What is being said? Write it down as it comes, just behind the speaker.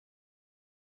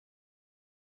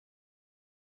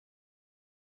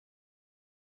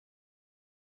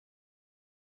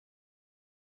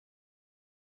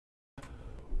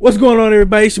What's going on,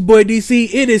 everybody? It's your boy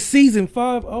DC. It is season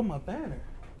 5. Oh, my banner.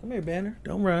 Come here, banner.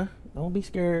 Don't run. Don't be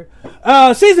scared.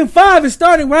 Season 5 is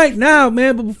starting right now,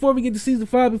 man. But before we get to season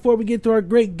 5, before we get to our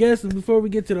great guests, and before we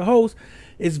get to the host,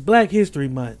 it's Black History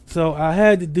Month. So I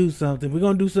had to do something. We're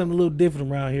going to do something a little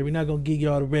different around here. We're not going to give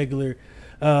y'all the regular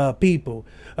people.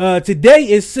 Today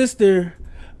is Sister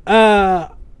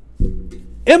Emma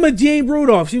Jean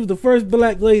Rudolph. She was the first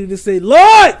black lady to say,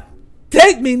 "Lord,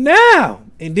 take me now,"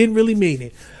 and didn't really mean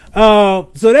it.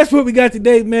 So that's what we got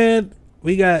today, man.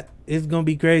 It's gonna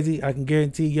be crazy, I can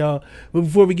guarantee y'all. But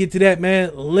before we get to that,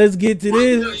 man, let's get to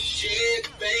this. What the shit,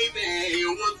 baby?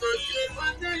 What the shit?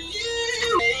 What the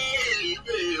shit,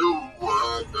 baby?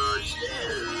 What the shit?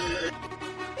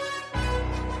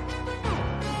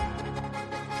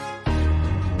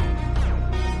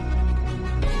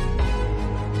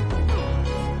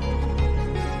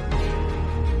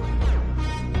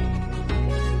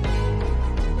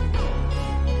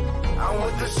 I'm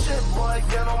with the shit, boy,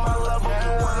 get on my level.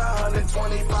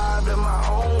 125 in my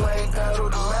own lane, pedal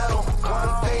to metal.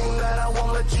 One thing that I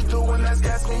won't let you do, and that's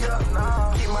gas me up.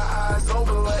 Nah, keep my eyes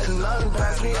open, letting nothing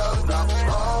pass me up.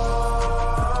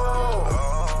 Oh,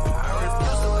 I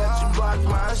refuse to let you block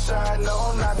my shot,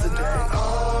 no, not today.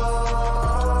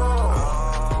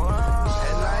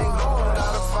 And I ain't going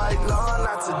without a fight, no,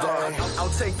 not today.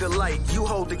 I'll take the light, you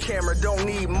hold the camera, don't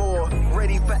need more.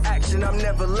 Ready for action, I'm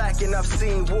never lacking, I've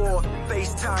seen war.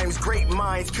 FaceTimes, great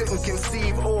minds couldn't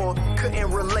conceive or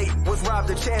couldn't relate, was robbed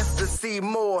the chance to see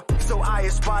more. So I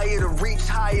aspire to reach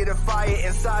higher, the fire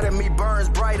inside of me burns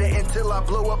brighter until I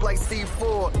blow up like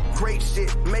C4. Great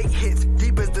shit, make hits,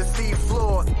 deep as the sea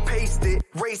floor. Paste it,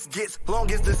 race gets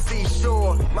long as the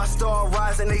seashore. My star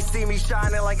rising, they see me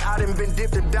shining like I done been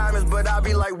dipped in diamonds, but I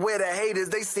be like, where the haters,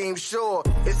 they seem sure.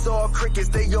 It's all crickets,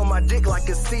 they on my dick like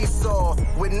a seesaw.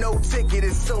 With no ticket,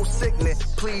 it's so sickening,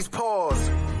 please pause.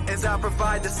 As I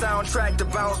provide the soundtrack to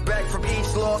bounce back from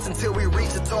each loss until we reach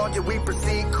the target, we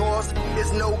proceed course.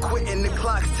 There's no quitting, the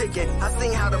clock's ticking. I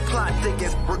seen how the plot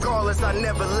thickens. Regardless, I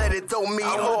never let it throw me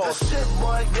off. The shit,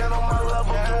 boy, get on my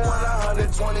level.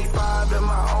 125 in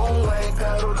my own lane,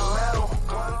 pedal to metal.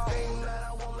 One thing that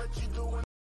I won't let you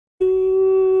do.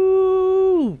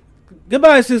 Ooh.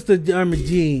 Goodbye, Sister Emma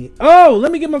Jean. Oh,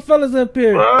 let me get my fellas up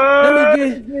here. Let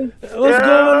me get. What's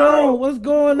going on? What's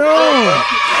going on?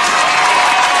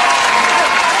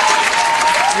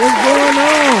 What's going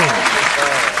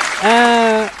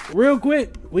on? Real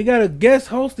quick, we got a guest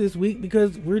host this week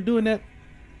because we're doing that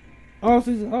all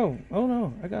season. Oh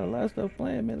no, I got a lot of stuff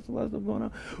playing, man. There's a lot of stuff going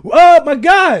on. Oh, my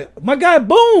guy,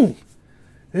 Boom.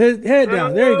 Head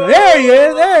down. There you go. There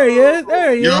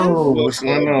he is. Yo, what's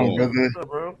going on,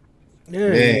 brother?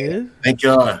 There he is. Thank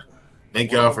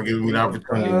y'all for giving me the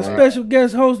opportunity. Special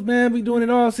guest host, man. We doing it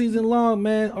all season long,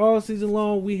 man. All season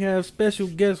long, we have special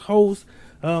guest hosts.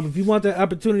 If you want that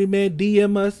opportunity, man,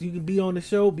 DM us. You can be on the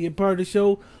show, be a part of the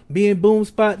show, be in Boom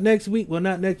Spot next week. Well,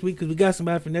 not next week because we got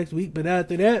somebody for next week. But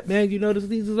after that, man, you know the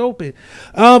season's open.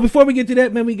 Before we get to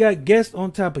that, man, we got guest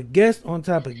on top of guest on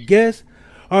top of guest.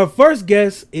 Our first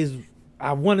guest is,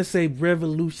 I want to say,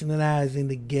 revolutionizing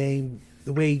the game,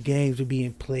 the way games are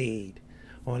being played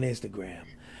on Instagram.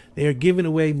 They are giving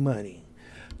away money.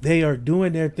 They are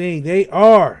doing their thing. They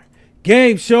are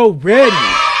game show ready.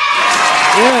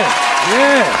 Yes,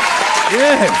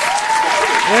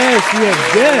 we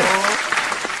have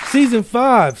guests. Season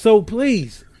 5. So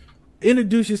please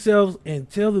introduce yourselves and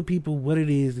tell the people what it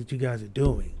is that you guys are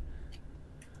doing.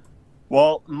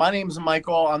 Well, my name's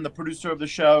Michael. I'm the producer of the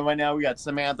show. Right now we got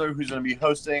Samantha, who's going to be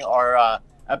hosting our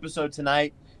episode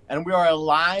tonight. And we are a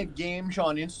live game show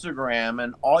on Instagram.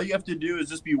 And all you have to do is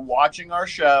just be watching our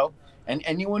show. And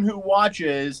anyone who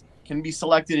watches can be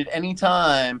selected at any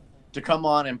time to come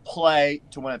on and play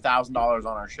to win $1,000 on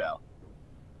our show.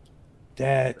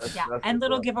 That's and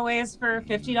little giveaways for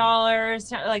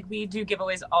 $50. Like, we do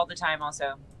giveaways all the time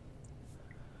also.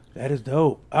 That is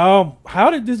dope. How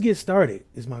did this get started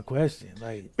is my question.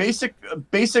 Like,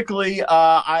 basically,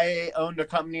 I owned a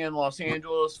company in Los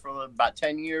Angeles for about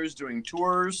 10 years doing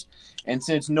tours. And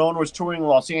since no one was touring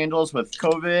Los Angeles with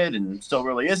COVID and still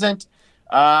really isn't,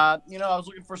 I was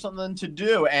looking for something to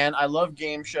do. And I love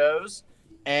game shows.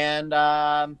 And,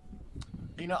 I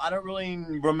don't really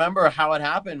remember how it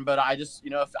happened, but I just,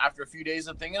 after a few days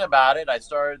of thinking about it, I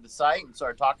started the site and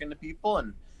started talking to people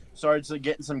and started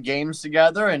getting some games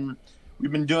together. And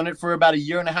we've been doing it for about 1.5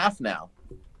 years now.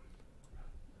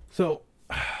 So,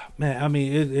 man, I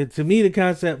mean, to me, the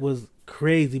concept was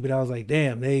crazy, but I was like,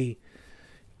 damn, they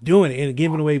doing it and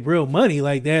giving away real money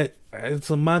like that. It's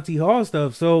some Monty Hall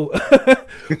stuff. So,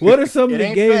 what are some of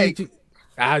the games that you...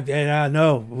 I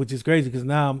know, which is crazy because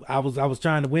now I was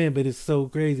trying to win, but it's so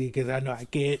crazy because I know I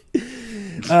can't.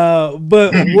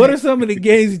 But what are some of the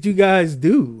games that you guys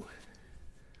do?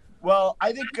 Well,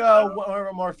 I think one of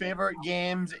our more favorite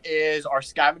games is our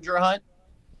scavenger hunt.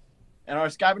 And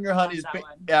our scavenger hunt is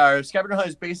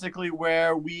basically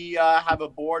where we have a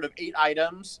board of 8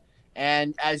 items,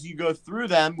 and as you go through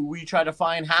them, we try to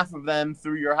find half of them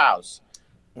through your house.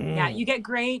 Yeah, you get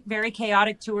great, very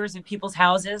chaotic tours of people's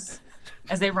houses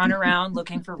as they run around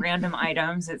looking for random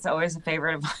items. It's always a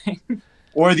favorite of mine.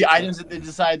 Or the items that they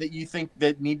decide that you think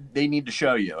that they need to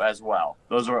show you as well.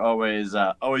 Those are always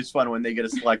fun when they get to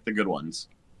select the good ones.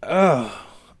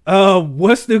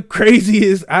 What's the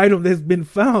craziest item that's been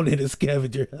found in a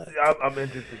scavenger hunt? I'm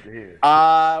interested to hear.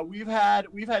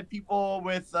 We've had people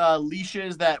with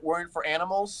leashes that weren't for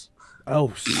animals.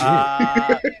 Oh shit!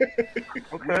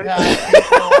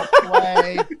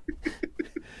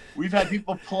 We've had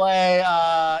people play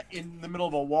in the middle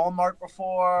of a Walmart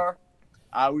before.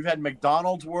 We've had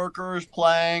McDonald's workers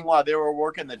playing while they were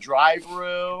working the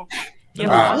drive-thru.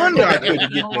 I wonder I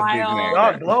couldn't get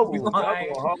that big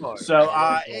global. So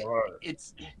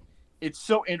it's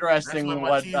so interesting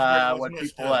what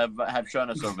people have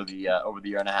shown us over the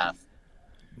year and a half.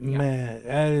 Man,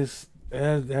 that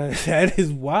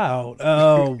is wild.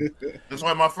 That's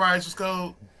why my fries was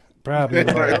cold. Probably.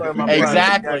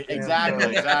 Exactly.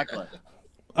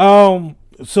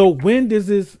 So when do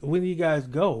you guys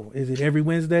go? Is it every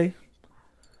Wednesday?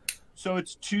 So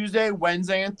it's Tuesday,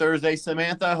 Wednesday, and Thursday.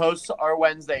 Samantha hosts our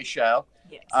Wednesday show.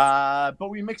 Yes. But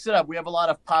we mix it up. We have a lot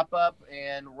of pop-up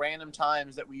and random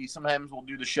times that we sometimes will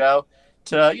do the show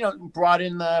to,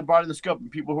 broaden the scope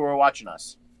of people who are watching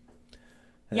us.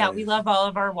 Yeah, we love all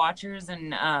of our watchers,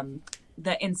 and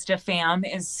the Insta fam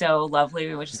is so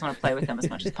lovely. We just want to play with them as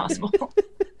much as possible.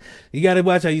 You got to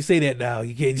watch how you say that now.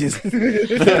 You can't just.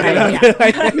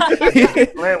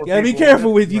 Gotta be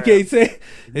careful with you. Can't say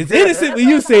it's innocent when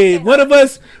you say it. One of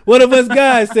us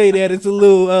guys say that it's a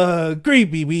little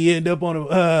creepy. We end up on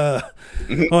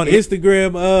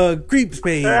Instagram creeps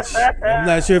page. I'm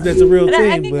not sure if that's a real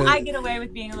thing. I think but I get away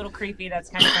with being a little creepy. That's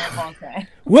kind of what I'll say.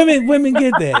 Women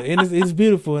get that, and it's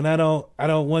beautiful. And I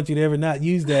don't want you to ever not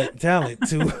use that talent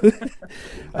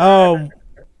to.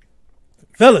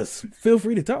 Fellas, feel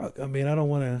free to talk. I mean, I don't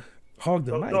want to hog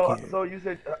the mic here. So you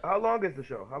said, how long is the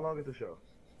show?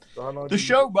 The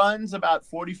show runs about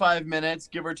 45 minutes,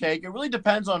 give or take. It really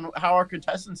depends on how our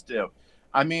contestants do.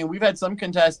 I mean, we've had some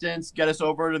contestants get us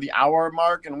over to the hour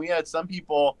mark, and we had some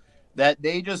people that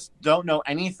they just don't know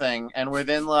anything, and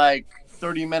within like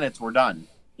 30 minutes, we're done.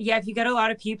 Yeah, if you get a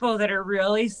lot of people that are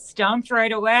really stumped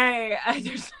right away,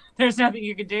 there's nothing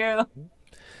you can do. Yeah,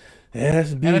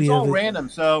 that's the beauty and it's all of it. random,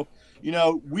 so...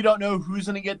 we don't know who's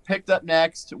going to get picked up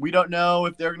next. We don't know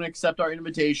if they're going to accept our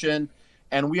invitation.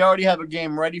 And we already have a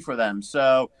game ready for them.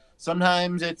 So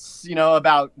sometimes it's,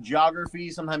 about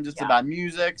geography. Sometimes it's about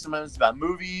music. Sometimes it's about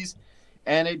movies.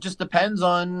 And it just depends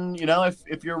on,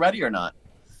 if you're ready or not.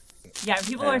 Yeah,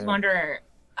 people always wonder,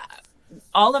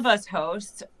 all of us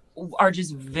hosts are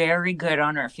just very good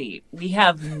on our feet. We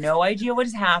have no idea what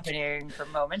is happening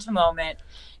from moment to moment.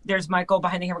 There's Michael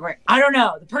behind the camera going, I don't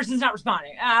know. The person's not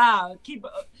responding. Keep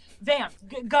vamp.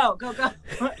 Go.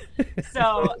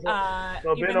 So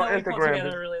even though we put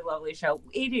together a really lovely show,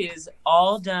 it is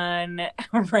all done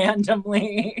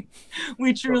randomly.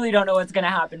 We truly don't know what's going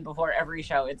to happen before every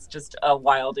show. It's just a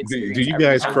wild experience. Do you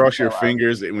guys cross your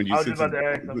fingers when you sit?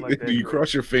 Do you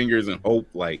cross your fingers and hope,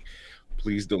 like,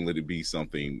 please don't let it be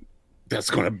something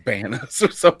that's going to ban us or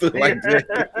something like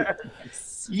that?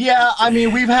 Yeah, I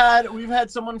mean, we've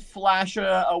had someone flash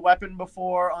a weapon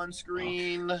before on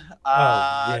screen.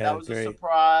 That was a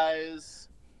surprise.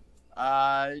 We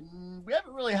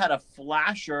haven't really had a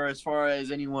flasher as far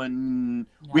as anyone.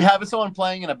 No. We have someone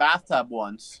playing in a bathtub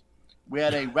once. We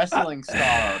had a wrestling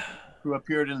star who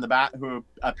appeared in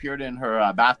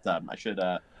her bathtub. I should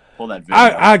pull that video.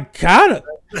 I kind of.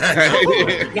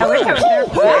 Yeah, we're there.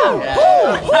 All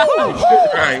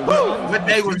right, what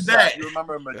day was that? You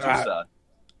remember Medusa?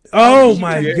 Oh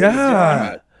my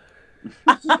God!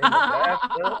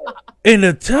 In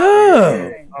the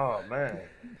tub. Oh man!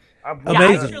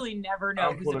 I actually never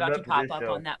know who's about to pop up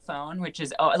on that phone, which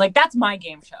is that's my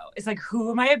game show. It's like,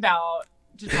 who am I about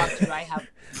to talk to? I have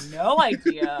no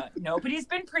idea. Nobody's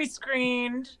been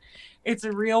pre-screened. It's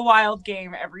a real wild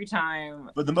game every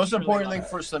time. But the most important thing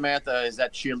for Samantha is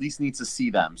that she at least needs to see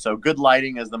them. So good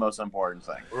lighting is the most important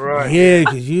thing. Right. Yeah,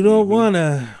 because you don't want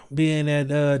to be in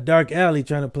that dark alley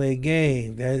trying to play a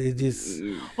game. That it just.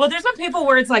 Well, there's some people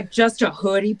where it's like just a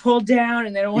hoodie pulled down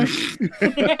and they don't want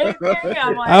to.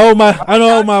 I'm like, I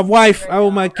owe my wife, I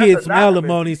owe my kids some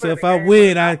alimony. So if I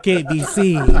win, I can't be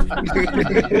seen. Is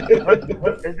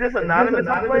this anonymous?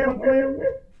 I'm playing with?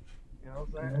 You know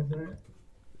what I'm saying?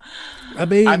 I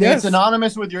mean, it's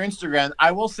anonymous with your Instagram.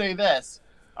 I will say this.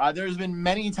 There's been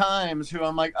many times who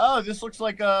I'm like, oh, this looks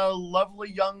like a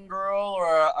lovely young girl or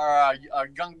a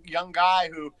young guy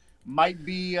who might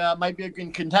be a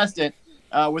good contestant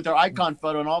with their icon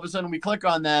photo, and all of a sudden we click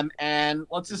on them, and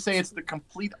let's just say it's the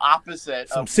complete opposite.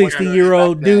 Some of what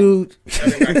 60-year-old dude.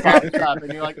 it pops up,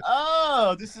 and you're like,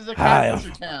 oh, this is a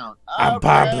catfish account. I'm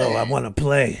Pablo. I want to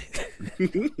play.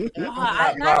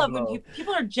 I love when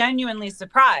people are genuinely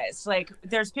surprised. Like,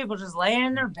 there's people just laying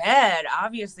in their bed,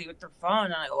 obviously, with their phone.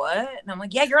 And I'm like, what? And I'm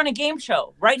like, yeah, you're on a game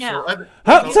show right now.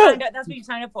 That's what you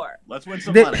signed up for. Let's win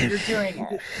some money. You're doing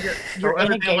it. You're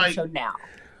in a game show now.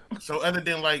 So other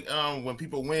than like when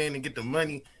people win and get the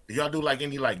money, do y'all do like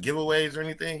any like giveaways or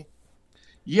anything?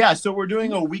 Yeah, so we're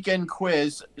doing a weekend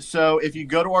quiz. So if you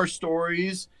go to our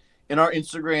stories in our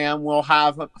Instagram, we'll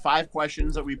have 5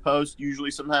 questions that we post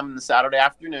usually sometime in the Saturday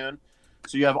afternoon.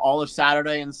 So you have all of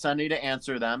Saturday and Sunday to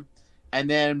answer them. And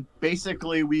then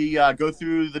basically we go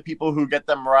through the people who get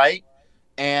them right,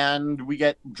 and we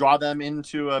draw them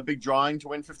into a big drawing to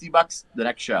win $50 the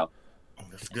next show.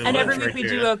 And every week we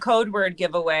do a code word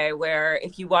giveaway where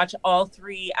if you watch all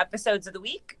 3 episodes of the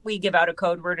week, we give out a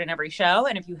code word in every show.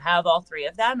 And if you have all 3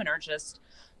 of them and are just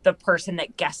the person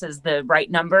that guesses the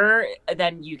right number,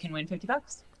 then you can win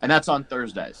 $50. And that's on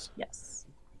Thursdays. Yes.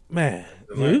 Man,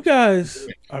 you guys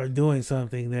are doing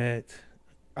something that,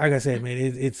 like I said, man,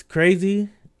 it's crazy,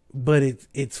 but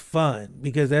it's fun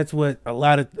because that's what a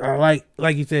lot of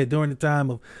like you said, during the time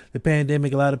of the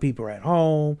pandemic, a lot of people are at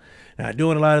home, not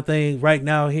doing a lot of things. Right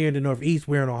now here in the Northeast,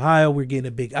 we're in Ohio, we're getting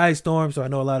a big ice storm, so I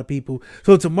know a lot of people.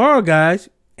 So tomorrow, guys,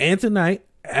 and tonight,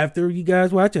 after you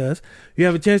guys watch us, you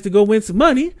have a chance to go win some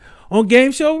money on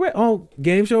Game Show Ready.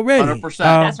 100%.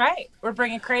 That's right. We're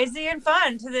bringing crazy and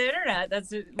fun to the internet.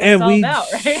 That's what and it's all we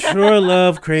about, right? sure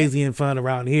love crazy and fun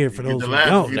around here. For those who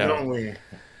don't know.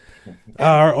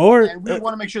 And we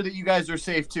want to make sure that you guys are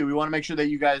safe too. We want to make sure that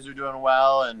you guys are doing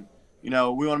well, and we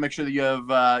want to make sure that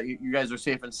you guys are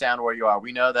safe and sound where you are.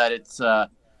 We know that it's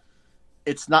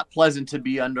not pleasant to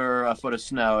be under a foot of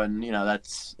snow, and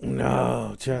that's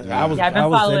no. I've been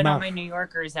following all my New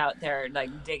Yorkers out there,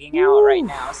 like digging out right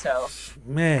now. So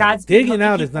man, God's digging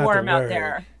out is not warm the out word.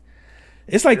 there.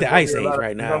 It's like the ice age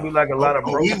right now. It's gonna be like a lot of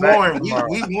we warm. We warm.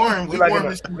 We warm.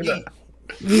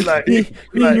 We like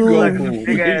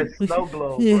big ass snow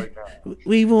globes right now.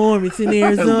 We warm. It's in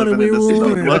Arizona. We're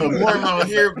warm. Warm out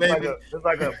here, baby. It's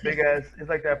like a big ass. It's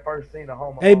like that first scene of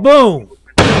Home Alone. Hey, boom!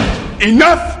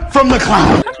 Enough from the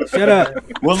clown. Shut up.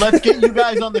 Well, let's get you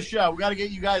guys on the show. We got to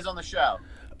get you guys on the show.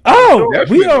 Oh,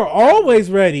 we are always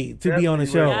ready to be on the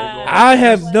show. Yeah. I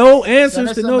have no answers Send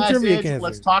us to a no message. trivia cancer.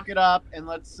 Let's talk it up, and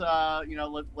let's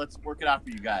work it out for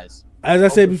you guys. As I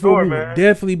said before, sure, we man. will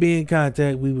definitely be in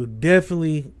contact. We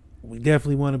definitely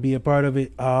want to be a part of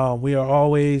it. We are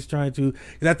always trying to,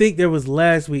 because I think there was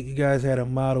last week you guys had a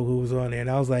model who was on there, and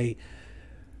I was like,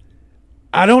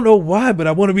 I don't know why, but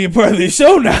I want to be a part of this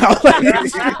show now.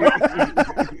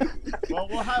 Well,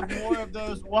 we'll have more of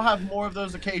those. We'll have more of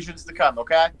those occasions to come.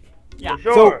 Okay. Yeah.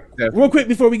 Sure. So, real quick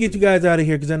before we get you guys out of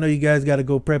here, because I know you guys got to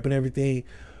go prep and everything.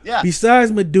 Yeah.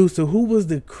 Besides Medusa, who was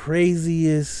the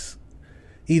craziest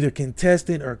either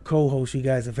contestant or co-host you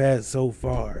guys have had so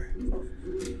far?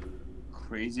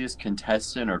 Craziest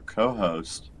contestant or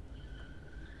co-host?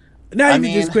 Not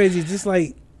even just crazy, just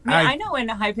like I know when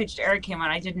High Pitched Eric came on,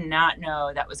 I did not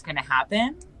know that was going to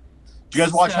happen. Do you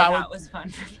guys watch Howard? That was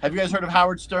fun. Have you guys heard of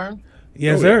Howard Stern?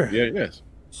 Yes, sir. Yeah, yes.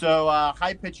 So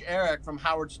High Pitch Eric from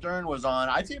Howard Stern was on,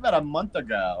 I'd say about a month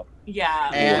ago. Yeah.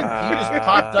 And he just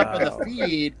popped up in the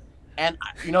feed. And,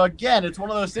 again, it's one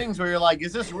of those things where you're like,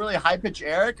 is this really High Pitch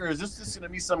Eric, or is this just going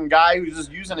to be some guy who's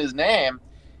just using his name?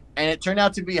 And it turned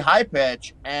out to be High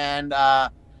Pitch. And,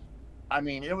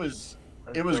 it was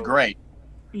great.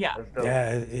 Yeah.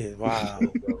 Yeah, wow.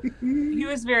 He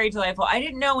was very delightful. I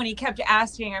didn't know when he kept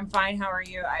asking, "I'm fine, how are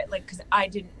you?" Because I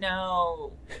didn't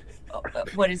know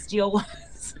what his deal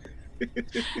was.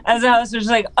 As I was just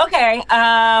like, okay,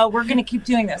 we're gonna keep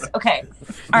doing this. Okay,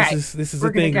 all right. This is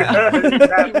we're a thing. gonna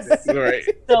go. Right.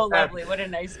 So lovely. What a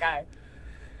nice guy.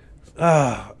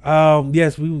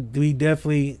 Yes, we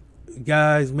definitely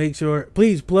guys, make sure,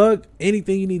 please plug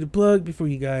anything you need to plug before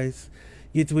you guys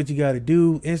get to what you got to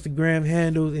do. Instagram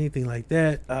handles, anything like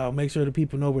that. Make sure the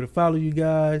people know where to follow you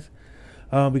guys,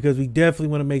 because we definitely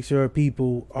want to make sure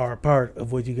people are a part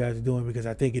of what you guys are doing, because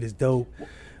I think it is dope.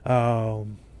 Go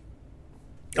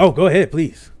ahead,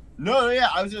 please. No, yeah,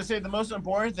 I was gonna say the most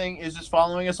important thing is just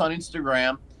following us on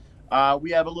Instagram.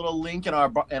 We have a little link in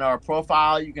our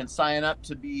profile. You can sign up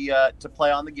to be to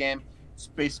play on the game. It's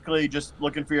basically just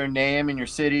looking for your name and your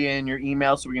city and your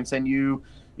email, so we can send you,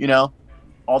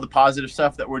 all the positive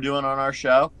stuff that we're doing on our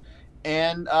show.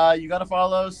 And you got to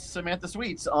follow Samantha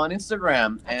Sweets on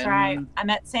Instagram. That's right. I'm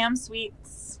at Sam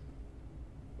Sweets.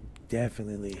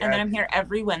 Definitely. And then I'm here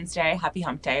every Wednesday, Happy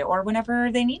Hump Day, or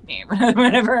whenever they need me,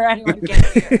 whenever anyone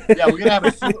gets here. Yeah, we're gonna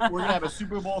have a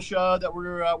Super Bowl show that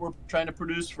we're trying to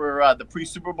produce for the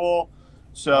pre-Super Bowl.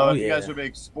 So if you guys are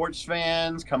big sports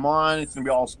fans, come on. It's going to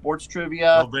be all sports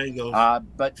trivia.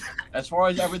 But as far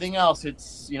as everything else,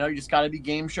 it's, you just got to be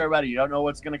game show ready. You don't know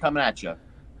what's going to come at you.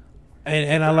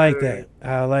 And I like that.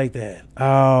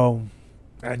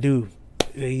 I do.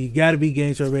 You got to be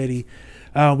game show ready.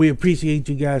 We appreciate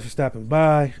you guys for stopping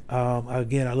by.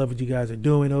 Again, I love what you guys are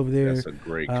doing over there. That's a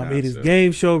great concept. It is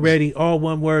game show ready, all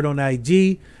one word on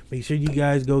IG. Make sure you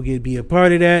guys go be a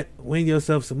part of that. Win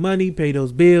yourself some money, pay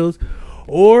those bills.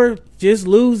 Or just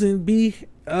lose and be,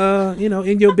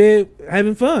 in your bed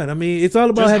having fun. I mean, it's all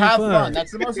about just having fun.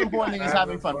 That's the most important thing is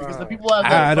having fun, because the people that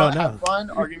have fun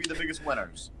are going to be the biggest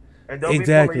winners. And don't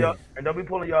be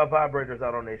pulling y'all vibrators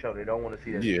out on their show. They don't want to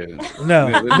see that. Yeah.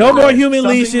 No more human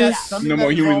leashes. No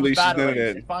more human leases. None of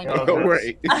that.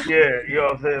 Right. Yeah, you know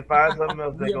what I'm saying? Find something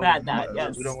else that goes.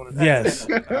 Yes. We don't want to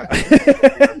see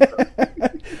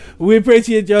that. We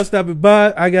appreciate y'all stopping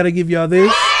by. I got to give y'all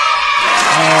this.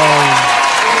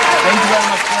 Thank you very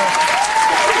much, sir.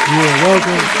 You're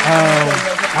welcome.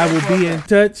 I will be in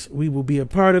touch. We will be a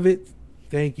part of it.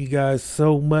 Thank you guys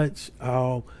so much.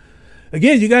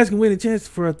 Again, you guys can win a chance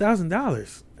for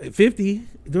 $1,000, $50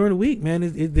 during the week, man.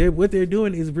 What they're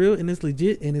doing is real and it's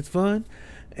legit and it's fun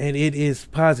and it is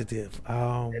positive.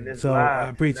 So I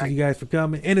appreciate you guys for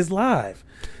coming, and it's live.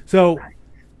 So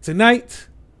tonight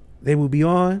they will be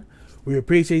on. We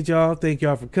appreciate y'all. Thank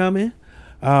y'all for coming.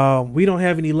 We don't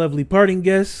have any lovely parting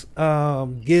gifts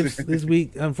this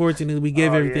week. Unfortunately, we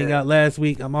gave everything out last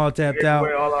week. I'm all tapped out.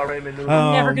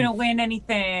 I'm never gonna win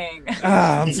anything.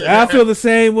 I feel the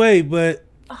same way, but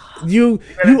you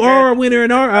are a winner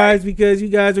in our eyes because you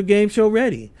guys are game show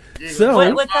ready.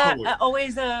 So what's that?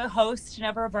 Always a host,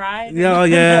 never a bride.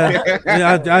 Yeah.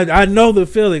 I know the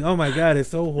feeling. Oh my God, it's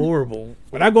so horrible.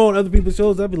 When I go on other people's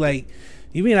shows, I'll be like,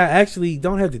 "You mean I actually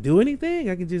don't have to do anything?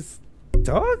 I can just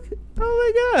talk?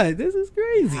 Oh my God, this is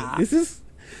crazy.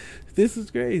 This is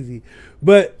crazy."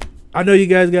 But I know you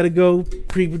guys got to go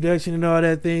pre-production and all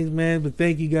that things, man. But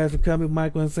thank you guys for coming,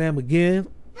 Michael and Sam, again.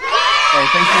 Hey,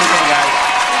 thanks for the guys.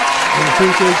 I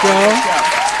appreciate y'all.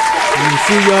 We'll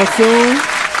see y'all soon.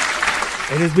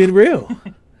 And it's been real.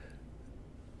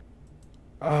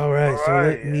 All right, so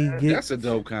let me get. That's a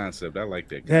dope concept. I like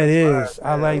that. That is.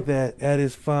 I like that. That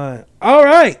is fun. All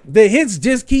right, the hits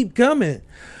just keep coming.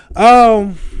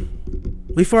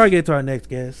 Before I get to our next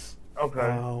guest,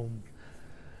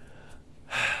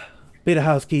 bit of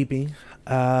housekeeping.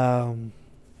 I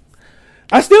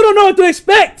still don't know what to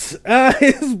expect.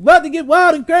 It's about to get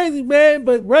wild and crazy, man.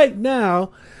 But right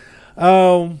now,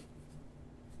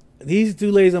 these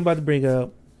two ladies I'm about to bring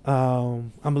up,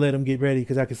 I'm gonna let them get ready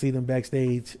because I can see them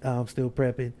backstage, still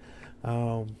prepping,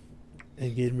 and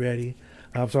getting ready.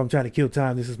 So I'm trying to kill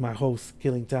time. This is my host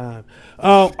killing time.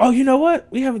 You know what?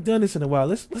 We haven't done this in a while.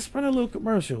 Let's run a little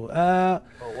commercial.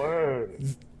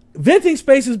 Venting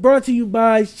Space is brought to you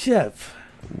by Chef.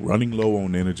 Running low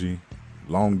on energy,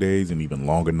 long days and even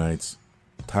longer nights.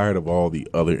 Tired of all the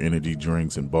other energy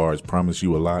drinks and bars promise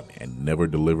you a lot and never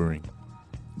delivering?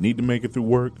 Need to make it through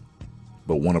work,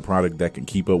 but want a product that can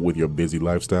keep up with your busy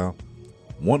lifestyle?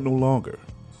 Want no longer?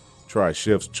 Try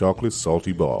Chef's Chocolate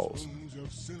Salty Balls.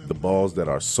 The balls that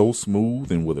are so smooth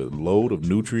and with a load of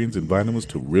nutrients and vitamins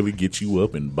to really get you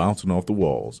up and bouncing off the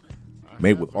walls.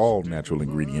 Made with all natural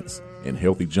ingredients and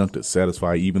healthy junk to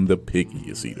satisfy even the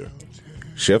pickiest eater.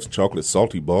 Chef's Chocolate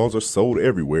Salty Balls are sold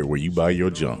everywhere where you buy your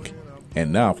junk.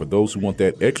 And now for those who want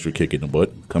that extra kick in the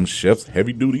butt, comes Chef's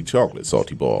Heavy Duty Chocolate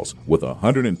Salty Balls with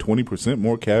 120%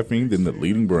 more caffeine than the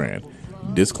leading brand.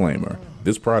 Disclaimer,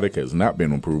 this product has not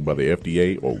been approved by the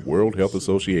FDA or World Health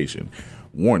Association.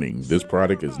 Warning, this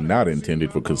product is not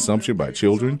intended for consumption by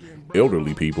children,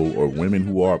 elderly people, or women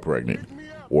who are pregnant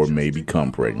or may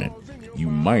become pregnant. You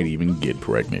might even get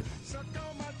pregnant.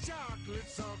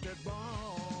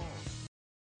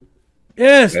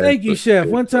 Yes, thank you, Chef.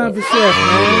 One time for Chef, man.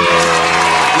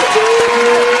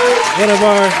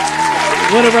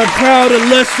 One of our proud,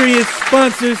 illustrious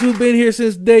sponsors who've been here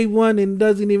since day one and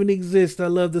doesn't even exist. I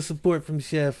love the support from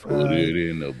Chef. Put it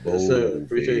in the bowl. Yes, sir.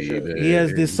 Appreciate it. He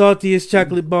has the saltiest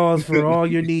chocolate balls for all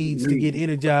your needs to get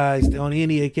energized on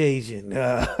any occasion.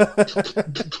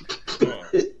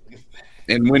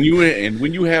 And when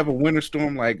you have a winter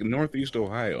storm like Northeast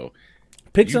Ohio,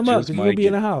 pick some up because you'll be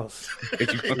in a house.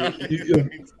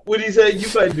 What he say? You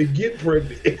might even get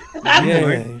pregnant.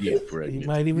 You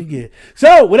might even get.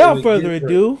 So without further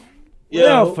ado,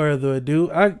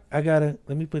 I gotta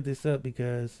let me put this up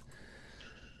because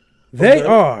they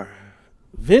are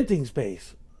Venting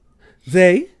Space.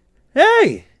 Hey.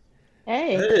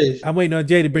 I'm waiting on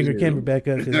Jay to bring her camera back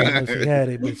up because I know she had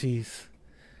it, but she's.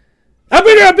 I'll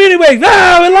bring her up anyway.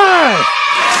 Now we're live.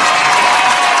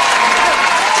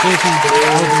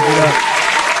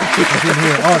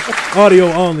 Audio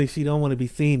only. She don't want to be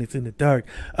seen. It's in the dark.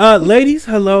 Ladies,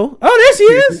 hello. Oh, there she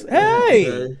is.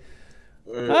 Hey.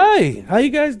 Hi. How you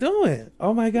guys doing?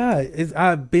 Oh my God.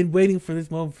 I've been waiting for this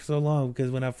moment for so long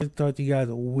because when I first talked to you guys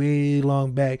way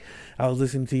long back, I was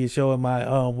listening to your show in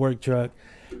my work truck,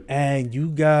 and you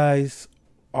guys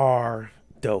are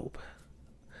dope.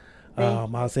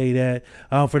 I'll say that.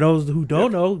 For those who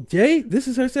don't know, Jay, this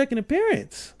is her second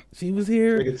appearance. She was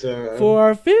here for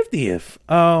our 50th.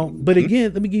 But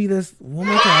again, let me give you this one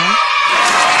more time.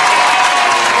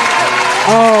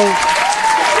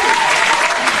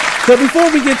 So before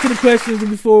we get to the questions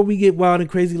and before we get wild and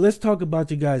crazy, let's talk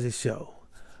about you guys' show.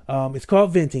 It's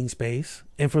called Venting Space.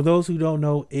 And for those who don't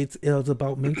know, it's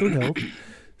about mental health,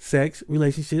 sex,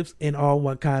 relationships, and all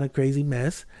what kind of crazy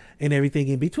mess and everything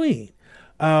in between.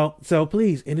 So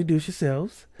please introduce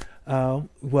yourselves.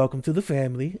 Welcome to the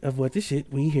family of What the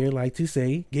Shit we here like to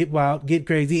say. Get wild, get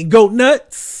crazy, and go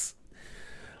nuts.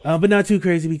 But not too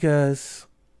crazy because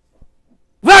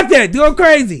fuck that, go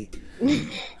crazy.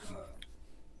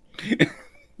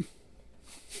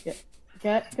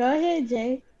 Go ahead,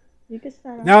 Jay. You can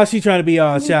start off. Now she's trying to be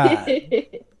all shy.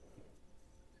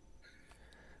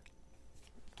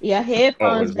 Yeah,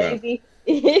 headphones, baby.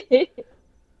 Can't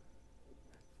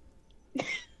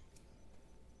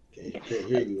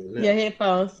hear you. Your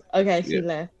headphones. Okay, she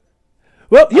left.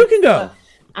 Well, you can go.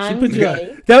 She put you up.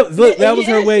 That was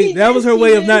her way. That was her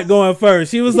way of not going first.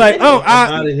 She was like, "Oh,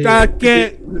 I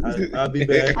can't." I'll be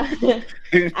back.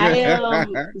 I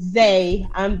am Zay.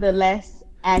 I'm the less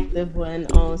active one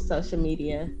on social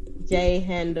media. Jay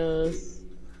handles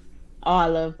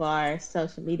all of our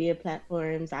social media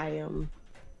platforms. I am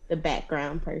the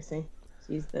background person.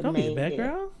 She's the main. The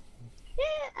background.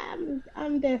 Yeah,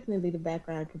 I'm definitely the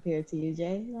background compared to you,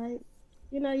 Jay. Like,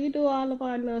 you do all of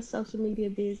our little social media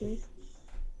business.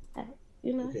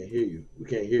 We can't hear you. We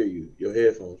can't hear you. Your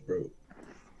headphones broke.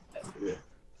 Yeah.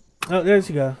 Oh, there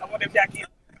you go. I wonder if y'all can.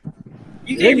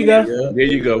 There you go. Yeah. There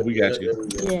you go. We got you.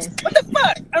 Yeah. What the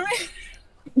fuck? I mean.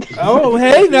 Oh,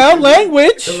 hey now,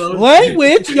 language,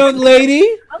 young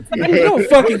lady. You don't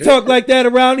fucking talk like that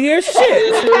around here.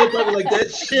 Shit. Don't talk like that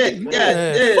shit. God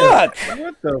damn. Fuck.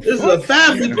 What the this fuck? Is a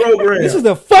family program. This is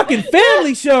a fucking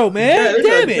family show, man.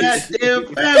 Damn it.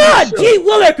 Goddamn family God, show. gee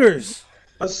willikers.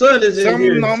 My son is in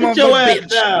here. Sit your ass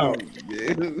down.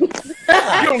 You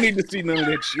don't need to see none of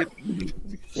that shit.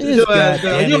 Sit your ass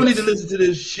down. You don't need to listen to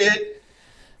this shit.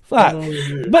 Fuck.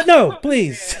 But no,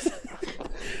 please.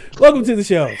 Welcome to the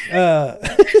show.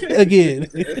 Again.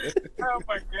 Oh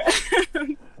my god.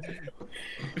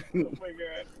 Oh my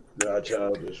god. Y'all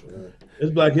childish, man.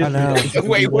 It's Black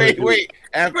History. Wait.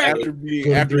 After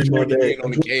being on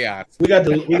the chaos. We got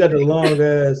the long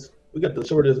ass. We got the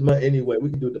shortest month anyway. We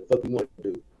can do what the fuck we want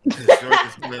to do.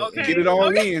 Okay. Get it all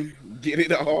in. Get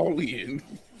it all in.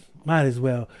 Might as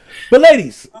well. But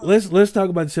ladies, let's talk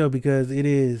about the show because it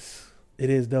is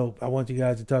dope. I want you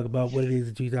guys to talk about what it is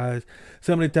that you guys,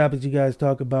 some of the topics you guys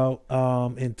talk about,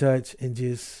 and touch, and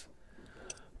just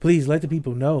please let the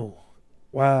people know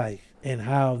why and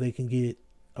how they can get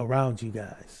around you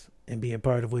guys and be a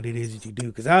part of what it is that you do.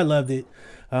 Because I loved it.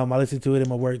 I listened to it in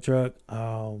my work truck.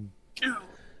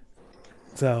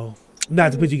 So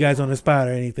not to put you guys on the spot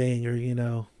or anything, or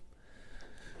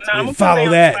follow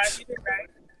that.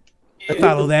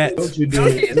 Follow that. What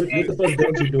the fuck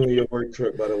don't you do in your work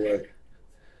truck, by the way?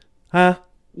 Huh?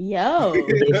 Yo.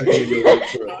 Okay.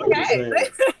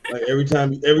 Like every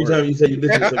time you say you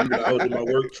listen to something, I was in my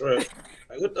work truck.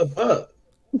 Like, what the fuck?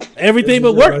 Everything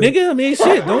but work, nigga. I mean,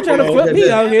 shit. Don't try to fuck me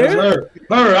out here.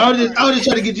 I was just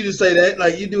trying to get you to say that.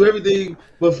 Like, you do everything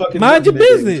but fucking. Mind your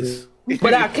business.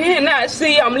 But I cannot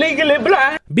see. I'm legally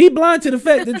blind. Be blind to the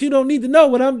fact that you don't need to know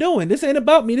what I'm doing. This ain't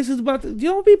about me. This is about you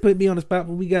don't be putting me on the spot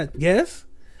when we got guests.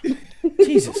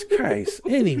 Jesus Christ.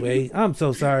 Anyway, I'm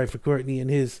so sorry for Courtney and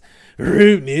his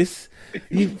rudeness.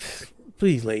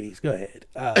 Please, ladies, go ahead.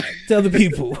 Tell the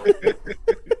people.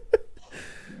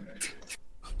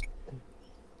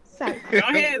 Go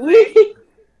ahead,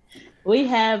 we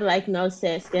have like no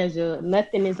set schedule.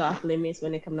 Nothing is off limits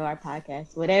when it comes to our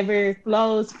podcast. Whatever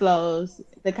flows.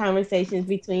 The conversations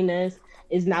between us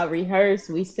is not rehearsed.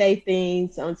 We say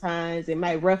things sometimes. It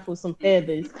might ruffle some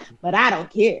feathers, but I don't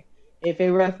care if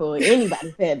it ruffles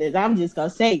anybody's feathers. I'm just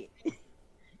gonna say it,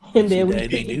 and then we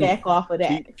piggyback off of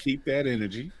that. Keep that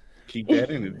energy. Keep that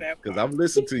energy, because I've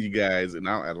listened to you guys and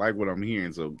I like what I'm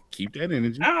hearing. So keep that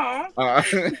energy.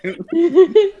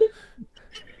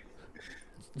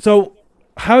 So,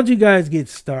 how'd you guys get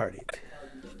started?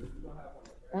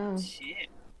 Oh shit!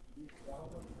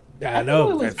 I know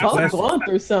we was both going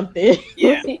through something.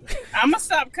 Yeah, I'm gonna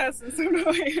stop cussing sooner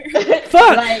or later.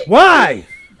 Fuck! Like, why?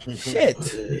 Shit!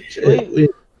 The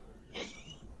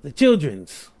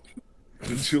children's.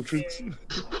 So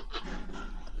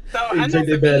I know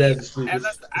for me,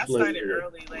 as I started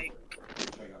early, like,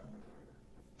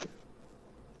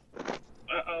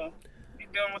 you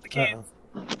dealing with the kids?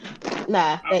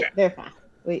 Nah, they're fine.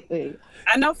 Wait.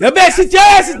 I know. Your bitch, sit your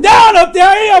ass is down up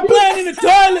there. He ain't playing in the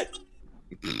toilet.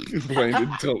 Playing in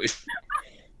the toilet.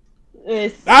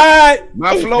 All right.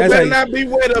 My flow better not be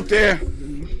wet up there.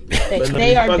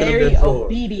 They are very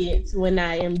obedient when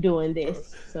I am doing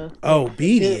this. So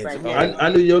obedient. Right I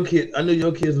knew your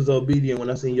kids was obedient when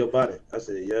I seen your body. I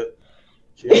said, "Yep."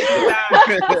 She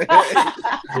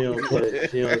don't play.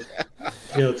 She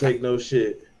don't take no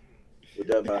shit with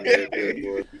that body right there,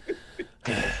 boy.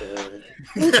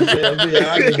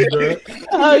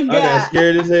 I got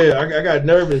scared as hell. I got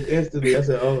nervous instantly. I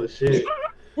said, "Oh shit."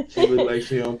 She looked like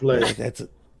she don't play. That's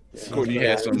Courtney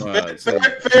had some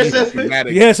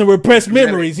he had some repressed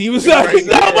memories. He was like,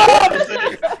 "No, Mom,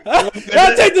 I'll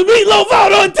take the meatloaf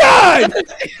out on time."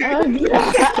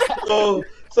 Oh,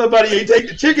 somebody ain't take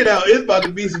the chicken out. It's about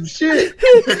to be some shit.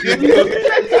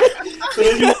 So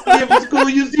you in school,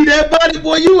 you see that body,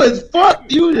 boy, you was fucked.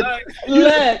 Look,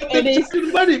 it's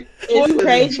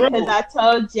crazy because I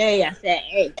told Jay, I said,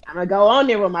 "Hey, I'm gonna go on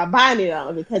there with my bonnet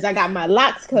on because I got my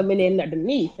locks coming in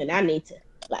underneath, and I need to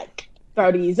like throw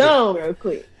these on real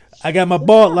quick." I got my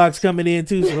bald locks coming in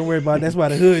too, so don't worry about it. That's why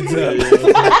the hood's up.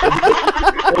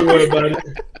 Don't worry about it.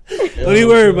 Don't even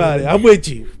worry about it. I'm with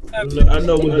you. I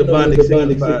know what the bonding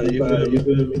signifies. You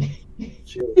feel me?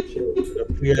 Chill.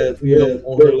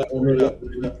 On her lap.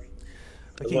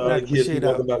 I keep knocking the shit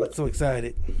out. I'm so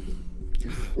excited.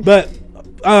 But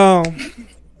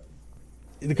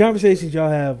the conversations y'all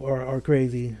have are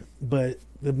crazy, but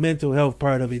the mental health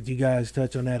part of it, you guys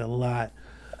touch on that a lot.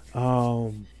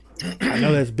 I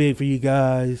know that's big for you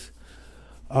guys.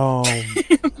 I'm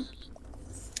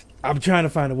trying to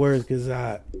find the words because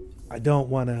I don't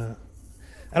want to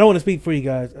speak for you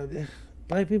guys.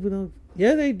 Black people don't.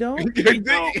 Yeah, they don't.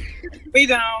 We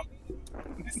don't.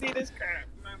 You see this crap.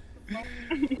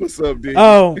 What's up, D?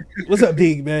 What's up,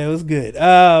 D? Man, what's good?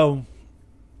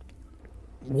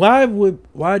 Why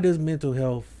does mental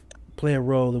health play a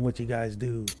role in what you guys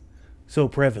do so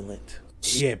prevalent?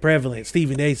 Yeah, prevalent.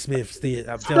 Stephen A. Smith did.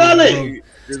 I'm telling you.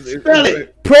 Spell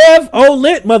it.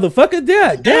 Lit, motherfucker.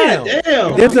 Damn.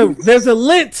 There's a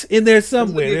lint in there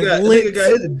somewhere. He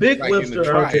got his big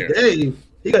Webster out today.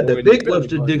 He got the big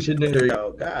Webster dictionary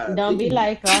out. God. Don't be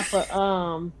like off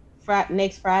of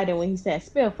next Friday when he said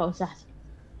spell 4 shots.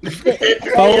 Gotcha.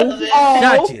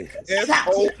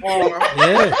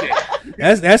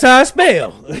 Yeah, that's how I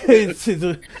spell.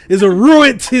 There's a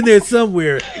ruint in there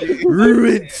somewhere.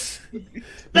 Ruint.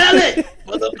 Spell it,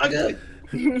 motherfucker.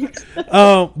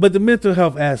 But the mental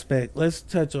health aspect, let's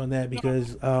touch on that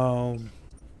because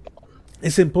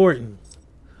it's important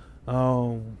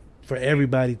for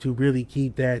everybody to really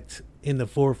keep that in the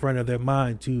forefront of their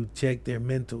mind to check their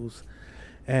mentals.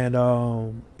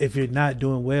 And if you're not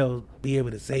doing well, be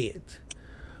able to say it.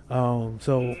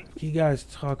 So can you guys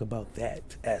talk about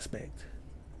that aspect?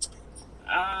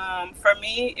 For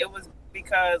me, it was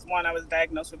because one, I was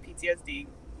diagnosed with PTSD,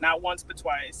 not once but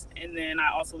twice, and then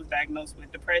I also was diagnosed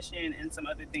with depression and some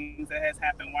other things that has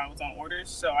happened while I was on orders.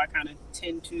 So I kind of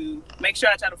tend to make sure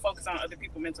I try to focus on other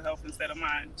people's mental health instead of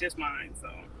mine.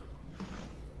 So.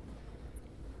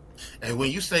 And when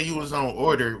you say you was on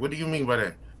order, what do you mean by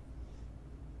that?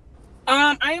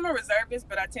 I am a reservist,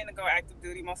 but I tend to go active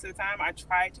duty most of the time. I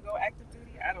try to go active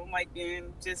duty. I don't like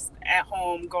being just at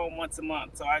home going once a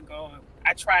month. So I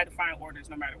try to find orders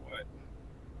no matter what.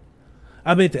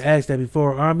 I meant to ask that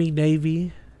before. Army,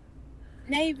 Navy.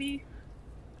 Navy.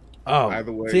 Oh,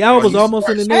 Either way. see, I was you almost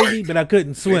smart. in the Navy, but I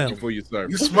couldn't Thank you swim. for your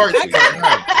service. You smart.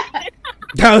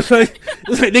 I was like,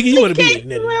 nigga, you want to be in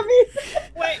the Navy?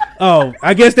 Wait. Oh,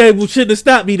 I guess they shouldn't have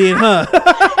stopped me then, huh?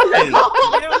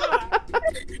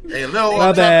 Hey, Lil,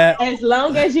 My bad. As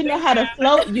long as you know how to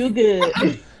float, you good.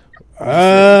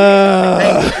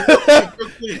 I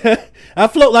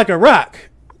float like a rock.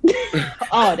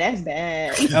 Oh, that's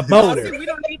bad. A boulder. We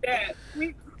don't need that.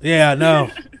 Yeah, I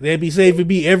know. They'd be saving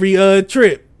me every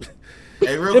trip.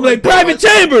 Hey, real They'd be like, quick, private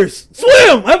chambers,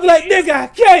 swim. I'm like, nigga, I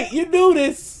can't. You do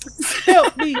this.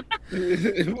 Help me.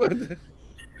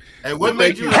 Hey, what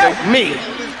made you Help me!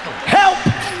 Help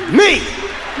me!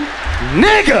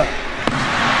 Nigga!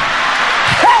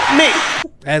 Help me!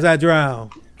 As I drown.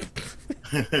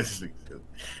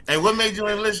 Hey, what made you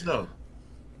enlist though?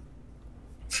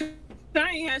 I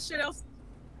ain't had shit else.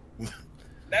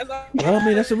 That's all. Well, I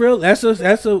mean, that's a real answer.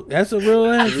 I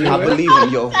believe him,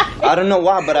 yo. I don't know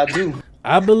why, but I do.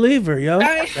 I believe her, yo.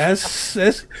 That's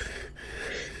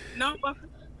No, but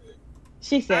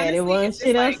She said honestly, it wasn't it's just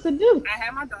shit like, else to do. I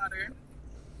had my daughter.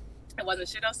 It wasn't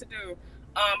shit else to do.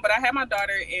 But I had my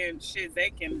daughter, and shit,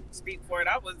 they can speak for it.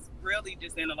 I was really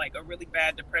just in a really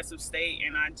bad depressive state,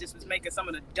 and I just was making some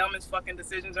of the dumbest fucking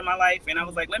decisions in my life. And I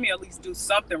was like, let me at least do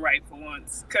something right for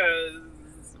once, because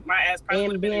my ass probably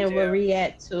would And have been in being jail. where we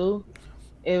at too,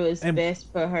 it was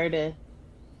best for her to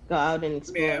go out and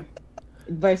explore. Yeah.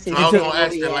 Versus So I was being gonna where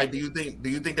ask we that, at. like, do you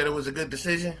think that it was a good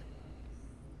decision?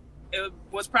 It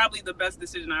was probably the best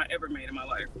decision I ever made in my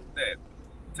life. That,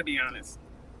 to be honest,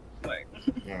 like.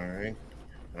 All right.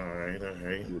 Well,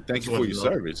 thank you for your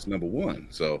service, number one.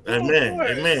 So,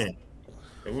 Amen.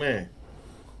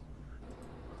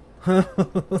 Young, dumb,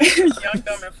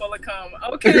 and full of cum.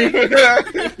 Okay.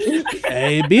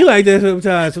 Hey, it be like that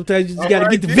sometimes. Sometimes you just gotta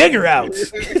get the vigor out.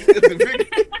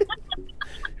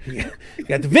 You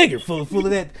got the vigor full of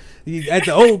that. At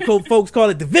the old folks call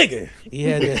it the vigor. He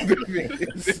had that.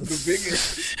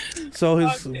 So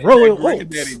his royal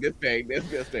granddaddy, that's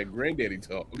that granddaddy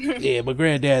talk. Yeah, my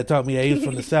granddad taught me that. He was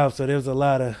from the South, so there was a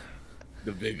lot of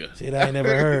the vigor shit I ain't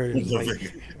never heard. I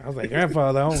was like,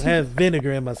 grandfather, I don't have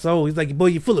vinegar in my soul. He's like, boy,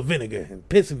 you're full of vinegar and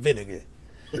piss and vinegar.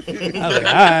 I was like,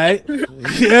 all right.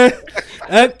 Yeah.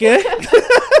 Okay.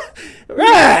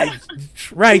 Right.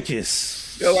 Righteous.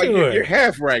 Sure. You're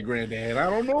half right, granddad. I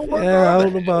don't know about I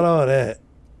don't know about all that.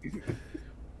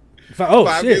 Oh,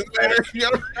 5 shit. years later,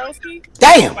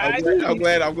 Damn. I'm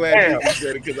glad you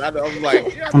said it, because I was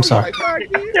like, I'm sorry.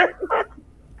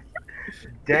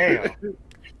 Damn.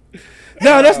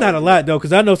 No, that's not a lot though,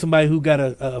 because I know somebody who got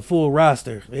a full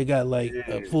roster. They got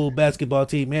a full basketball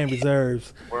team and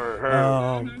reserves.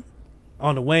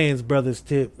 On the Wayans brothers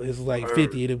tip, it's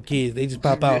 50 of them kids. They just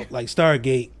pop out like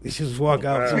Stargate. They just walk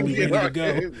out so we ready to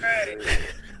go.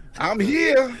 I'm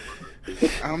here.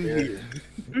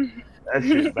 That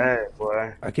shit bad,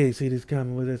 boy. I can't see this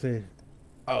coming. What does that say?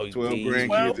 Oh, 12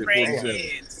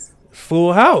 grandkids.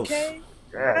 Full house.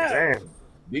 God damn.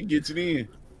 They get it in.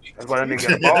 That's why that nigga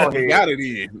got a bald head. Got it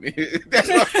in.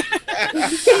 He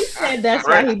said that's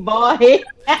why he bald head.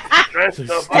 Stressing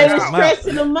They was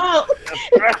stressing him out.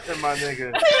 Stressing my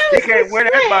nigga. He can't wear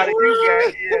that body you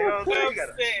got. You know what I'm saying? You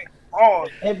gotta bald.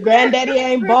 If granddaddy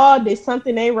ain't bald, then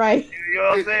something ain't right. You know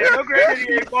what I'm saying? No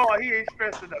granddaddy ain't bald. He ain't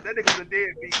stressed enough. That nigga's a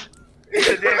deadbeat. He's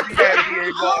a deadbeat daddy. He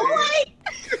ain't bald.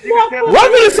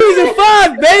 Welcome to season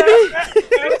 5, baby.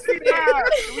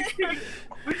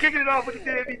 We kicking it off with the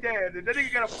deadbeat dad. That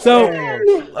nigga got a So,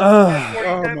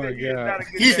 oh my god,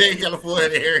 He ain't got a full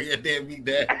head of hair yet. Deadbeat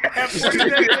dad. He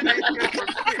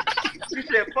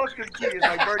said, "Fuck them kids,"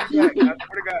 like Bernie Mac. I swear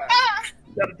to God.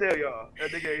 Gotta tell y'all,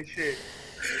 that nigga ain't shit.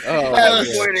 Oh,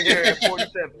 full head of hair at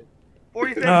 47.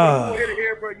 47, full head of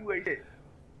hair, bro. You ain't shit.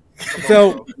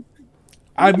 So,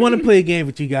 I want to play a game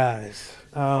with you guys.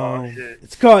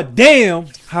 It's called Damn,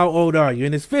 How Old Are You?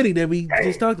 And it's fitting that we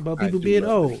just talked about people being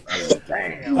old.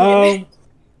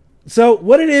 So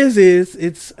what it is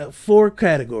it's 4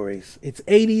 categories. It's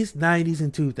 80s, 90s,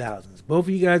 and 2000s. Both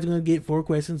of you guys are going to get 4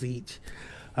 questions each.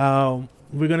 We're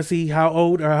going to see how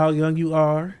old or how young you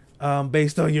are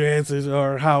based on your answers,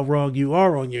 or how wrong you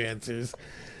are on your answers.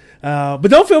 But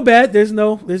don't feel bad. There's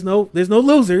no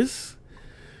losers.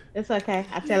 It's okay.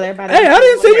 I tell everybody. Hey, I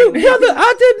didn't see you, brother.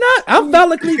 I did not. I'm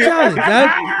phallically challenged.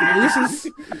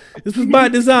 This was by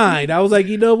design. I was like,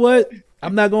 you know what?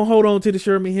 I'm not gonna hold on to the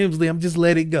Sherman Hemsley. I'm just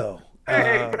let it go.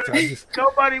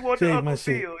 Nobody wants to Uncle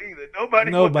Phil either.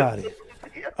 Nobody.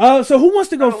 So who wants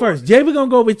to go first? Jay, we're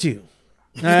gonna go with you.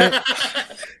 All right.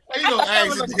 How you gonna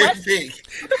ask a dick pic?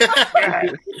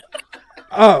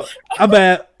 Oh, I'm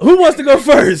bad. Who wants to go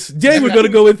first? Jay, we're gonna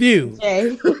go with you.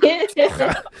 Jay.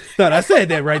 Thought I said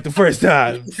that right the first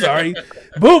time. Sorry.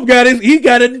 Boom got it. He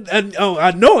got it.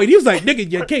 Annoyed. He was like, "Nigga,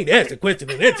 you can't ask the question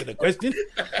and answer the question."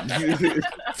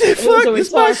 Fuck,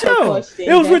 it's my show.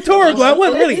 It was rhetorical. I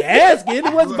wasn't really asking.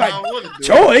 It wasn't my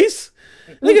choice.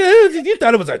 Nigga, you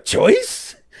thought it was a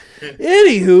choice?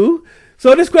 Anywho,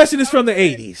 so this question is from the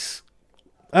 80s.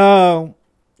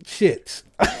 Shit.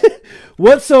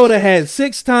 What soda has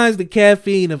 6 times the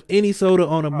caffeine of any soda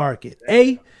on the market?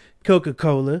 A,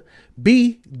 Coca-Cola.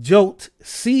 B, Jolt.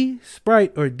 C,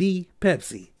 Sprite. Or D,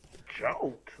 Pepsi?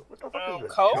 Jolt. What the fuck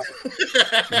is Coke?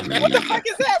 What the fuck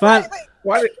is that? Fine.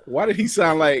 Why did he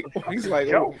sound like he's like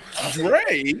Jolt.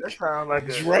 Dre? That sounds like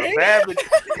a Dre? bad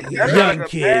Young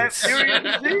kids.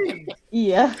 serious disease.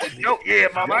 Yeah. Jolt. Yeah,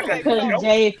 mama, I got Because Jolt.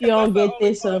 Jay, if you don't get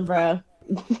this one, bro.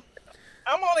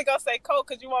 I'm only gonna say Coke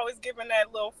because you always giving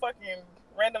that little fucking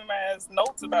random ass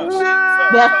notes about shit. So.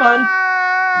 That fun.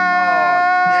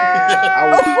 I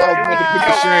was about to put the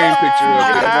Shane picture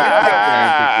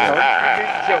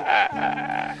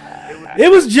up.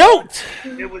 It was Jolt.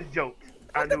 It was Jolt.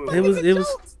 I knew It was. It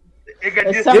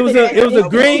It was a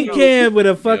green can with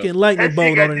a fucking lightning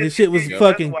bolt on it. And shit was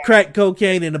fucking crack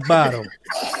cocaine in the bottom.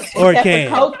 Or Except for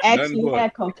can. Coke actually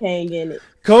had cocaine in it.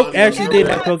 Coke actually did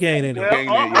have cocaine in it. All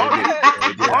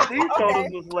these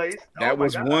sodas was laced. That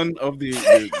was one of the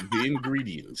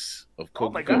ingredients of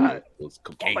Coca-Cola. Was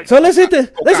cocaine. So let's hit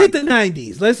the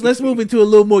 90s. Let's move into a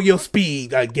little more your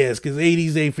speed, I guess, because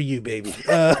 80s ain't for you, baby.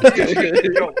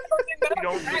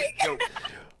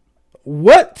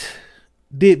 What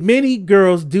did many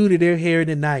girls do to their hair in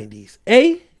the 90s?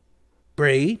 A,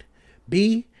 braid.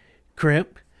 B,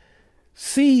 crimp.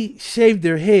 C, shave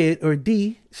their head. Or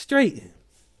D, straighten.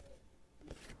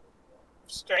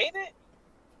 Straighten it?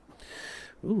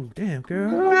 Ooh, damn, girl.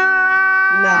 Nah.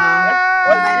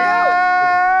 What did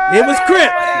they It was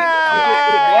crimp.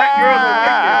 Black girls are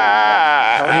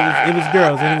It was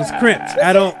girls and it was crimps.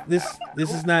 I don't. This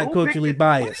is not culturally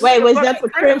biased. Wait, was that the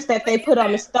crimps that they put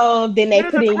on the stove? Then they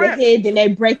put it in your head. Then they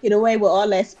break it away with all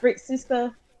that spritz and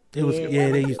stuff. It was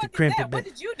they used to crimp it. What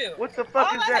did you do? What the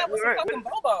fuck All is I that? had was some fucking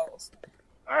bobos.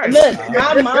 Look,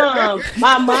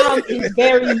 my mom is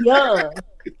very young.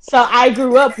 So I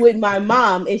grew up with my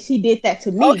mom and she did that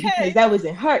to me because that was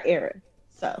in her era.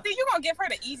 So See, you gonna give her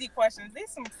the easy questions. These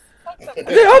some fucked up. Jay,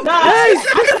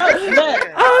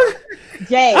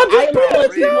 I'm I just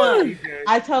am 21.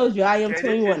 I told you I am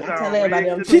 21. I tell everybody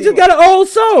I'm 21. She just got an old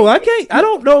soul. I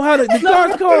don't know how the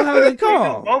cards call how they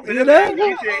call. You know?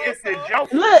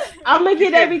 Look, I'm gonna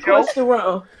get every question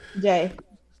wrong, Jay.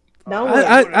 Don't worry.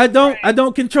 I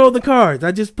don't control the cards.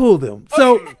 I just pull them.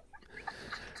 So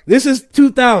this is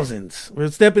 2000s. We're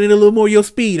stepping in a little more your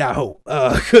speed, I hope.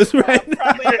 Because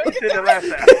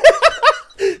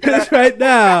right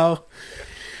now,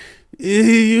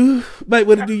 you might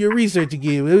want to do your research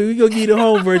again. We're going to give you the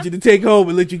home version to take home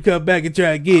and let you come back and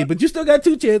try again. But you still got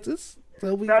 2 chances.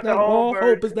 So all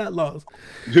hope is not lost.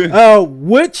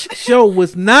 Which show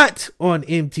was not on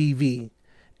MTV?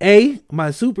 A, My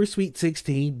Super Sweet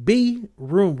 16. B,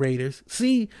 Room Raiders.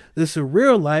 C, The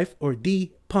Surreal Life. Or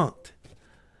D, Punk'd.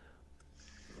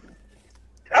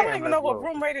 I don't even know what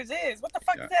Room Raiders is. What the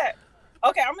fuck is that?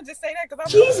 Okay, I'm gonna just say that because I'm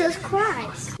Jesus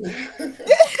Christ.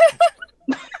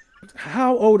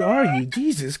 How old are you?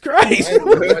 Jesus Christ. Hey,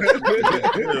 bro.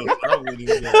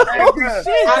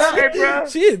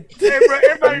 Shit. Hey, bro.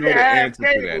 Everybody had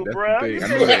cable, bro. He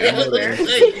said,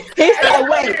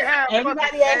 wait,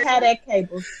 everybody ain't had that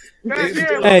cable.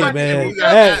 Hey, man.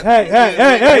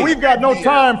 Hey. We've got no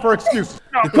time for excuses.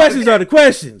 The questions are the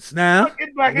questions. Now,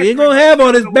 we ain't gonna have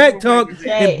all this back talk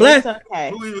and blast.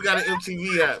 Who even got an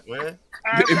MTV app, man?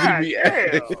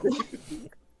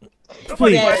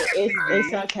 Please. Yeah,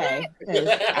 it's okay.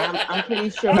 I'm pretty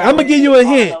sure. I'm gonna give you a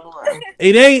hint.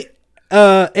 It ain't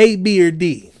A, B, or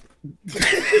D.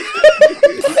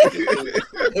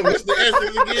 What's the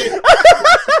answers again?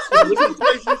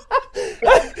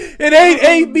 It ain't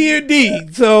A, B, or D.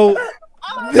 So.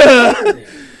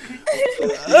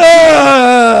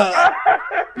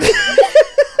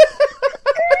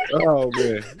 Oh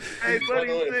man. Hey,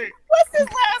 buddy, what's his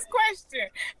last question?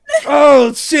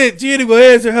 Oh shit! You ain't gonna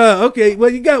answer her. Okay, well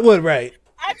you got one right.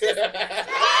 On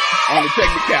the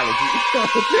technicality.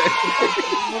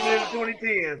 Moving into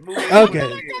 2010s. Okay.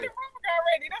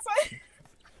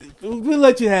 We'll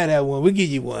let you have that one. We'll give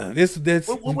you one. That's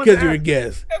because you're a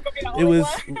guest. It was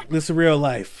this real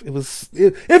life. It was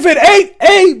if it ain't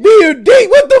A, B, or D,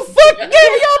 what the fuck game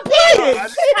y'all playing?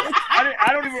 I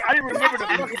didn't remember the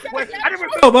fucking question. I didn't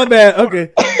remember. Oh my bad.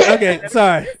 Okay.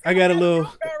 Sorry. I got a little.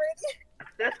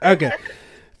 Okay.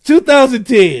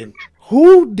 2010.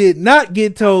 Who did not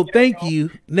get told thank you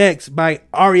next by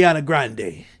Ariana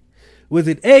Grande? Was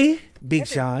it A, Big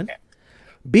Sean,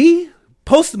 B,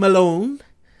 Post Malone,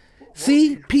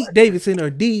 C, Pete Davidson, or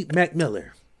D, Mac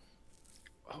Miller?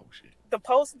 The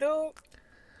Post dude.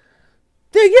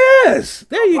 Yes,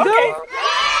 there you go. Okay.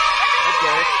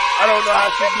 I don't know how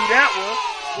she do that one,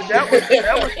 but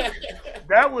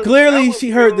that was Clearly,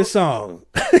 she heard the song.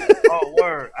 Oh,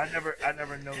 word! I never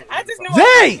knew. I just knew.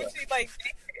 Zay! She, like,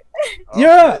 You're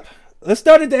up. Let's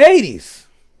start at the 80s.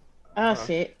 Oh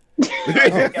shit.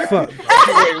 Oh, fuck.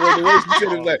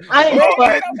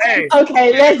 Hey,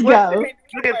 Okay, let's go.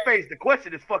 Look at his face. The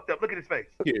question is fucked up. Look at his face.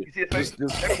 You see his face?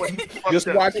 Just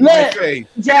watch my Look, face.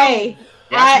 Jay,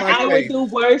 Watch my I would face. do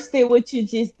worse than what you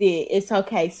just did. It's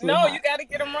okay, no, sweetheart. you got to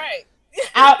get them right.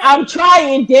 I'm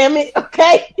trying, damn it.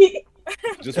 Okay.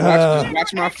 Just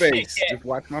watch my face. Just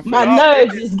watch my face. My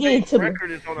nerves is getting to me.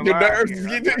 The nerves is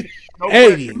getting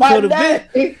 80. My So,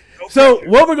 nerves. so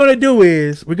what we're gonna do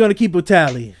is we're gonna keep a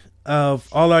tally of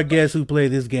all our guests who play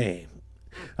this game.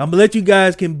 I'm gonna let you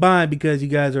guys combine because you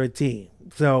guys are a team.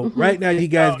 So right now you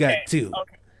guys got 2.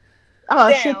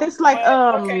 Oh shit, this like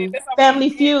Family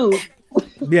Feud.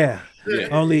 Yeah.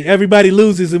 Only everybody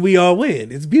loses and we all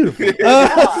win. It's beautiful.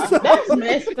 That's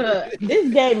messed up.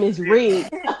 This game is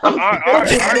rigged. Our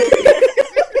shit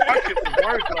was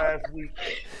worse last week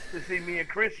to see me and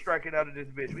Chris striking out of this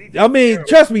bitch. I mean,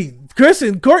 trust me, Chris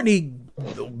and Courtney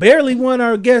barely won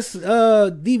our guest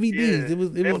DVDs.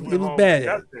 Yeah, it was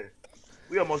bad.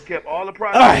 We almost kept all the All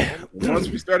prizes. right. Once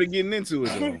we started getting into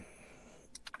it, though.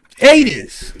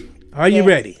 80s. Are you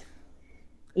ready?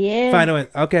 Yeah. Final.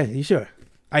 Okay, you sure?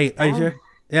 Are you sure?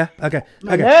 Yeah. Okay.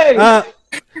 My Okay. nerves.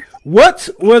 What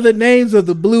were the names of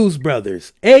the Blues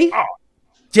Brothers? A,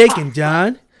 Jake and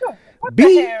John.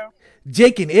 B,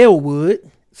 Jake and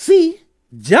Elwood. C,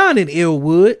 John and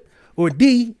Elwood. Or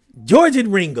D, George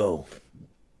and Ringo.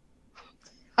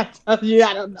 I told you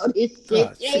I don't know this shit.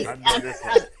 Oh, Jay.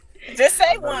 Just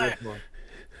say one.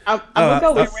 I'm gonna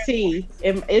go with C.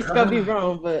 It's gonna be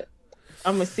wrong, but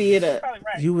I'm gonna see it up.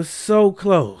 You were so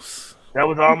close. That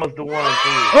was almost the one.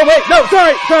 Oh wait, no,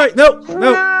 sorry, sorry,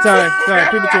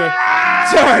 premature.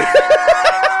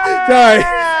 Sorry,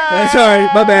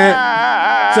 my bad.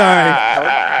 Sorry,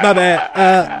 my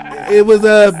bad. It was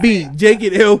B, Jake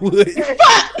and Elwood. I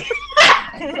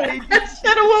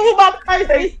should have went with my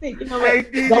first instinct. You know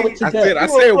what? Go with your gut. I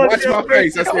said, watch my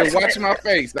face. I said, watch my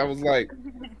face. I was like,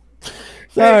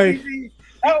 sorry.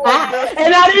 And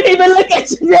I didn't even look at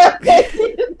you.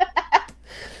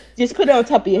 Just put it on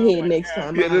top of your head next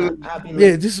time.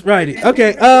 Yeah, just write it.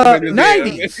 Okay,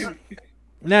 90s.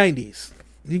 90s.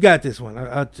 You got this one.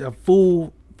 I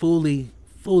fully,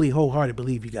 wholeheartedly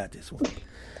believe you got this one.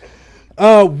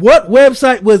 What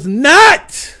website was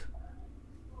not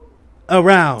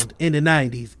around in the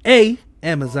 90s? A,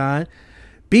 Amazon.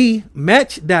 B,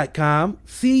 Match.com.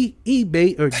 C,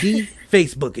 eBay. Or D,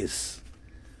 Facebookers.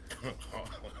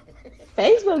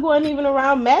 Facebook wasn't even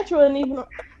around. Match wasn't even.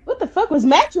 What the fuck was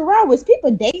Match around? Was people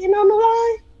dating on the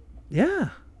line? Yeah.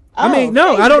 I mean,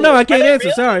 no, Facebook. I don't know. I can't answer.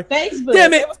 Sorry. Facebook.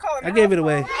 Damn it. I gave it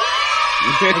away.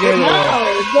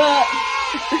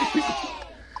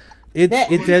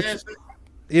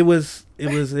 It was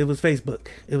Facebook.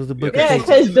 It was the book. Yeah,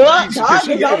 because Dog is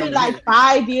only like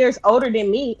 5 years older than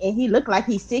me, and he looked like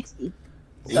he's 60.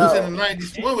 It was in the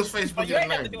 90s. What was Facebook in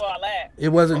the 90s? It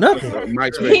wasn't nothing.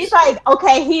 He's like,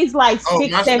 okay, he's like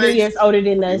 6-7 years older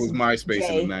than us. It was MySpace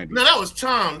in the 90s. No, that was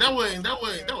Tom. That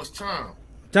was Tom.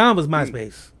 Tom was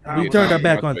MySpace. We turned our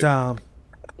back on Tom.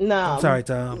 No. I'm sorry,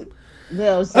 Tom.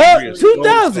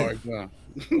 2000.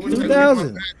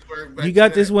 2000. You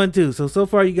got this one too. So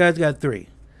far you guys got 3,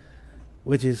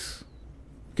 which is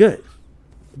good.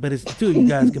 But it's 2 you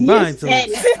guys combined, so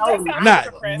it's not.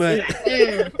 But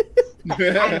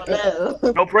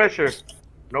no pressure.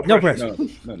 No pressure.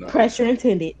 No. Pressure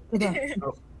intended.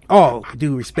 All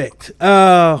due respect.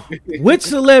 Which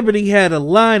celebrity had a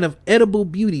line of edible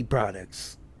beauty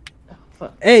products?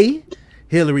 A,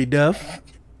 Hillary Duff.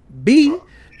 B,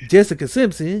 Jessica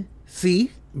Simpson.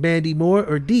 C, Mandy Moore.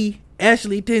 Or D,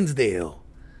 Ashley Tisdale.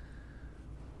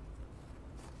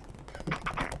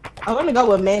 I'm gonna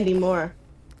go with Mandy Moore.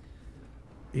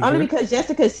 Only because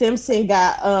Jessica Simpson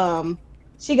got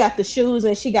she got the shoes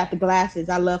and she got the glasses.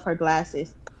 I love her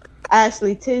glasses.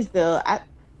 Ashley Tisdale,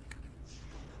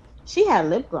 she had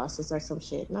lip glosses or some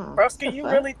shit. No, Broski, you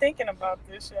really thinking about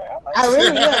this shit? I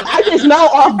really am. I just know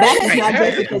off back it's not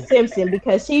Jessica Simpson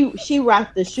because she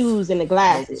rocked the shoes and the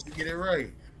glasses. You get it right.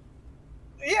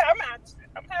 Yeah,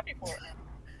 I'm happy for it.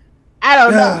 I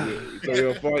don't know. So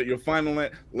your final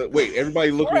wait,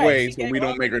 everybody look away so we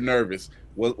don't make her nervous.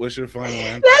 What's your final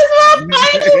answer? That's my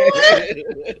final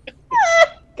one.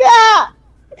 God.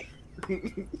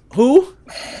 Who?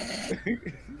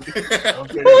 Who's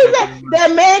that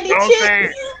Mandy Don't chick? say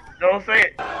it. Don't say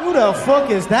it. Who the fuck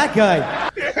is that guy?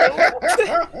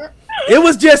 It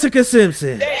was Jessica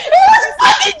Simpson.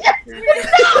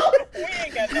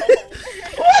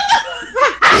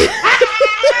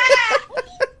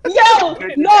 Yo,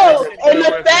 no, and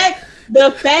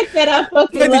the fact that I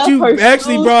fucking That love you her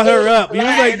actually so brought her much. up. You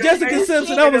was like Jessica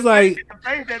Simpson. I was like, The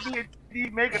face that me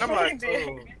making, I'm like,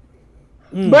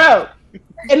 bro.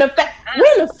 And the fact,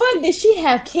 where the fuck did she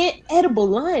have can't edible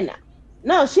line now?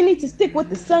 No, she needs to stick with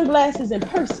the sunglasses and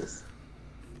purses.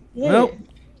 Yeah. Well,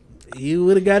 you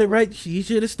would have got it right. You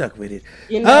should have stuck with it.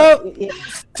 You know,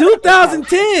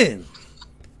 2010.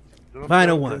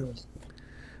 Final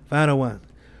one.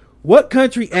 What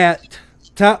country act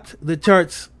topped the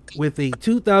charts with a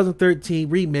 2013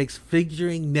 remix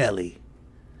featuring Nelly?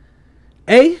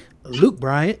 A. Luke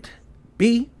Bryant.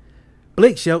 B.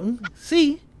 Blake Shelton.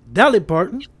 C. Dolly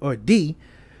Parton. Or D.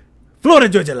 Florida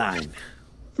Georgia Line.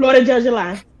 Florida Georgia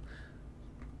Line.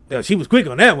 Yeah, she was quick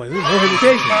on that one. There's no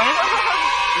hesitation.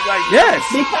 Yes.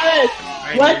 Because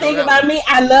one thing about me,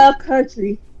 I love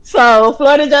country. So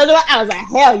Florida Georgia Line, I was like,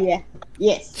 hell yeah.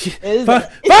 Yes.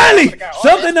 Finally,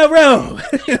 something around.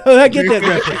 I get that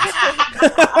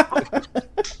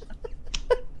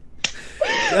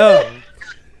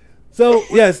reference. So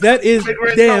yes, that is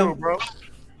damn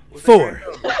 4.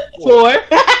 4.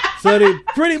 So they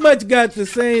pretty much got the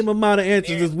same amount of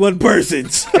answers as one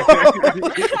person's.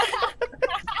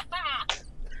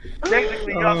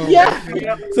 Technically,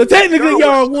 y'all. So technically,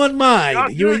 y'all are one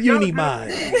mind. You're a uni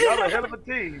mind. Y'all a hell of a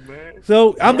team, man.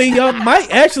 So I mean, y'all might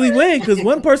actually win because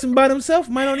one person by themselves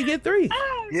might only get 3.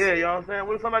 Yeah, you know what I'm saying?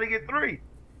 What if somebody get 3?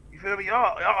 You feel me?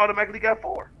 Y'all automatically got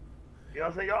 4. You know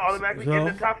what I'm saying? Y'all automatically get in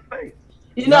the top space.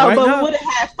 You know, but we would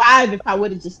have had 5 if I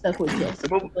would have just stuck with Jessica.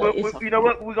 But you know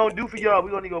what we're gonna do for y'all?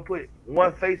 We're gonna put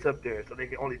one face up there so they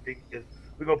can only think.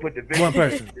 We're gonna put the big one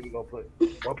person. We're gonna put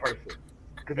one person.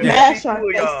 Mash our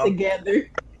face together.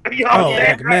 Okay,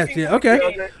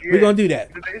 we're gonna do that.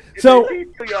 So We're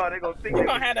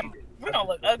gonna have them. We're gonna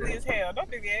look ugly as hell.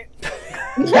 Don't do that.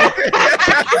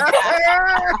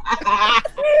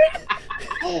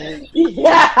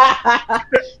 Yeah,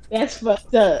 that's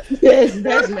fucked up. That's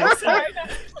messed up.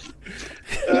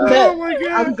 Oh my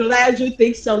God. I'm glad you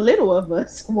think so little of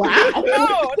us. Wow.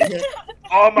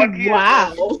 All my kids.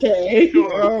 Wow. Okay.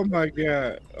 Oh my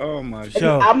God. Oh my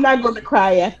God. I'm not going to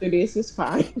cry after this. It's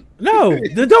fine. No,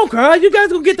 don't cry. You guys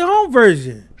gonna get the home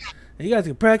version. And you guys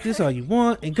can practice all you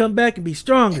want and come back and be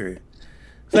stronger.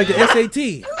 It's like the SAT.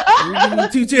 You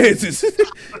give you 2 chances.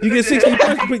 You get 60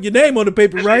 points to put your name on the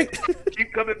paper, right?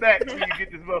 Keep coming back until you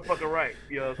get this motherfucker right.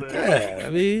 You know what I'm saying? Yeah, I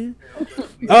mean,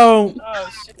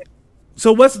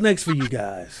 so what's next for you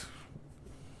guys?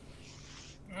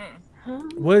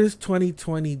 What is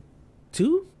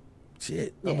 2022?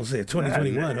 Shit, I almost said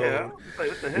 2021.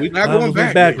 We're not going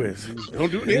backwards.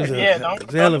 Don't do It's that.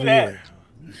 a hell of a year.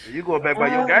 You going back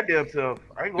by your goddamn self.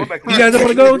 I ain't going back. You guys want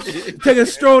to go take a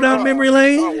stroll down memory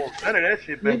lane? I want none of that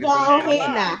shit back. You go on here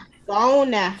now. Go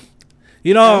on now.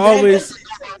 You know, I always,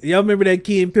 y'all remember that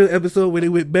Key and Peele episode where they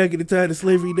went back in the time of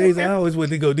slavery days? I always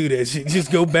wanted to go do that shit.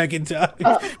 Just go back in time.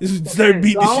 Just start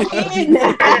beating the shit.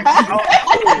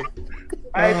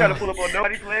 I ain't trying to pull up on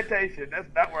nobody's plantation. That's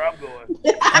not where I'm going.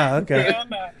 Oh, okay.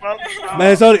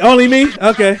 Man, it's only me?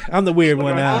 Okay. I'm the weird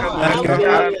one now.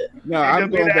 Okay. No, I'm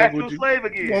going back with you.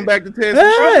 Going back to Texas.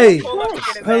 Hey!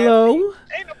 Hello?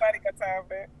 Ain't nobody got time for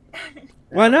that.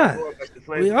 Why not?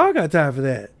 We all got time for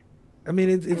that. I mean,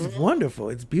 it's wonderful.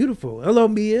 It's beautiful. Hello,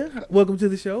 Mia. Welcome to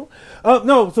the show.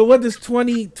 No, so what does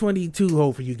 2022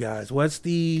 hold for you guys? What's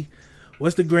the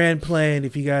grand plan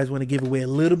if you guys want to give away a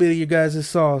little bit of your guys'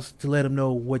 sauce to let them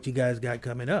know what you guys got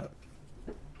coming up?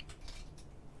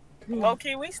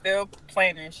 Low-key, we still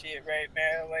planning shit right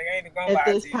now. Like, I ain't gonna lie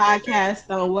If this to you. podcast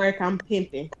don't work, I'm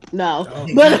pimping. No.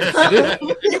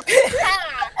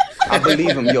 I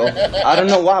believe him, yo. I don't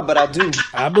know why, but I do.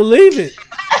 I believe it.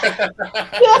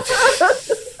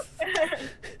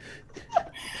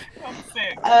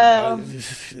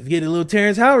 Get a little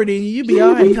Terrence Howard in you be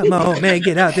all right. Come on, man.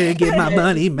 Get out there and get my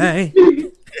money, man.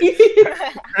 Skinny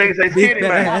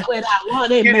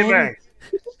man.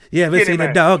 You ever seen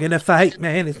a dog in a fight,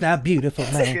 man? It's not beautiful,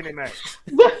 man. Skinny man.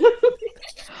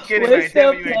 Skinny man,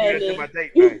 tell me you ain't good to my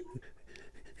tape, man.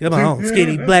 Come on,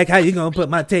 Skinny Black. How you gonna put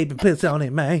my tape and piss on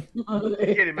it, man?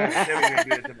 Skinny man, tell me you ain't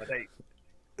good to my tape.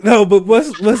 No, but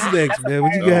what's next, man?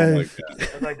 What you guys?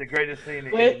 That's like the greatest scene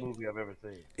in any movie I've ever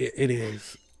seen. It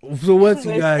is. So what's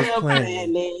you We're guys still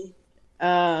planning?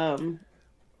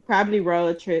 Probably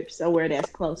road trip somewhere that's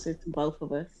closer to both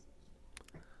of us.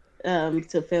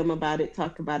 To film about it,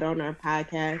 talk about it on our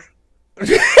podcast.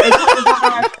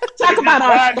 talk about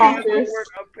our sponsors.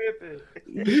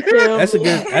 That's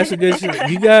a good shit.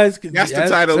 You guys, that's the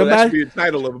title. That should be the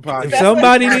title of a podcast. If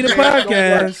somebody need a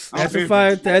podcast, that's a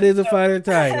fire. That is a fire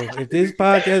title. If this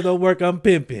podcast don't work, I'm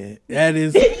pimping. That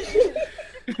is.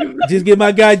 Just give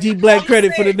my guy G Black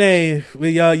credit for the name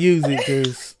when y'all use it,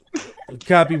 because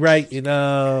copyright and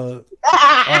all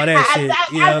that shit.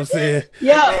 You know what I'm saying?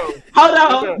 Yo, hold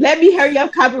on. Let me hurry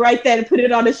up, copyright that, and put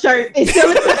it on the shirt. And sell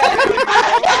it to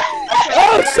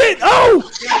oh shit! Oh,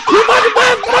 you about to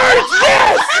buy merch?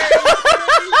 Yes.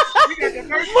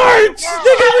 Merch,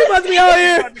 nigga, we about to be out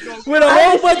here with a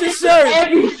whole bunch of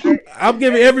shirts. I'm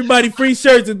giving everybody free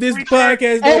shirts. If this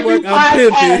podcast don't work, I'm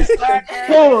pimping.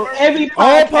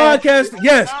 All podcasters,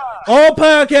 yes. All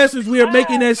podcasters, we are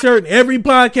making that shirt. And every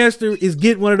podcaster is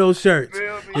getting one of those shirts.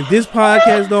 If this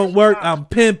podcast don't work, I'm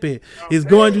pimping. It's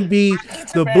going to be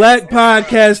the Black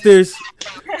Podcasters.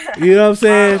 You know what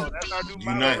I'm saying?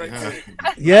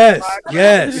 Yes.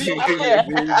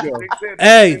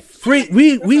 Hey, free.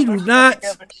 We do not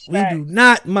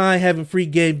mind having free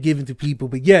game given to people.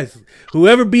 But yes,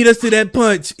 whoever beat us to that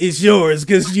punch is yours,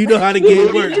 because you know how the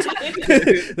game works.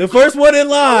 The first one in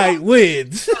line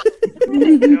wins.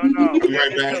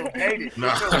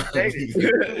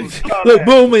 Look,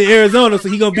 Boom in Arizona, so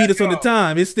he gonna beat us on the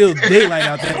time. It's still daylight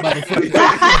out there, motherfucker.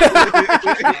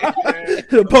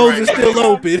 The polls are still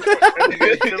open.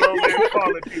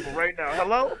 Right now.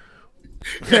 Hello?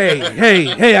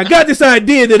 Hey, I got this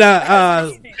idea that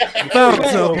I found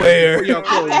somewhere.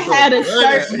 I had a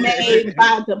shirt made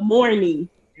by the morning.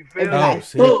 Oh,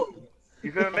 shit. Boom.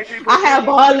 I have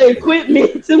all the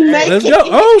equipment to make Let's it. go.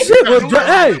 Oh shit! Well,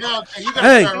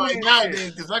 hey,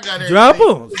 drop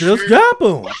them. Just drop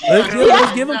them.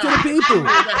 Let's give them to the people.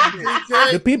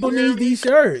 The people need these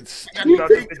shirts.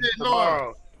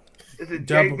 Tomorrow. It's a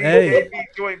JB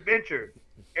joint venture.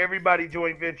 Everybody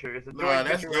joint venture. It's a joint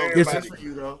venture.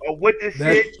 With this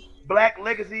shit, Black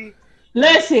Legacy.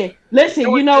 Listen.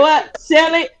 You know what?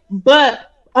 Sell it,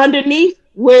 but underneath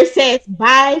where it says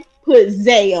 "buy," put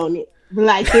Zay on it.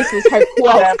 Like this was her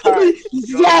quote.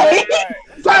 Zay.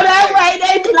 So that way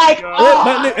they be like,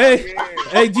 oh.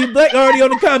 Hey, G Black already on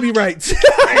the copyrights.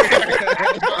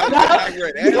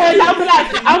 Because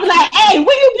I'm like, hey,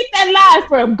 where you get that line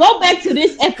from? Go back to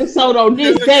this episode on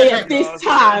this day at this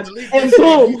time, and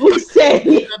boom, who said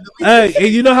it? Hey, and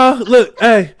you know how? Look,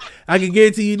 hey, I can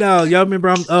guarantee you now. Y'all remember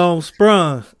I'm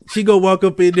Sprung. She go walk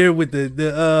up in there with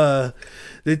the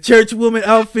church woman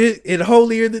outfit and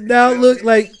holier than thou look,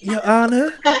 like, Your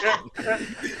Honor,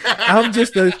 I'm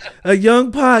just a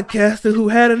young podcaster who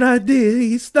had an idea.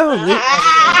 He stole it.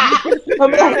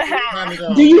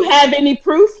 Do you have any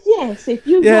proof? Yes. If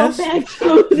you go back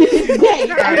to this day,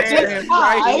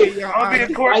 I'll be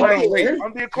in court like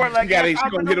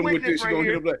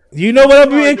you know what I'll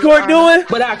be in court doing?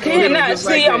 But I cannot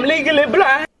see. I'm legally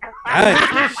blind.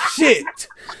 Shit.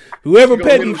 Whoever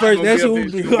paid me first, that's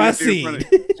who I see.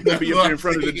 You'll be in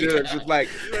front of the judge. It's like,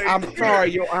 I'm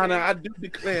sorry, Your Honor. I do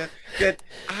declare that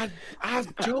I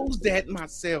chose that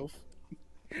myself.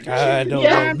 I don't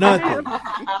know nothing.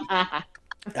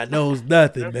 I knows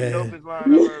nothing, man.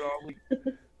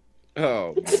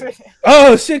 Oh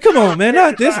shit! Come on, man!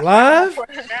 Not this live. God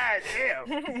damn!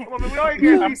 Come on, man. We already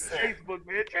get on Facebook,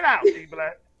 man. Chill out, G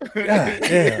Black. God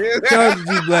damn! Charge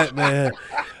G Black, man.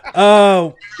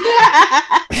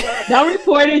 Don't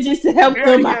report it just to help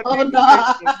them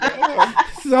out.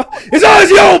 It's always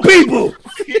your own people.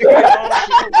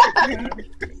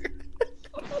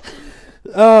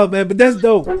 Oh man, but that's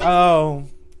dope.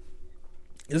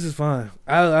 This is fun.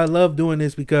 I love doing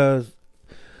this because,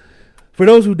 for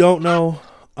those who don't know,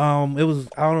 it was,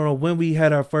 I don't know when we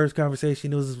had our first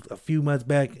conversation. It was a few months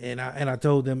back, and I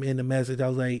told them in the message, I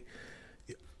was like,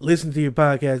 listen to your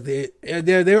podcast.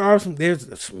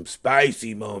 There's some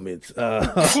spicy moments.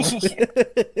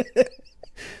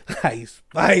 Like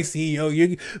spicy,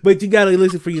 yo. But you gotta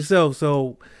listen for yourself.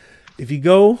 So if you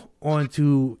go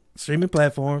onto streaming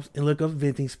platforms and look up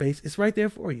Venting Space, it's right there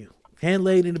for you. Hand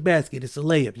laid in the basket. It's a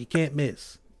layup. You can't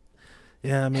miss. You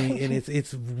know what I mean? And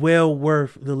it's well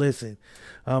worth the listen.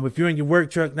 If you're in your work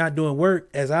truck not doing work,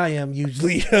 as I am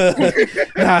usually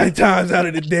 9 times out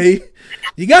of the day,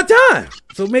 you got time.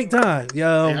 So make time. I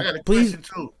got a please.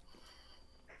 question too.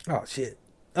 Oh shit.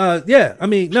 Yeah. I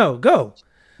mean, no, go.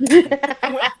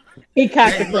 He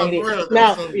contemplated.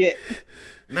 No, yeah.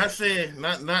 Not saying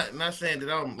that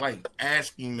I'm like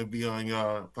asking to be on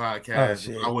your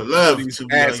podcast. I would love to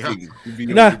be asking.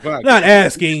 Not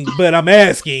asking, but I'm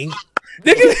asking.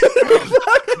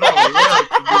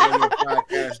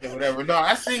 Podcast or whatever. No,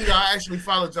 I seen y'all actually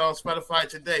followed y'all on Spotify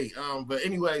today. But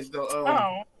anyways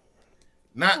though,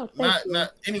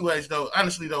 anyways though,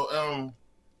 honestly though,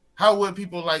 how would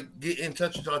people like get in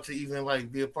touch with y'all to even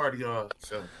like be a part of y'all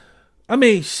show? I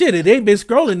mean, shit, it ain't been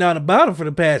scrolling down the bottom for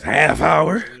the past half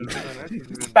hour.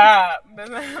 Stop.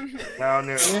 Down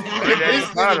there.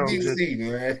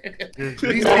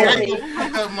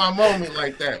 My moment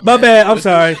like that. My bad. I'm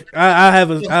sorry. I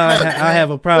have a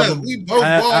problem. Look, we both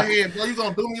bald head, bro. You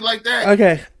gonna do me like that?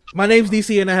 Okay. My name's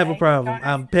DC, and I have a problem.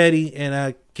 I'm petty, and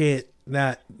I can't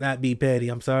not be petty.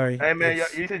 I'm sorry. Hey man,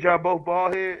 you said y'all both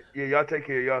bald head? Yeah, y'all take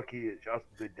care of y'all kids. Y'all some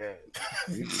good dads.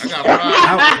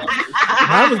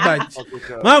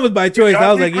 Mine was by choice.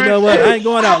 I was like, you know what? I ain't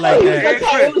going out like that.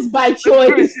 Okay, it was by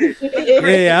choice.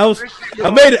 Yeah,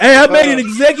 I made an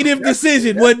executive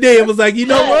decision one day. It was like, you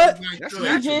know what?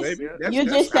 You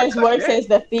just as worse as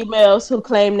the females who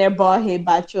claim their bald head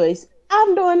by choice.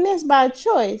 I'm doing this by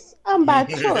choice. I'm by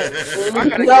choice.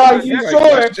 No, you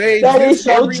sure that is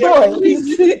your choice.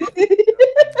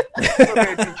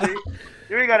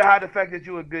 You ain't gotta hide the fact that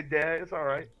you're a good dad. It's all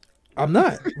right. I'm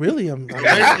not really. I'm You're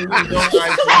not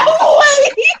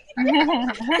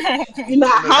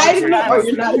hiding it, or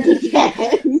you're not a good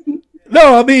dad.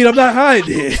 No, I mean I'm not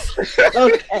hiding it.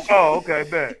 Okay. Oh, okay,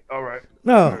 bet. All right.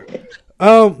 No,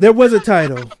 there was a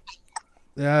title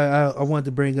that I wanted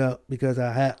to bring up because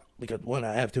I have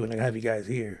to, and I have you guys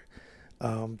here.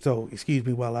 So excuse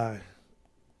me while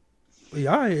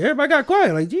everybody got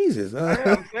quiet like Jesus.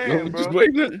 I'm saying, bro.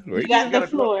 You got the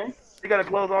floor. You gotta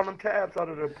close all them tabs out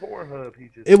of the Pornhub.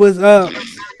 It was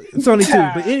it's only 2,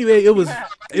 but anyway, there was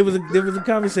a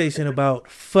conversation about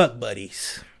fuck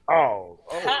buddies. Oh.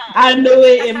 I knew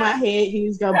it in my head. He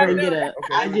was gonna bring it up.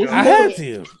 I had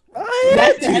to.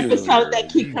 That's the episode that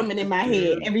keep coming in my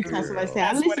head every time somebody say,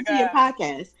 "I listen to your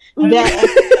podcast." That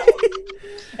episode.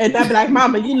 And I'd be like,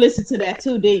 "Mama, you listen to that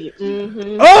too, did you?"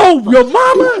 Mm-hmm. Oh, your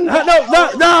mama?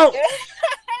 No.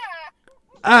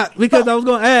 Because I was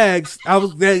gonna ask. I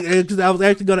was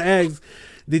actually gonna ask.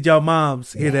 Did y'all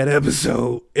moms hear that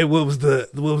episode? And what was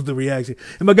the reaction?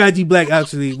 And my guy G Black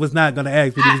actually was not gonna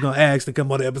ask, but he was gonna ask to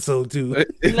come on the episode too.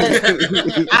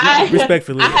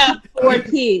 Respectfully, I have 4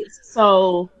 kids,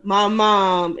 so my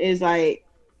mom is like,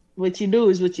 "What you do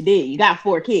is what you did. You got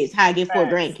 4 kids. How I get 4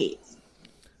 grandkids?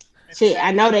 Shit,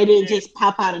 I know they didn't just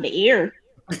pop out of the air.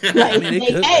 Like, I mean,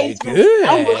 they could.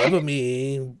 I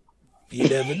mean, you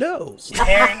never know."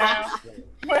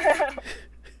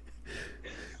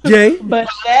 Jay? But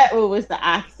that was the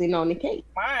icing on the cake.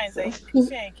 Mine, she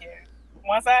ain't care.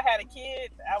 Once I had a kid,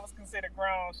 I was considered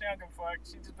grown. She don't give a fuck.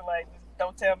 She just be like,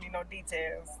 don't tell me no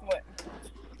details. What?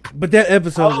 But that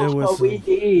episode, we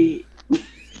did.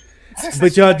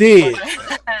 But y'all did.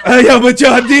 But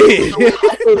y'all did.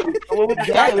 What was the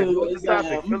topic?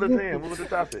 Fill us in. What was the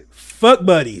topic? Fuck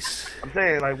buddies. I'm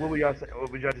saying, like, what were y'all saying? What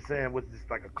were y'all just saying? Was this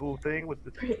like a cool thing?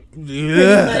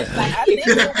 Yeah.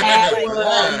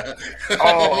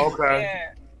 Oh, okay.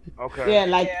 Okay. Yeah,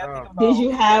 like, did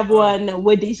you have one?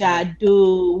 What did y'all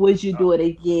do? Would you do it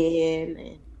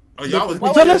again?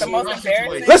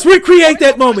 Let's recreate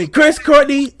that moment. Chris,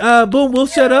 Courtney, boom, we'll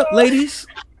shut up, ladies.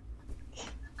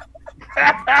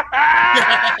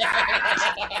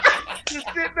 Just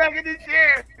sit back in the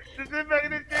chair.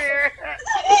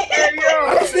 Hey, yo.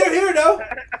 I'm still here, though.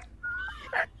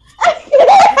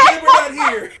 We're not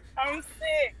here. I'm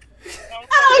sick.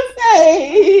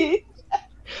 Okay.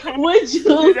 Would you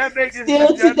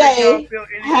still today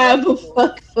have a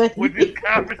fuck buddy? With this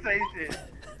conversation?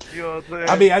 You know what I'm saying?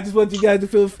 I mean, I just want you guys to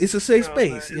feel it's a safe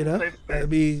space, you know? I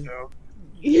mean...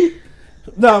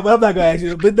 No, but I'm not gonna ask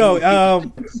you. But no,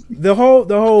 the whole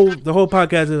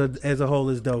podcast as a whole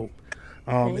is dope.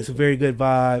 It's a very good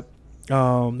vibe.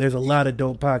 There's a lot of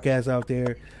dope podcasts out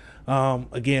there.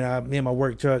 Again, I'm in my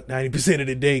work truck 90% of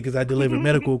the day because I deliver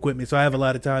medical equipment, so I have a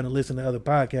lot of time to listen to other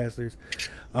podcasters.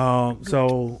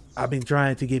 So I've been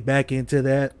trying to get back into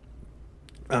that.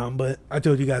 But I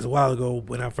told you guys a while ago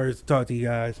when I first talked to you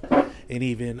guys, and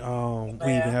even we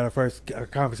even had our first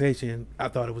conversation. I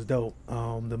thought it was dope.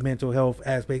 The mental health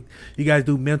aspect. You guys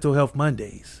do mental health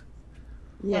Mondays.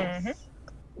 Yes.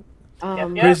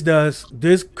 Chris does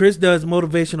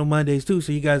motivational Mondays too.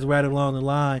 So you guys right along the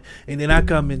line, and then I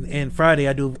come in and Friday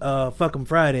I do fuck 'em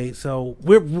Friday. So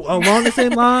we're along the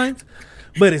same lines,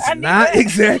 but it's not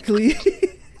exactly.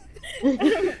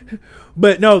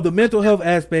 But no, the mental health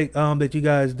aspect that you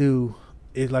guys do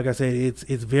is, like I said,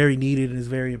 it's very needed and it's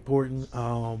very important.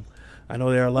 I know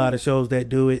there are a lot of shows that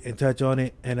do it and touch on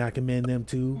it, and I commend them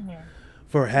too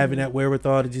for having that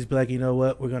wherewithal to just be like, you know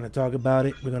what, we're going to talk about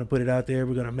it. We're going to put it out there.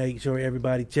 We're going to make sure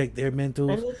everybody check their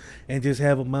mentals and just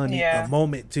have a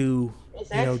moment to,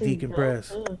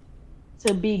 decompress.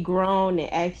 To be grown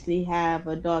and actually have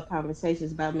adult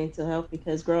conversations about mental health,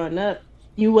 because growing up,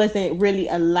 you wasn't really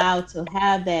allowed to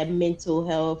have that mental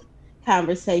health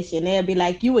conversation. They'll be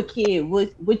like, you a kid,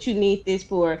 what you need this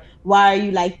for? Why are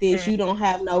you like this? You don't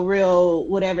have no real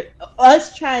whatever.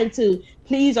 Us trying to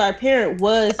please our parent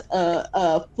was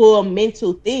a full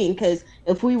mental thing, because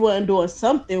if we weren't doing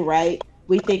something right,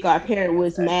 we think our parent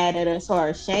was mad at us or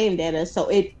ashamed at us, so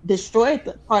it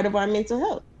destroyed part of our mental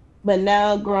health. But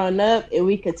now growing up, and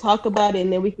we could talk about it,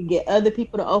 and then we could get other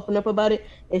people to open up about it,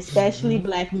 especially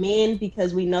Black men,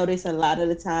 because we notice a lot of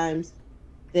the times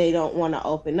they don't want to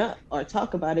open up or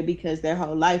talk about it because their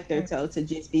whole life they're told to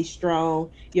just be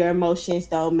strong. Your emotions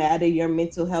don't matter. Your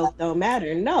mental health don't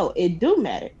matter. No, it do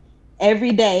matter.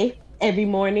 Every day, every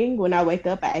morning when I wake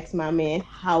up, I ask my man,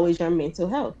 how is your mental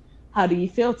health? How do you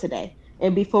feel today?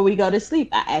 And before we go to sleep,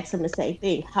 I ask him the same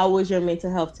thing. How was your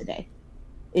mental health today?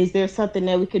 Is there something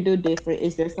that we could do different?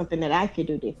 Is there something that I could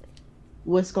do different?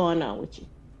 What's going on with you?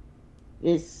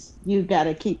 You got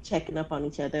to keep checking up on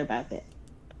each other about that.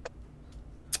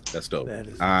 That's dope.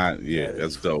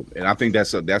 That's dope. And I think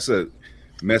that's a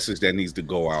message that needs to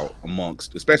go out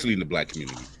amongst, especially in the Black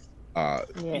community,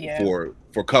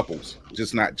 for couples,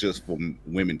 not just for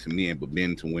women to men, but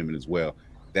men to women as well.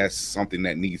 That's something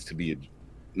that needs to be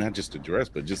not just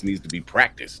addressed, but just needs to be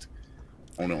practiced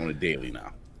on a daily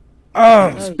now.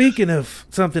 Speaking of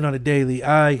something on a daily,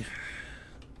 I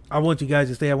want you guys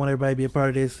to stay. I want everybody to be a part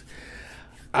of this.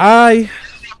 I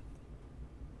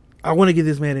want to give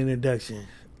this man an introduction.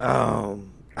 I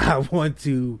want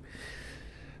to.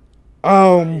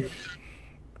 I'm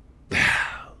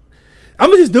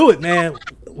gonna just do it, man.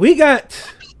 We got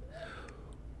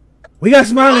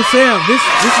Smiling Sam. This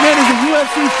man is a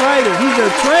UFC fighter. He's a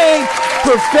trained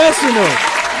professional.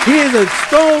 He is a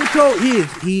stone cold.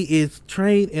 He is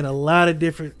trained in a lot of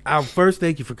different. First,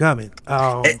 thank you for coming.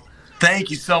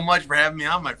 Thank you so much for having me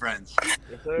on, my friends.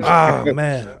 Oh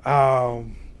man.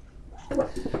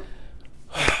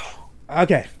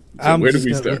 Okay. So where do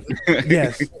we start?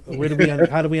 Yes.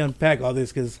 How do we unpack all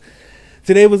this? Because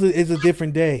today is a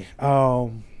different day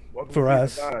for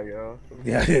us.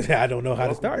 I don't know how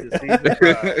to start.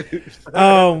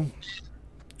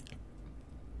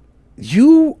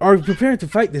 You are preparing to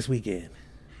fight this weekend.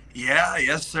 Yeah,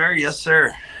 yes sir.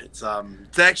 It's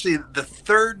actually the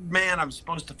third man I'm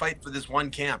supposed to fight for this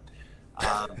one camp.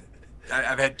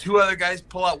 I've had two other guys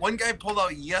pull out. One guy pulled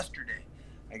out yesterday.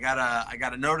 I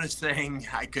got a notice saying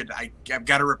I've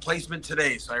got a replacement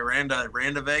today, so I ran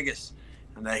to Vegas,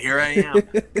 and here I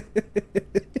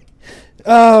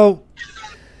am.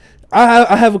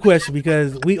 I have a question,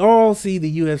 because we all see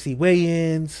the UFC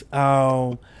weigh-ins,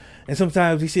 and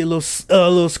sometimes we see a little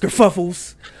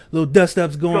skerfuffles, little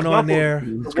dust-ups going on there.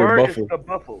 The word is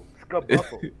skerbuffle.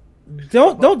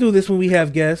 Don't do this when we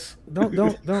have guests.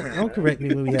 Don't correct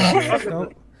me when we have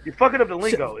guests. You're fucking up the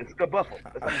lingo. It's skerbuffle.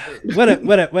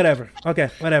 Whatever. Okay,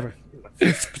 whatever.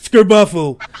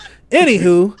 Skerbuffle.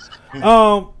 Anywho,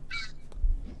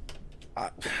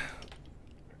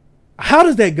 how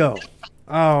does that go?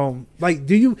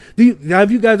 Do you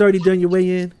have you guys already done your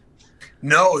weigh-in?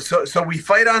 No, so we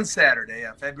fight on Saturday,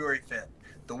 February 5th.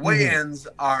 The weigh-ins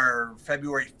are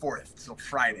February 4th, so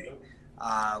Friday.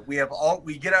 We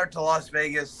get out to Las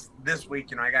Vegas this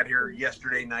week, I got here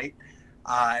yesterday night.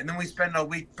 And then we spend a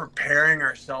week preparing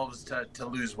ourselves to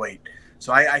lose weight.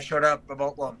 So I showed up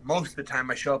most of the time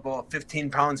I show up about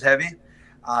 15 pounds heavy.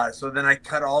 So then I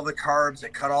cut all the carbs, I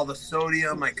cut all the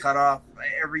sodium, I cut off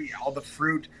all the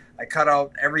fruit, I cut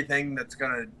out everything that's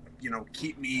gonna,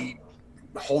 keep me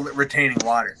retaining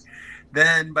water.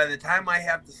 Then by the time I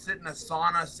have to sit in a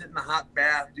sauna, sit in a hot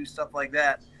bath, do stuff like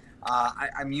that,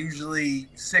 I'm usually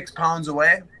 6 pounds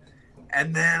away.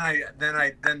 And then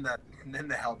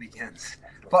the hell begins.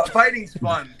 But fighting's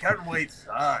fun. Cutting weight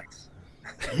sucks.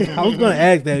 I was going to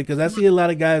ask that, because I see a lot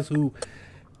of guys who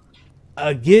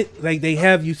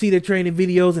you see their training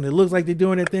videos and it looks like they're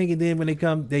doing their thing, and then when they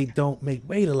come, they don't make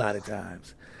weight a lot of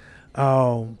times.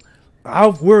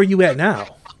 Where are you at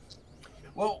now?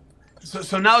 Well,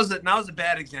 so now's a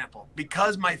bad example,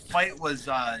 because my fight was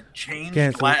changed.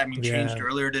 Changed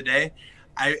earlier today.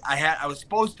 I was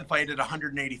supposed to fight at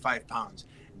 185 pounds.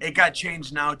 It got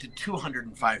changed now to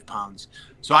 205 pounds.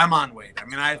 So I'm on weight.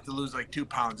 I have to lose like 2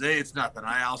 pounds. It's nothing.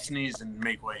 I'll sneeze and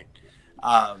make weight.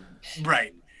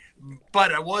 Right.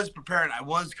 But I was preparing. I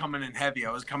was coming in heavy.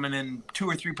 I was coming in 2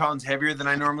 or 3 pounds heavier than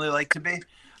I normally like to be.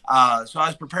 So I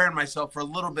was preparing myself for a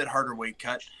little bit harder weight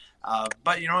cut.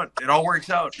 But you know what? It all works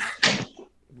out.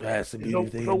 That's the beauty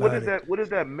thing. So what is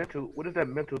that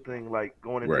mental thing like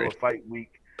going into a fight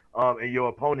week? And your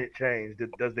opponent changed.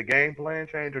 Does the game plan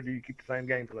change, or do you keep the same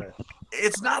game plan?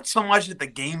 It's not so much that the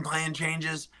game plan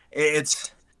changes.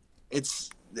 It's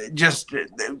just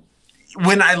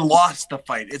when I lost the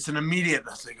fight, it's an immediate.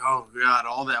 I was like, oh God,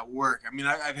 all that work. I mean,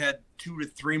 I've had 2 to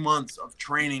 3 months of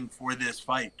training for this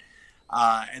fight,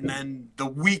 and then the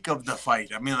week of the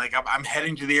fight. I mean, like I'm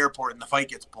heading to the airport and the fight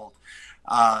gets pulled,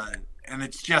 and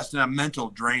it's just a mental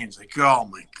drain. It's like, oh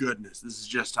my goodness, this is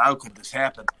just how could this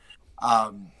happen?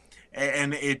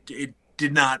 And it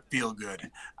did not feel good.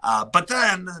 But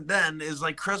then is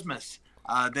like Christmas.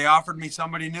 They offered me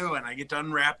somebody new, and I get to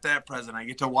unwrap that present. I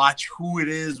get to watch who it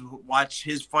is, watch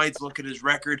his fights, look at his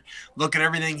record, look at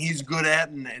everything he's good at,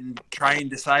 and try and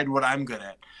decide what I'm good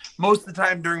at. Most of the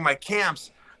time during my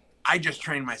camps, I just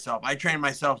train myself. I train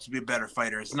myself to be a better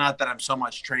fighter. It's not that I'm so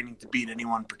much training to beat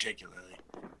anyone particularly.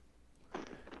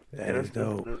 That is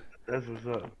dope. That's what's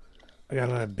up. I got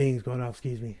a lot of bings going off.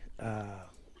 Excuse me. Yeah.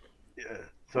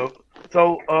 So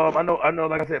I know.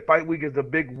 Like I said, fight week is a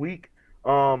big week.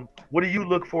 What do you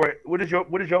look for? What is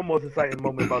your most exciting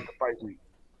moment about the fight week?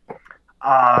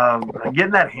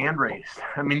 Getting that hand raise.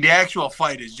 I mean, the actual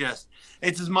fight is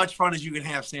it's as much fun as you can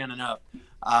have standing up.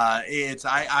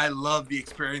 I love the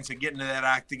experience of getting to that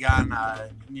octagon.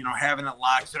 Having it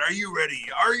locked. Said, "Are you ready?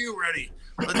 Are you ready?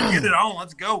 Let's get it on.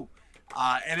 Let's go."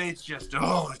 And it's just,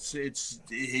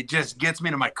 it just gets me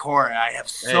to my core. I have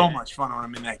so much fun when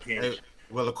I'm in that cage. Hey,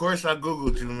 well, of course I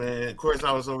Googled you, man. Of course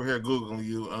I was over here Googling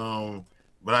you.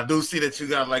 But I do see that you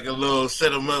got like a little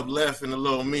set 'em up left and a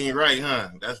little mean right, huh?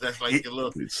 That's like a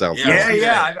little.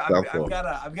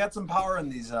 I've got some power in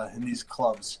these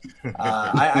clubs.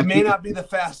 I may not be the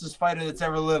fastest fighter that's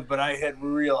ever lived, but I hit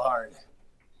real hard.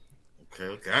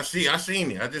 Okay. I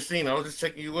seen you. I just seen you. I was just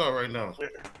checking you out right now.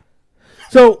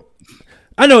 So,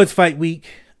 I know it's fight week,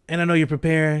 and I know you're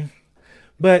preparing,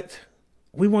 but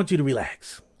we want you to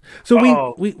relax. So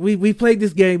we played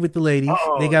this game with the ladies.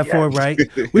 They got 4 right.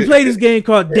 We played this game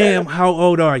called Damn, How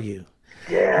Old Are You?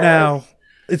 Yes. Now,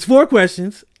 it's 4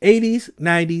 questions, 80s,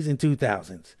 90s, and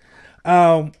 2000s.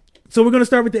 So we're going to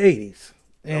start with the 80s.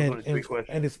 And it's you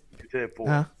said 4.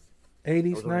 Huh?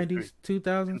 80s, 90s,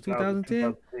 2000s,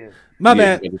 2010? My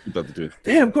bad.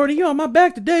 Damn, Courtney, you on my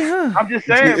back today, huh? I'm just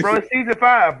saying, bro. It's season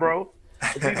 5, bro.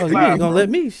 You ain't going to let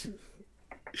me.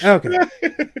 Okay.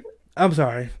 I'm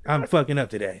sorry. I'm fucking up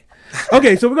today.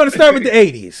 Okay, so we're going to start with the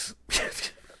 80s.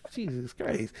 Jesus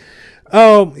Christ.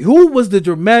 Who was the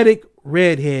dramatic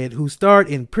redhead who starred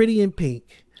in Pretty in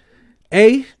Pink?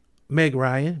 A, Meg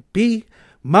Ryan. B,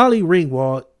 Molly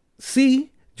Ringwald. C,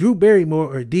 Drew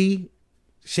Barrymore. Or D,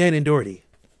 Shannon Doherty?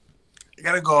 You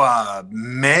got to go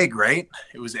Meg, right?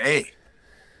 It was A.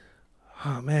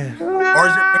 Oh, man. Or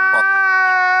is it Ringwald?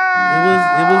 It was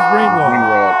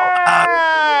Ringwald.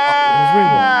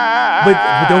 But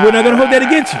we're not going to hold that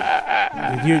against you.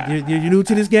 You're new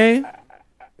to this game.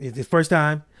 It's the first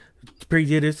time.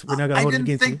 Pre-jitters. We're not going to hold it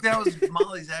against you. I didn't think that was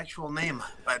Molly's actual name,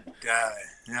 but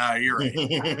no, you're right.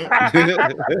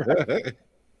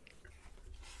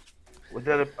 Was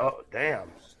that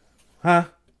damn. Huh?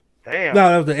 Damn. No,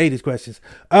 that was the 80s questions.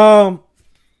 90s.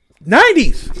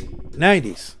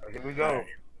 Here we go.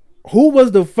 Who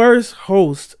was the first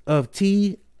host of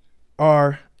TRL?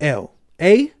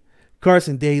 A,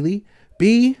 Carson Daly.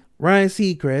 B, Ryan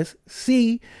Seacrest.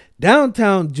 C,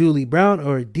 Downtown Julie Brown.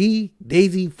 Or D,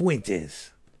 Daisy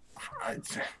Fuentes? I've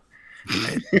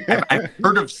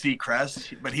heard of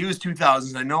Seacrest, but he was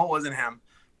 2000s. I know it wasn't him.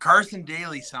 Carson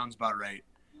Daly sounds about right.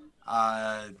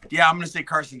 I'm going to say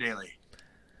Carson Daly.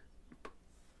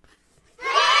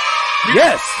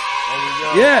 Yes. There we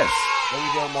go. Yes. There we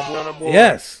go. My boy on the board.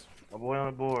 Yes. My boy on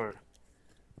the board.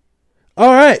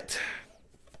 All right.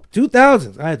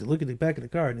 2000s. I had to look at the back of the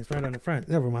card and it's right on the front.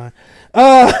 Never mind.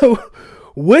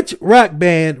 Which rock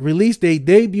band released a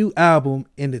debut album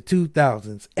in the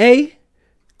 2000s? A,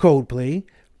 Coldplay.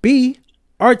 B,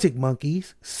 Arctic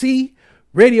Monkeys. C,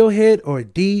 Radiohead. Or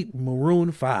D,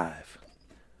 Maroon 5?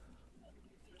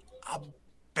 I'll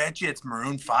bet you it's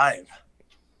Maroon 5.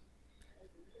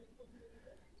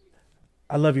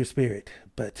 I love your spirit,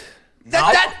 but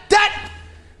that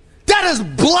is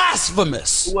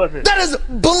blasphemous. Who was it? That is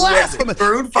blasphemous.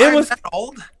 Maroon 5 was that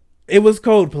old? It was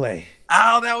Coldplay.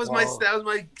 Oh, that was my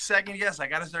second guess. I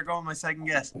got to start going with my second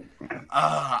guess.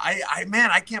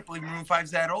 I can't believe Maroon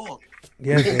 5's that old.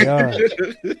 Yes, they are.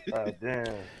 Oh,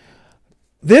 damn.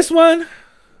 This one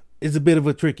is a bit of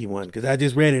a tricky one because I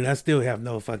just read it and I still have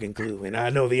no fucking clue, and I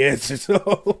know the answer.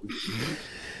 So,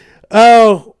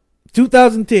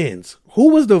 2010s.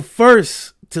 Who was the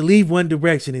first to leave One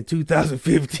Direction in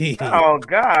 2015? Oh,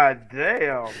 god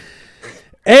damn.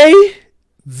 A.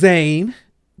 Zayn.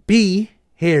 B.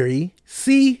 Harry.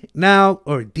 C. Now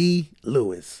or D.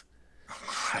 Lewis.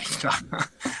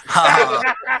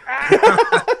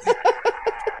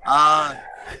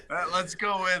 Let's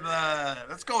go with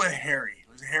Harry.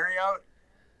 Was Harry out?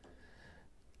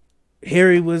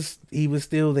 Harry was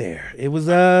still there. It was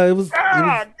damn.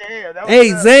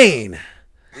 Hey, Zayn.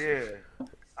 Yeah.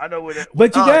 I know where that.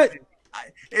 But you got.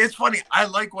 It's funny. I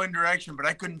like One Direction, but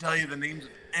I couldn't tell you the names of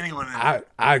anyone.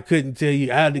 I couldn't tell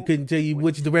you. I couldn't tell you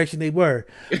which direction they were.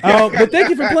 But thank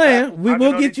you for playing. We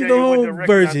will get you the whole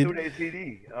version.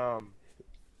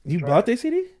 You bought their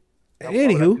CD?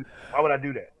 Anywho, why would I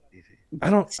do that? I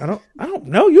don't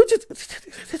know. You just.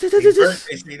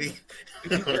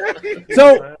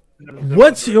 So,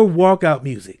 what's your walkout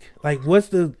music? Like, what's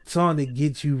the song that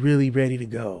gets you really ready to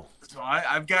go? So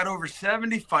I've got over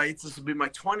 70 fights. This will be my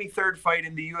 23rd fight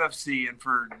in the UFC, and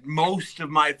for most of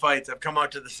my fights, I've come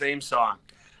out to the same song.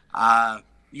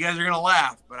 You guys are gonna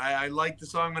laugh, but I liked the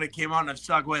song when it came out, and I've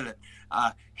stuck with it.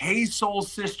 "Hey Soul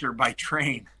Sister" by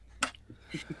Train.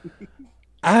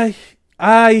 I have.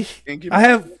 I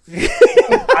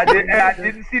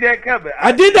didn't see that coming.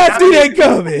 I did not see that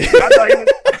coming.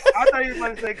 I thought he was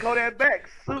going to say Kodak Beck,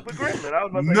 Super Gremlin. I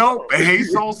was about to say, nope, "Hey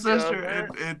Soul Sister."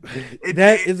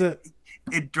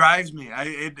 It drives me.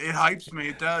 It hypes me.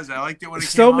 It does. I liked it when it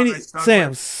so came many, out.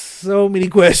 Sam. So many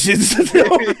questions.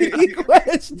 So many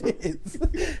questions.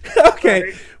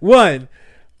 Okay, one.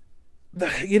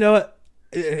 You know what?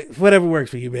 Whatever works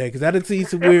for you, man. Because I didn't see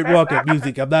some weird walk-up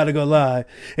music. I'm not gonna lie,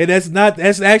 and that's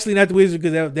actually not the Wizard,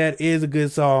 because that is a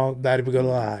good song. Not even gonna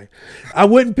lie. I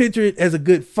wouldn't picture it as a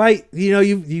good fight. You know,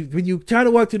 you when you try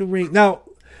to walk to the ring now.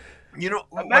 You know,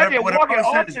 imagine what walking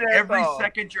I said is onto that every song.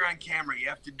 second you're on camera, you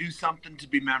have to do something to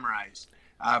be memorized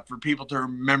for people to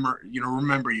remember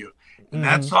you. And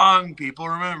that song, people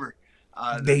remember.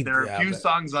 There are a few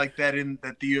songs like that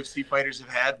that the UFC fighters have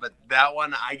had, but that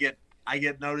one I get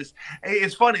noticed. Hey,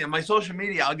 it's funny on my social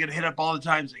media. I'll get hit up all the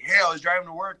time saying, "Hey, I was driving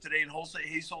to work today, and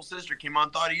Hey Soul Sister came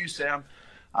on. Thought of you, Sam."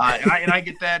 And I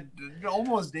get that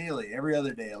almost daily, every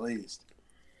other day at least.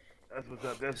 That's what's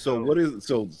up. That's so. What is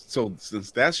so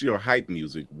since that's your hype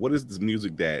music? What is this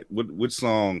music which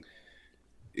song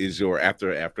is your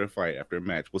after a fight, after a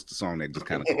match? What's the song that just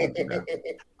kind of calms you down?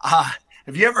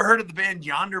 Have you ever heard of the band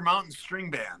Yonder Mountain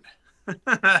String Band?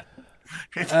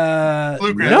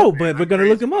 No, but we're gonna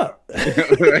look them up.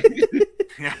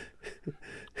 Yeah.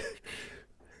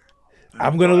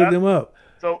 I'm gonna look them up.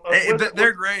 So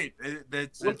they're great.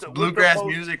 It's bluegrass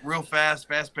music, real fast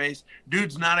paced.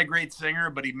 Dude's not a great singer,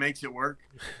 but he makes it work.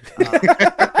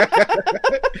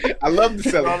 I love the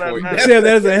selling point. Sam,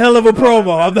 that is a hell of a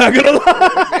promo. I'm not gonna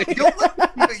lie.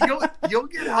 You'll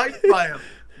get hyped by him,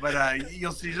 but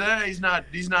you'll see that he's not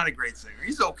a great singer.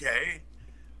 He's okay.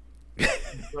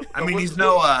 I mean, he's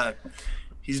no.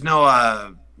 Who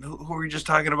were we just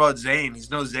talking about? Zayn.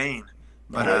 He's no Zayn.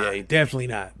 But yeah, definitely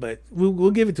not. But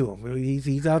we'll give it to him.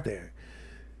 He's out there.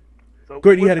 So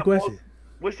Courtney, you had a question.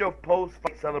 What's your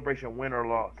post-fight celebration, win or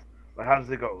loss? Like, how does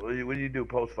it go? What do you do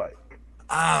post-fight?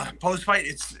 Post-fight,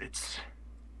 it's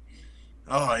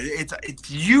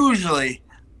usually.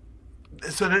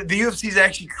 So the UFC's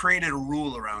actually created a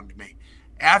rule around me.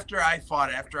 After I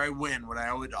win, what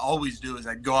I would always do is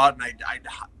I'd go out and I'd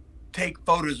take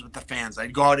photos with the fans.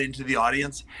 I'd go out into the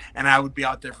audience and I would be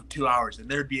out there for 2 hours, and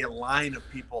there'd be a line of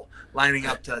people lining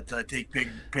up to take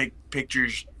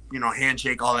pictures,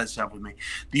 handshake, all that stuff with me.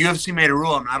 The UFC made a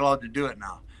rule. I'm not allowed to do it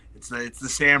now. It's the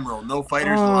Sam rule. No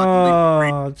fighters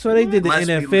allowed to leave. So they did the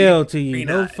NFL to you.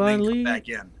 No fun league. Back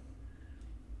in.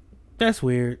 That's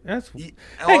weird. Hey,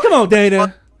 come on,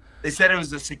 Dana. They said it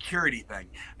was a security thing,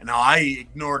 and now I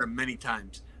ignored them many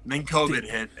times. And then COVID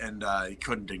hit, and he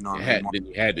couldn't ignore me anymore.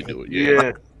 You had to do it,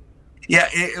 yeah. Yeah,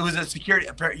 it was a security.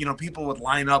 People would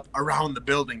line up around the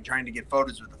building trying to get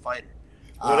photos with the fighter.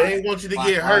 Well, they didn't want you to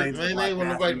get hurt, man. They didn't want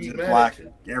nobody to be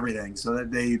mad. Everything. So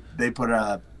that they put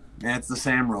it's the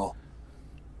Sam rule.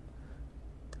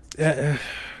 I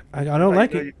don't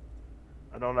like it.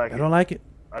 I don't like it. I don't like it.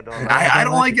 I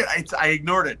don't like it. I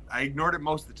ignored it. I ignored it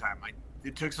most of the time.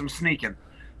 It took some sneaking.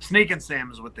 Sneaking Sam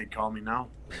is what they call me now.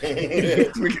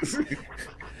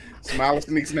 Smile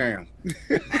sneaks now.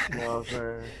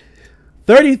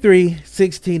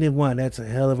 33-16-1. That's a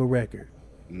hell of a record.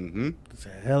 Mm-hmm. It's a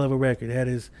hell of a record. That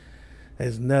is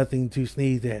nothing to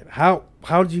sneeze at. How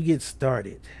did you get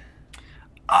started?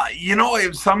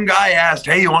 If some guy asked,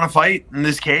 "Hey, you want to fight in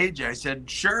this cage?" I said,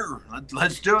 "Sure,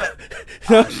 let's do it."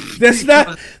 So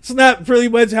it's not pretty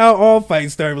much how all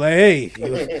fights start. Like, hey,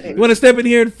 you want to step in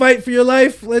here and fight for your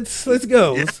life? Let's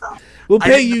go. Yeah. We'll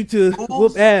pay you to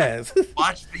whoop ass.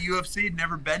 Watched the UFC,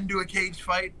 never been to a cage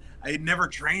fight. I had never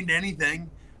trained anything,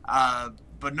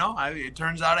 but no, it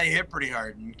turns out I hit pretty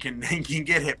hard and can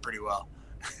get hit pretty well.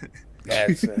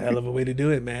 That's a hell of a way to do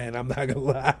it, man. I'm not gonna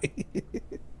lie.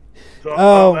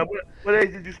 So, what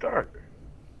age did you start?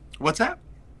 What's that?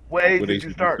 What age did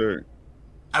you start?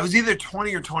 I was either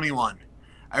 20 or 21.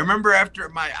 I remember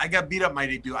after I got beat up my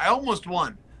debut. I almost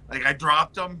won. Like, I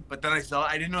dropped him, but then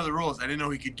I didn't know the rules. I didn't know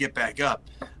he could get back up.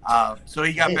 So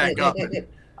he got back up. And,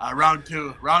 round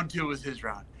two was his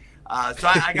round. So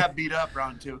I got beat up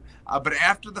round 2. But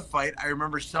after the fight, I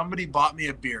remember somebody bought me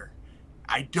a beer.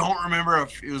 I don't remember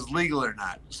if it was legal or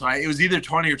not. So it was either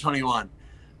 20 or 21.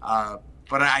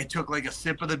 But I took like a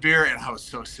sip of the beer and I was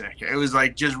so sick. It was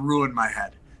like just ruined my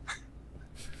head.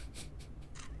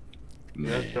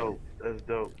 That's dope. That's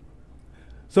dope.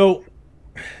 So,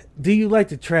 do you like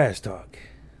to trash talk?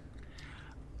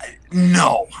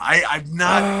 No, I've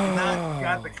not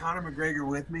got the Conor McGregor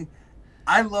with me.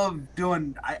 I love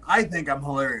doing. I think I'm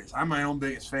hilarious. I'm my own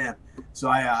biggest fan, so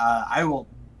I will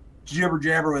jibber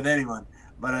jabber with anyone.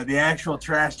 But the actual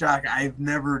trash talk, I've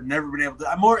never been able to.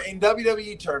 I'm more in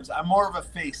WWE terms. I'm more of a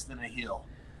face than a heel.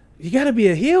 You got to be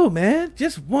a heel, man.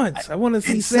 Just once. I want to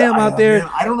see Sam out there.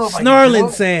 Man, I don't know if snarling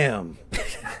Sam.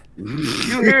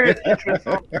 You hear his intro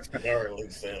song? Snarling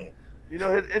Sam. You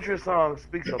know his intro song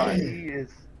speaks of like he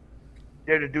is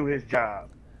there to do his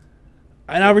job.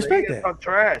 And I respect that. Talk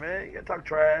trash, man. You gotta talk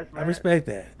trash, man. I respect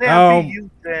that. Sam, be you,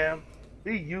 Sam.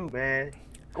 Be you, man.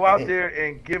 Go out there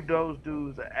and give those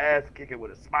dudes an ass kicking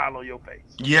with a smile on your face.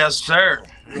 Yes, sir.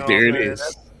 You know there it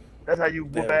is. That's how you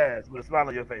whoop ass, with a smile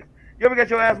on your face. You ever got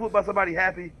your ass whooped by somebody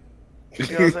happy? You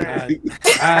know what I'm saying?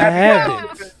 I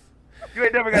haven't. You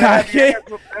ain't never got happy ass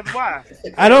whooped. That's why.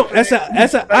 I don't. That's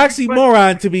an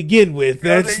oxymoron to begin with.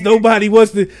 That's nobody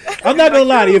wants to. I'm not gonna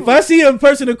lie to you. If I see a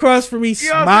person across from me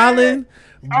smiling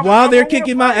while they're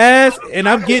kicking my ass, and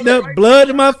I'm getting up blood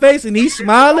in my face, and he's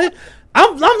smiling,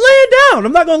 I'm laying down.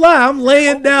 I'm not gonna lie. I'm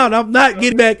laying down. I'm not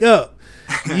getting back up.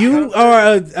 You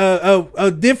are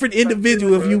a different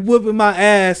individual if you whooping my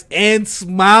ass and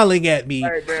smiling at me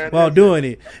while doing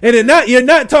it. And then you're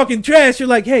not talking trash. You're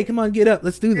like, hey, come on, get up.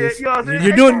 Let's do this.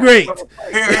 You're doing great. You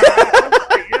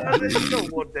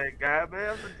don't want that guy,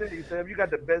 man. I'm gonna tell you, Sam. You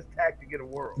got the best tactic in the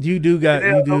world. You do.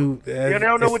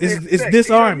 It's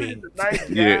disarming.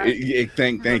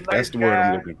 Thank. That's the word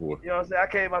I'm looking for. You know what I'm saying? I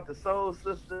came out the Soul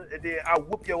Sister, and then I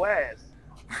whoop your ass.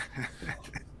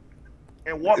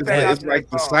 And walk back out it's to like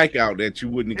that the song. psych out that you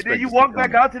wouldn't expect. And then you walk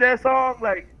back out to that song,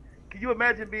 like, can you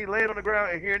imagine being laying on the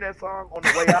ground and hearing that song on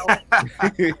the way out?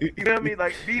 You know what I mean?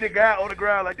 Like, be the guy on the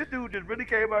ground, like, this dude just really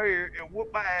came out here and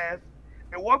whooped my ass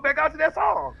and walk back out to that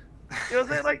song. You know what I'm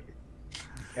saying? Like,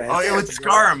 it would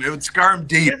scar him. It would scar him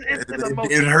deep. It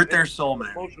would hurt their soul,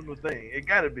 man. Emotional thing. It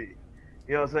gotta be.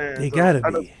 You know what I'm saying? It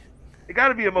gotta be. It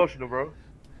gotta be emotional, bro.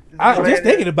 Just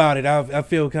thinking about it, I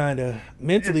feel kind of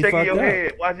mentally fucked up.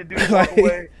 Head, watch it do walk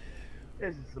away.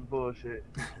 This is some bullshit.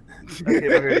 I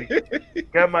came out here,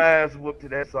 got my ass whooped to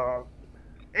that song,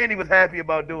 and he was happy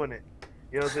about doing it.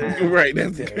 You know what I'm saying? Right.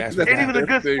 And he was a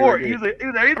good sport. He's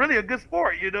really a good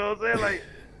sport. You know what I'm saying?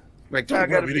 Like I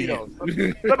gotta be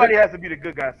somebody has to be the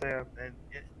good guy, Sam. And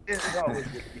it's always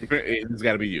good. It's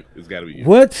got to be you. It's got to be you.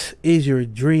 What is your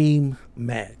dream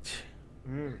match?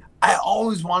 I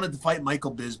always wanted to fight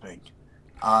Michael Bisping.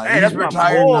 He's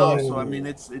retired now, so I mean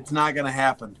it's not gonna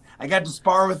happen. I got to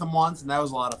spar with him once, and that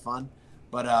was a lot of fun.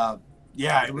 But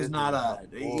it was not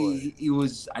he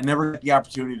was. I never got the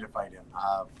opportunity to fight him.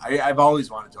 I've always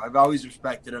wanted to. I've always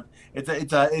respected him.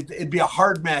 It'd be a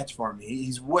hard match for me.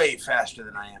 He's way faster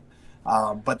than I am.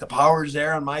 But the power's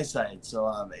there on my side,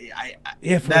 so from the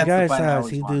guy's size,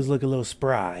 he does look a little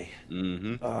spry.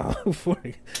 You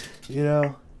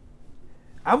know.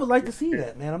 I would like to see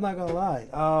that, man. I'm not gonna lie.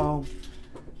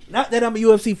 Not that I'm a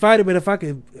UFC fighter, but if I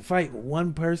could fight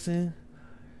one person,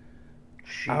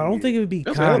 I don't think it would be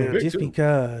Conor, just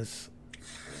because.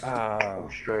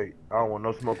 Straight. I don't want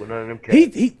no smoke with none of them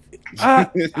cats.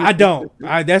 I don't.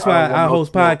 That's why I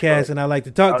host podcasts and I like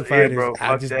to talk to fighters. Bro,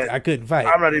 I couldn't fight.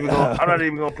 I'm not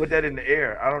even gonna put that in the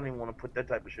air. I don't even want to put that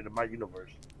type of shit in my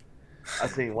universe. I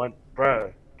seen one,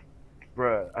 bruh.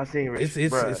 I seen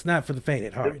it's not for the faint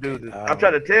at heart. I'm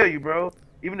trying to tell you, bro.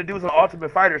 Even the dudes on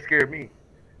Ultimate Fighter scared me.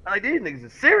 I'm like, these niggas are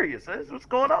serious. That's what's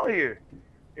going on here.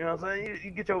 You know what I'm saying? You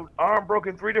get your arm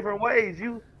broken 3 different ways.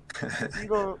 You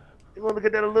gonna look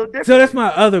at that a little different. So that's my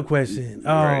other question.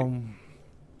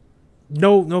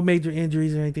 No major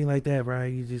injuries or anything like that, right?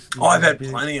 You just. I've had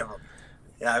plenty of them.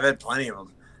 Yeah, I've had plenty of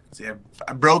them. See,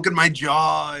 I've broken my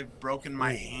jaw. I've broken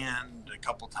my hand a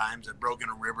couple times. I've broken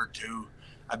a rib or two.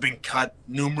 I've been cut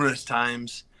numerous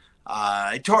times.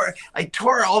 I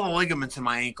tore all the ligaments in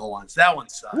my ankle once. That one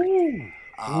sucked.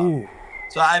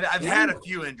 So I've had a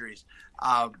few injuries,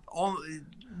 but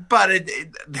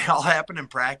they all happen in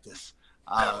practice.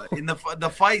 In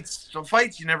the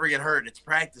fights you never get hurt. It's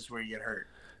practice where you get hurt.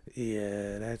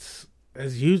 Yeah, that's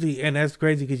usually, and that's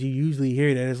crazy because you usually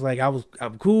hear that. It's like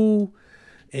I'm cool,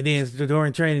 and then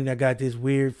during training I got this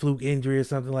weird fluke injury or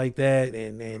something like that,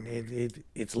 and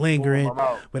it's lingering.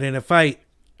 But in a fight,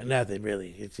 nothing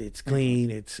really. It's clean.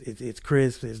 It's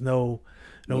crisp. There's no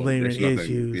lingering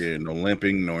issues. Yeah, no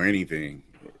limping nor anything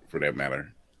for that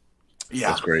matter. Yeah,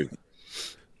 that's great.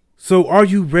 So, are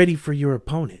you ready for your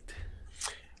opponent?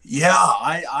 Yeah,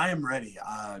 I am ready.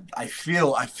 I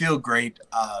feel great.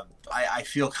 I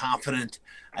feel confident.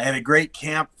 I had a great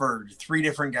camp for 3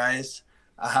 different guys.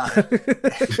 I'm feeling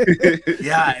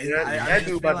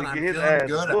good.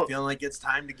 I'm feeling like it's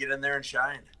time to get in there and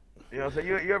shine. You know what I'm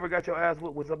saying? You ever got your ass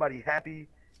whooped with somebody happy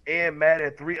and mad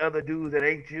at 3 other dudes that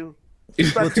ain't you?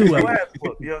 Well, 2 of them.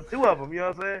 2 of them, you know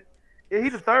what I'm saying? Yeah,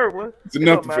 he's the third one. It's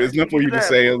enough for you to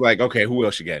say, like, okay, who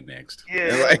else you got next?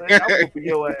 Yeah, like, I'm whooping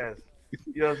your ass.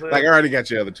 You know what I'm saying? Like, I already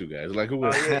got your other 2 guys. Like, who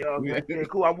else? Yeah,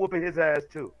 cool. I'm whooping his ass,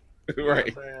 too. You know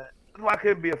right. That's why I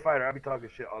couldn't be a fighter. I'd be talking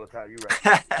shit all the time. You're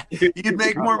right. You'd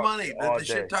make more money. The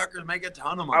shit talkers make a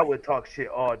ton of money. I would talk shit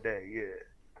all day, yeah.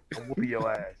 I'm whooping your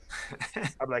ass.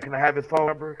 I'm like, can I have his phone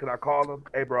number? Can I call him?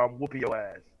 Hey, bro, I'm whooping your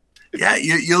ass. Yeah,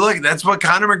 you look. That's what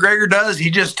Conor McGregor does. He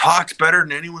just talks better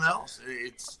than anyone else.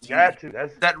 It's got to.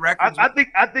 That's that record. I think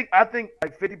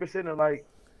like 50% of like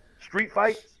street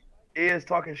fights is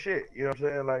talking shit. You know what I'm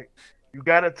saying? Like you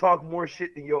gotta talk more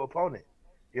shit than your opponent.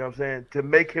 You know what I'm saying? To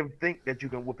make him think that you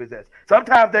can whoop his ass.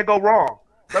 Sometimes they go wrong.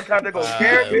 Sometimes they go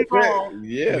terribly wrong.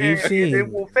 Yeah, you've seen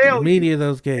it will fail many you. of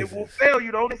those cases. It will fail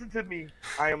you. Don't listen to me.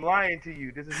 I am lying to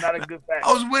you. This is not a good fact.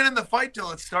 I was winning the fight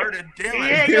till it started. Damn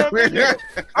it. Yeah, you know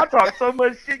I talk so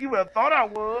much shit you would have thought I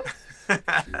was.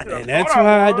 And that's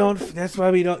why I don't. That's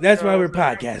why we don't. That's why we're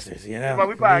podcasters. You know, that's why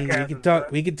we podcasters. We can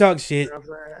talk. We can talk shit. You know what I'm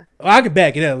saying? Well, I can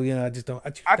back it up. You know, I just don't.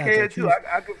 I can too.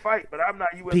 I can fight, but I'm not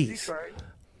UFC trained.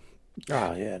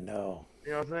 Oh yeah, no.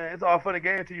 You know what I'm saying? It's all fun and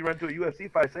games until you run to a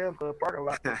UFC fight, Sam's Club parking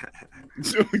lot.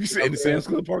 You say in the Sam's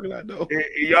Club parking lot, though?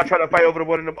 Y'all trying to fight over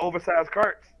one of them oversized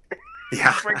carts.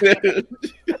 Yeah. Fucking.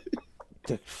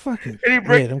 And you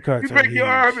break are your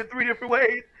arm in 3 different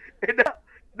ways, and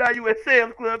now you at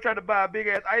Sam's Club trying to buy a big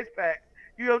ass ice pack.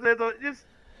 You know what I'm saying? So just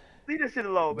leave this shit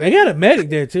alone, man. They got a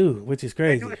medic there too, which is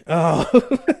crazy. Oh.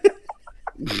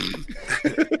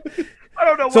 I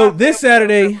don't know. So this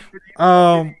Saturday,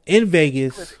 in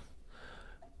Vegas,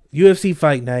 UFC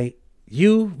Fight Night,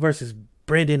 you versus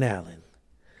Brendan Allen.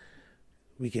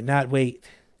 We cannot wait.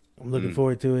 I'm looking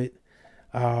forward to it.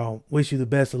 Wish you the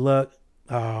best of luck.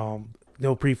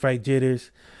 No pre-fight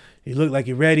jitters. You look like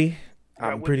you're ready.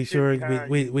 I'm pretty sure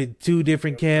with 2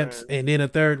 different camps and then a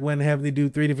third one having to do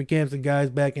 3 different camps and guys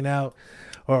backing out.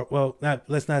 Or, well,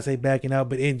 let's not say backing out,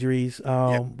 but injuries,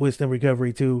 with some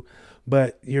recovery too.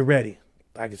 But you're ready.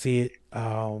 I can see it.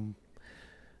 And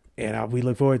we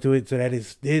look forward to it. So that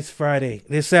is this Saturday,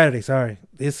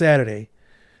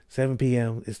 7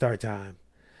 p.m. is start time.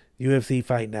 UFC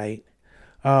Fight Night.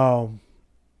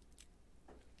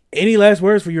 Any last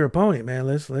words for your opponent, man?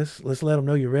 Let's let them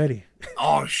know you're ready.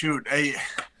 Oh shoot! Hey,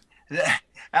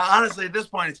 honestly, at this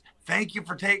point, it's thank you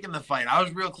for taking the fight. I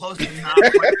was real close to not.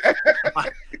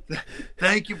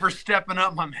 Thank you for stepping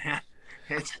up, my man.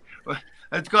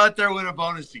 Let's go out there and win a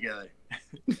bonus together.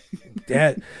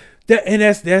 And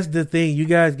that's the thing. You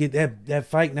guys get that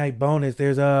fight night bonus.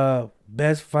 There's a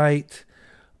best fight.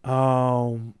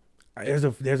 There's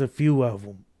a few of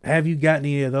them. Have you gotten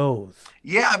any of those?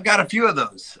 Yeah, I've got a few of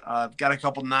those. I've got a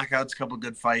couple knockouts, a couple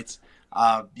good fights.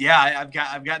 I've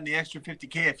gotten the extra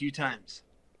 $50K a few times.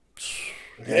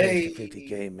 Hey,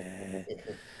 $50K, man.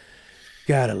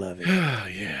 Gotta love it.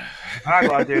 Yeah. I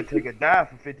go out there and take a dive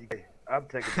for $50K. I'm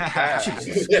taking the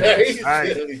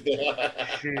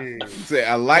dive. Say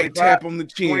I like tap on the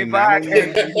chin.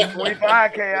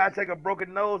 25K. I take a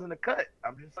broken nose and a cut.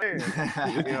 I'm just saying.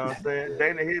 You know what I'm saying?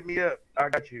 Dana hit me up. I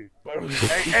got you.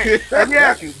 Hey, let me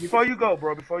ask you before you go,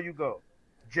 bro. Before you go,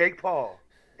 Jake Paul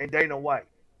and Dana White.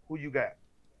 Who you got?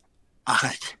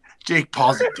 Jake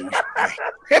Paul's a douchebag.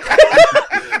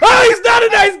 Oh, he's not a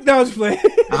nice. No, I was playing.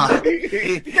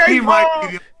 He might be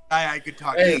the guy I could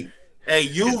talk to. Hey,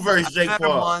 you versus Jake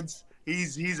Paul. Once.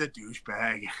 He's a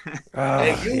douchebag.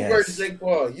 Versus Jake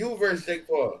Paul. You versus Jake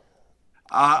Paul.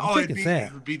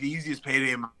 It would be the easiest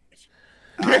payday in my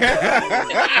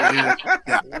life.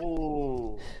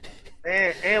 Ooh.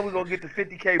 And we're gonna get the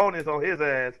 50K bonus on his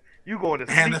ass. You going to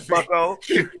sleep, bucko?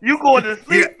 You going to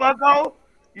sleep, bucko?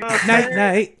 You know what I'm saying?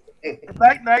 Night.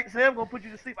 Sam gonna put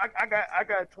you to sleep. I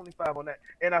got 25 on that,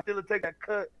 and I still take that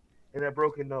cut and that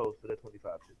broken nose for that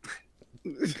 25. So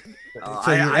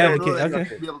I don't know that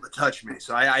you'll be able to touch me,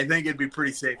 so I think it'd be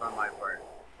pretty safe on my part.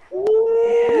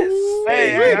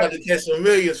 Hey, you're about to catch some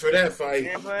millions for that fight.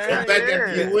 Yeah, back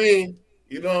after you win,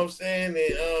 you know what I'm saying?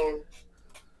 And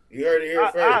you heard it here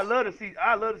first. I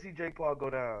love to see Jake Paul go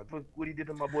down. What he did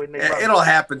to my boy Nate. It'll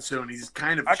happen soon. He's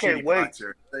kind of a shitty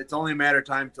boxer. It's only a matter of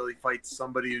time until he fights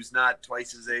somebody who's not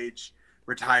twice his age,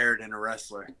 retired, and a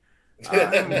wrestler.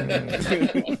 Shots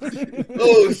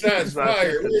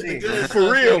fired.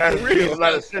 For real. Make a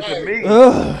lot of sense to me.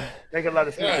 Make a lot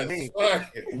of sense to me.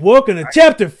 Welcome to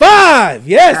chapter 5.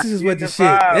 Yes, this is what the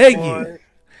shit. Thank you.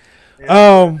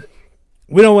 Yeah.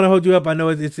 We don't want to hold you up. I know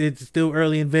it's still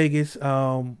early in Vegas.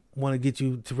 Want to get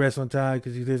you to rest on time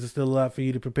because there's still a lot for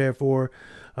you to prepare for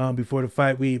before the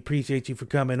fight. We appreciate you for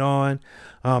coming on.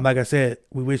 Like I said,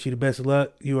 we wish you the best of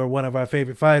luck. You are one of our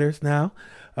favorite fighters now.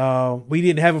 We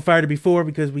didn't have a fighter before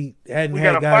because we hadn't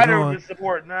had guys on. We got a fighter to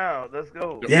support now. Let's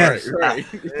go. Yes. Right.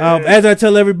 As I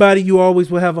tell everybody, you always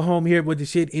will have a home here with the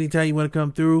shit. Anytime you want to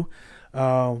come through,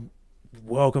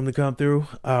 welcome to come through.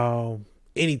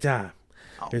 Anytime.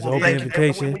 There's an open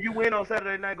invitation. When you win on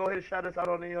Saturday night, go ahead and shout us out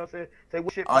on the say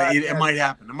what shit. It might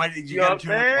happen. You got to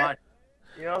tune in.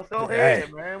 You know, so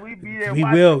ahead, man. We be there. We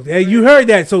will. Hey, you heard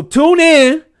that. So tune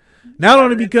in. Not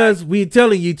only because we're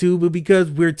telling you to, but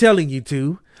because we're telling you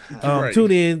to.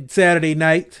 Tune in Saturday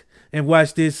night and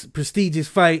watch this prestigious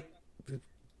fight.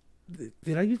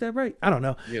 Did I use that right? I don't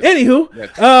know. Yes. Anywho,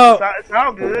 it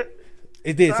sound good.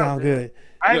 It did sound good.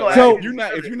 So if you're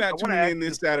not tuning in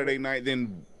this Saturday night,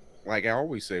 then like I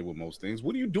always say with most things,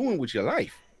 what are you doing with your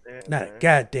life? Not a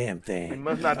goddamn thing.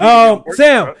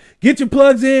 Sam, get your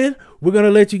plugs in. We're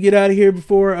gonna let you get out of here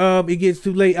before it gets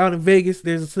too late out in Vegas.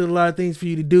 There's still a lot of things for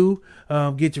you to do.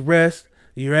 Get your rest.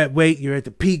 You're at You're at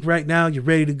the peak right now. You're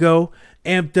ready to go.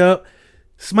 Amped up.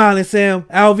 Smiling Sam,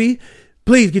 Alvy,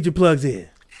 please get your plugs in.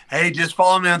 Hey, just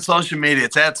follow me on social media.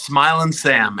 It's at Smiling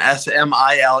Sam,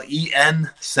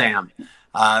 SMILEN Sam.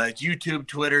 It's YouTube,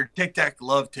 Twitter, TikTok.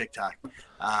 Love TikTok,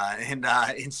 and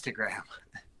Instagram.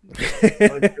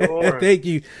 Thank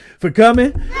you for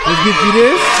coming. Let's get you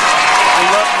this.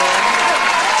 Good luck, man.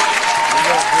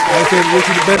 I said, wish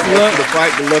you the best of luck.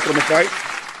 Good luck on the fight.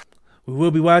 We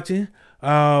will be watching.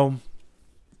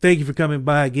 Thank you for coming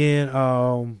by again.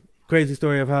 Crazy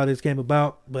story of how this came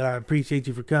about, but I appreciate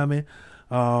you for coming.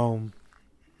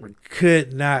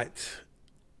 Could not.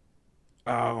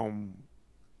 I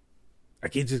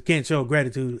can't show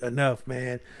gratitude enough,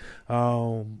 man.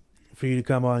 For you to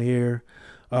come on here.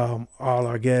 All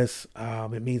our guests.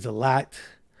 It means a lot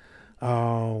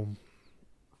to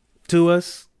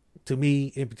us, to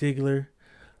me in particular,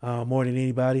 more than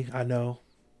anybody. I know.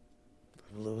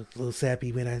 I'm a little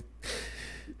sappy when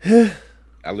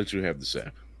I'll let you have the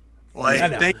sap. Well,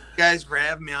 thank you guys for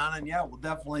having me on, and yeah, we'll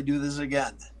definitely do this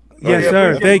again. Yes,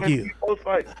 sir. Thank you.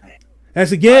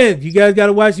 That's again, you guys got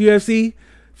to watch UFC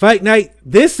Fight Night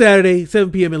this Saturday,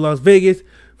 7 p.m. in Las Vegas.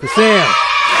 For Sam.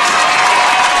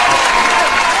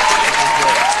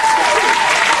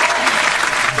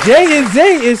 Jay and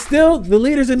Zay is still the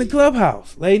leaders in the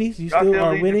clubhouse. Ladies, you still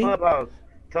are winning. Clubhouse.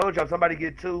 Told y'all somebody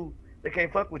get 2, they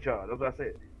can't fuck with y'all. That's what I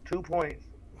said. 2 points,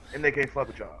 and they can't fuck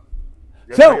with y'all.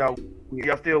 So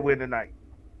y'all still win tonight.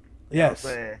 Yes.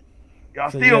 Y'all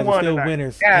still won tonight.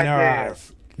 Winners in our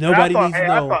eyes. Nobody needs to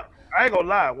know. I ain't gonna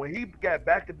lie. When he got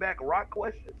back-to-back rock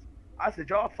questions, I said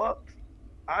y'all fucked.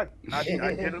 I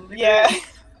literally did.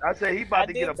 I said he about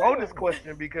to get a bonus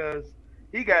question because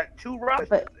he got 2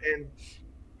 rocks and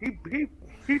he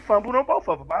fumbled on both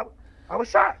of them. I was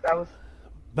shocked.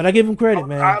 But I give him credit,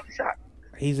 man. I was shocked.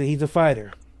 He's a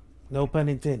fighter. No pun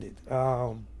intended.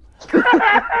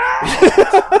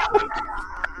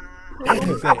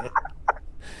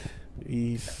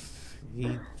 He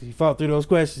fought through those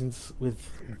questions with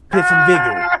pits and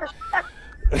vigor.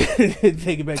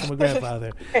 Take it back to my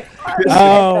grandfather.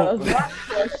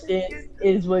 Question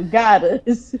is what got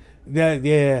us.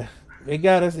 Yeah, it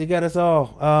got us. It got us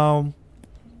all.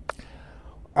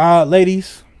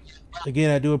 Ladies,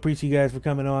 again, I do appreciate you guys for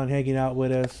coming on, hanging out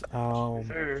with us.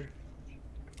 Sure.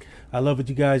 I love what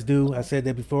you guys do. I said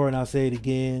that before, and I'll say it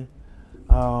again.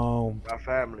 Our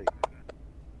family.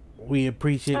 We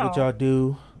appreciate what y'all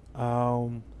do.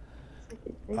 I'm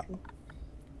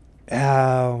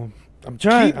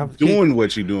trying. Keep doing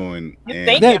what you're doing.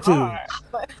 That too.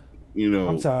 You know,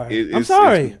 I'm sorry. I'm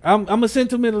sorry. I'm a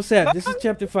sentimental sap. This is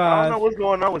chapter 5. I don't know what's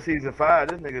going on with season 5.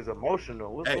 This nigga's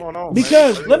emotional. What's going on?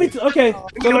 Because man? let me tell y'all.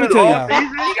 God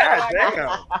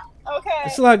damn. Okay.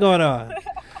 There's a lot going on.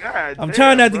 God I'm damn,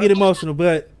 trying not to bro. get emotional,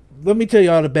 but let me tell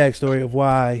y'all the backstory of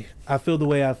why I feel the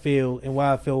way I feel and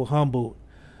why I feel humbled.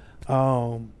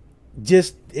 And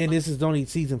this is only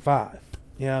season 5.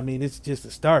 You know what I mean? It's just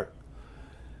a start.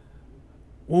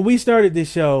 When we started this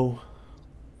show,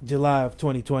 July of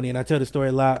 2020, and I tell the story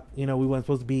a lot. You know, we weren't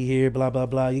supposed to be here, blah, blah,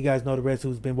 blah. You guys know the rest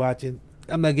who's been watching.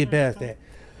 I'm not getting past that.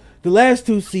 The last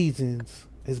 2 seasons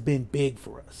has been big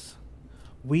for us.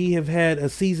 We have had a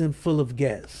season full of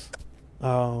guests.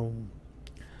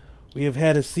 We have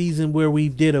had a season where we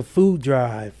did a food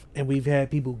drive and we've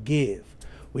had people give.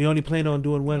 We only planned on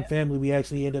doing 1 family. We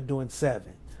actually ended up doing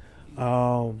 7.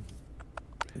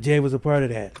 Jay was a part of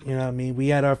that. You know what I mean? We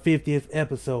had our 50th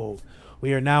episode.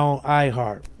 We are now on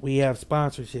iHeart. We have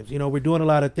sponsorships. You know, we're doing a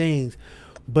lot of things.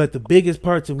 But the biggest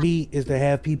part to me is to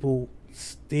have people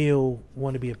still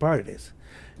want to be a part of this.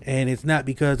 And it's not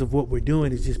because of what we're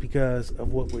doing. It's just because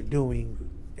of what we're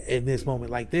doing in this moment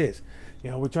like this.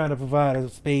 You know, we're trying to provide a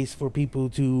space for people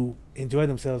to enjoy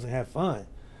themselves and have fun.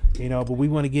 You know, but we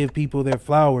want to give people their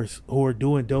flowers who are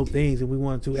doing dope things. And we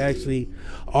want to actually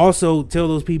also tell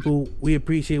those people we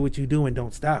appreciate what you do and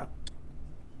don't stop.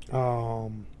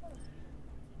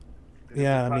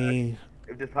 Yeah, I mean,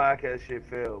 if this podcast shit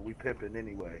failed, we pimping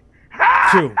anyway.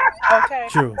 True. Okay.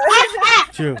 True.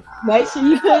 True. Make sure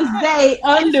you put Zay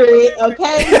under it,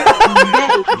 okay?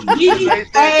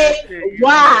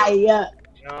 Z-A-Y. You know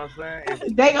what I'm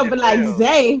saying? They gonna be like,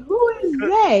 Zay, who is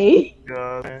Zay?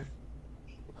 Man.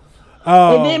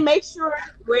 And then make sure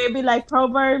where it be like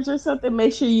Proverbs or something,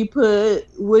 make sure you put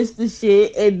what's the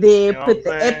shit and then You know put what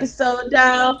the I'm saying? episode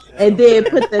down and then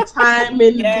put the time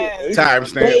in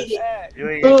Timestamp. See,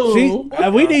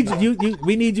 we need you.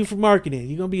 We need you for marketing.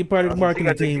 You're gonna be a part of the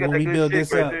marketing team when we build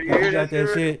this up. You got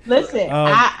that shit. Listen,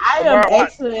 I am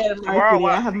excellent at marketing.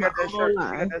 I have my own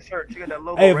line.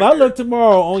 Hey, if I look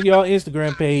tomorrow on y'all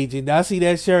Instagram page and I see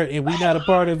that shirt and we not a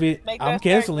part of it, I'm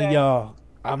canceling y'all.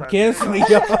 I'm canceling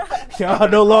y'all. Y'all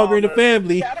no longer in the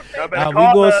family. We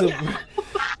going some.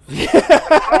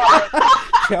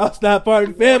 Y'all's not part of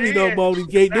the family no more. We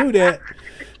can't do that.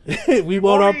 We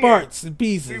want our parts and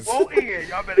pieces.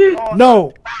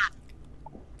 No.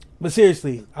 But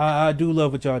seriously, I do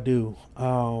love what y'all do.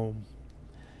 And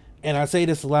I say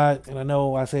this a lot, and I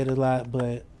know I say it a lot,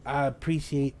 but I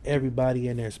appreciate everybody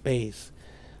in their space.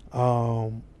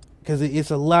 Because it's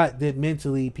a lot that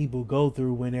mentally people go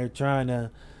through when they're trying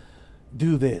to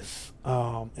do this.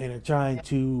 And they're trying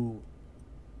to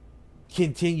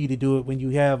continue to do it when you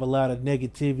have a lot of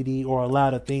negativity or a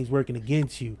lot of things working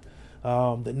against you.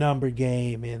 The number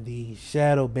game and the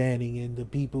shadow banning and the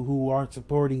people who aren't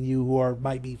supporting you who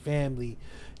might be family.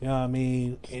 You know what I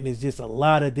mean? And it's just a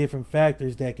lot of different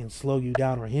factors that can slow you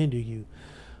down or hinder you.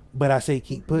 But I say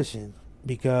keep pushing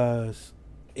because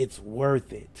it's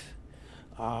worth it.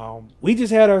 We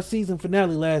just had our season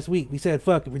finale last week. We said,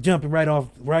 fuck it, we're jumping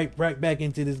right back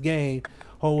into this game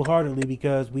wholeheartedly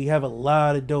because we have a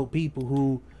lot of dope people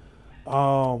who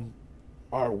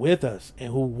are with us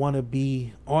and who want to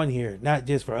be on here, not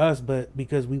just for us, but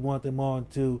because we want them on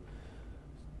to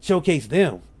showcase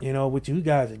them, you know, what you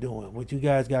guys are doing, what you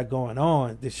guys got going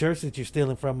on, the shirts that you're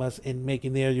stealing from us and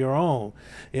making them your own.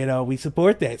 You know, we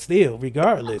support that still,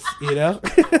 regardless, you know.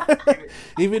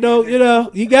 Even though, you know,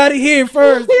 you got it here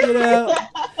first, you know.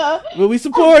 But we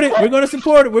support it. We're going to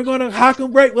support it. We're going to hock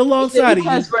and break alongside of you.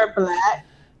 Because we're black.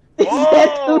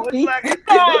 Oh,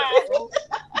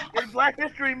 it's Black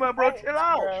History Month, bro. Chill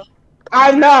out.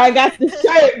 I know. I got the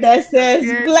shirt that says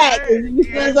black. It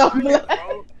says I'm black.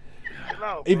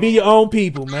 It be your own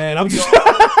people, man. I'm just the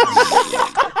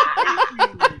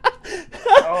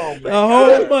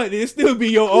whole month. It still be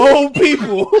your own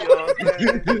people.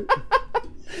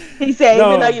 He said,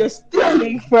 even though you're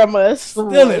stealing from us.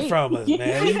 Stealing from us,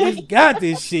 man. You just got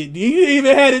this shit. You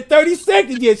even had it 30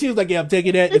 seconds yet. She was like, yeah, I'm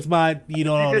taking that. It's mine. You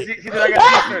don't own it.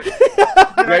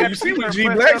 Now, you see what G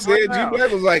Black said? G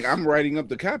Black was like, I'm writing up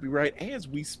the copyright as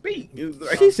we speak.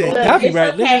 Like, she said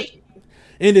copyright. Okay.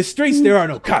 In the streets, there are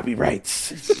no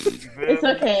copyrights. It's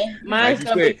okay. Mine's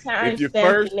gonna be time stamped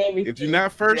and everything. If you're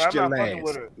not first, you're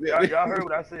last. Y'all heard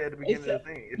what I said at the beginning of the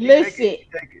thing. If listen,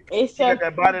 she got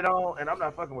that bonnet on, and I'm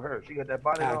not fucking with her. She got that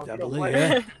bonnet on.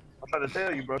 I'm trying to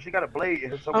tell you, bro. She got a blade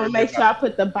in her. I'm gonna make sure I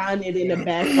put the bonnet in the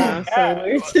background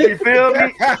somewhere. You feel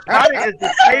me? Bonnet is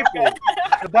the staple.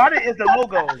 The bonnet is the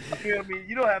logo. You feel me?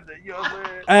 You don't have to. You know what I'm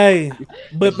saying? Hey,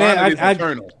 but man,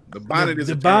 the bonnet is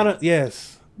the bonnet.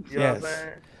 Yes. You know what I'm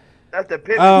saying? That's the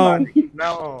pivot bonnet.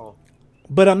 No.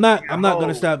 But I'm not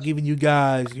gonna stop giving you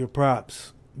guys your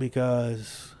props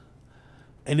because,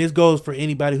 and this goes for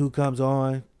anybody who comes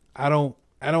on. I don't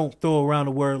throw around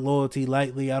the word loyalty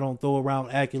lightly. I don't throw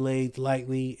around accolades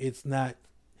lightly. It's not,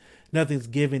 nothing's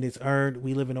given, it's earned.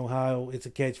 We live in Ohio. It's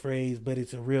a catchphrase, but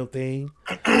it's a real thing.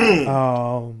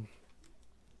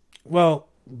 Well,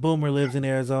 Boomer lives in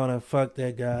Arizona. Fuck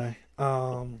that guy.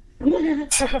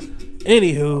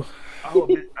 Anywho. I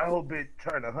hope it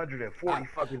turned 140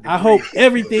 fucking degrees. I hope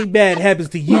everything bad happens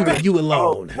to you and you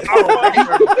alone.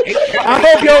 I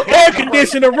hope your air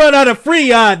conditioner run out of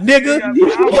Freon, nigga.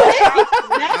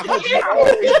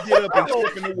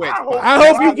 I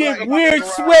hope you get weird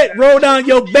sweat roll down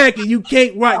your back and you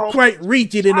can't quite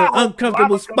reach it in an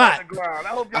uncomfortable spot.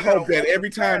 I hope that every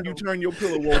time you turn your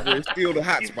pillow over, it's still the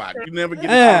hot spot. You never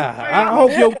get. I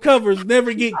hope your covers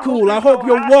never get cool. I hope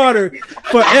your water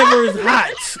forever is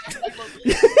hot.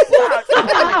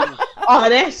 Oh,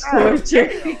 that's torture.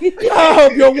 I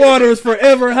hope your water is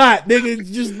forever hot, nigga. It's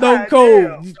just no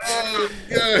cold.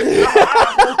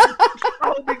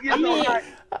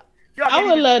 I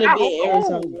would love to be in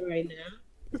Arizona right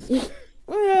now.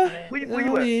 Well, yeah. Where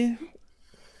you at?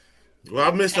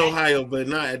 Well, I missed Ohio, but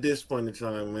not at this point in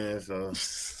time, man. So,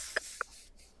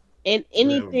 and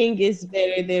anything is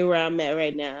better than where I'm at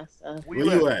right now. So, where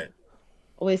you at?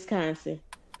 Wisconsin.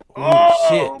 Oh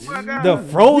shit! The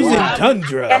frozen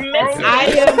tundra.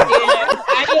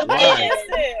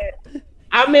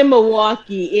 I'm in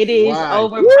Milwaukee. It is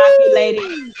overpopulated.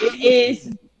 It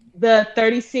is the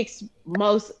 36th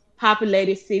most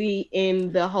populated city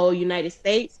in the whole United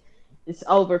States. It's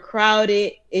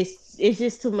overcrowded. It's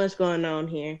just too much going on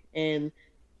here, and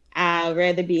I'd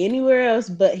rather be anywhere else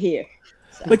but here.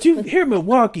 So. But you hear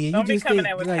Milwaukee, and Don't you just be coming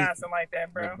think at Wisconsin like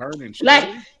that, bro. Like,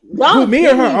 who, me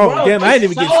or her? Oh, damn! I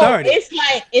didn't even get started.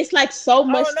 It's like so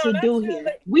much to do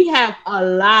here. We have a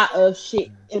lot of shit,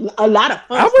 a lot of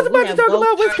fun. I was about to talk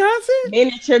about Wisconsin.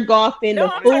 Miniature golfing. The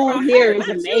food here is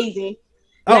amazing.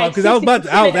 Oh, because I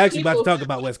was actually about to talk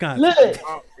about Wisconsin. Look,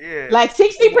 like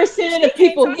 60% of the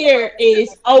people here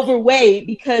is overweight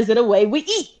because of the way we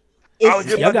eat. Y'all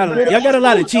got a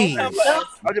lot of cheese.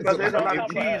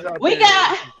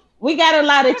 We got a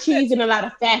lot of cheese and a lot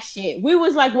of fat shit. We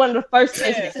was like one of the first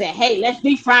ones that said, "Hey, let's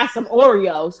deep fry some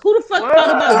Oreos." Who the fuck thought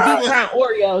about deep frying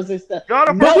Oreos and stuff?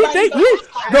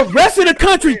 The rest of the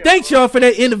country thanks y'all for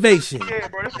that innovation.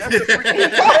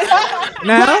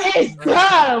 Now it's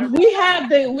dumb.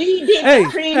 We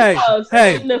did cream puffs.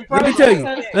 Let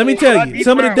me tell you.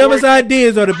 Some of the dumbest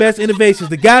ideas are the best innovations.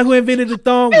 The guy who invented the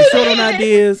thong was short on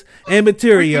ideas and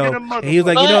material, and he was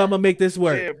like, I'm gonna make this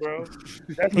work.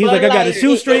 He was like, I got a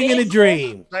shoestring and a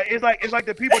dream. It's like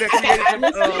the people that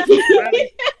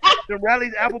created the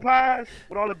Rally's apple pies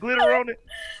with all the glitter on it.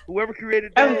 Whoever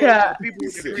created that, people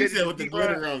created with the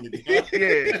glitter on it.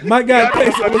 Yeah. My guy,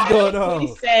 what's going on?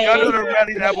 Y'all know the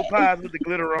Rally's apple pies with the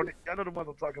glitter on it. Y'all know the ones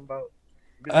I'm talking about.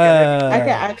 I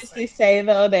can honestly say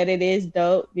though that it is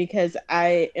dope because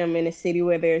I am in a city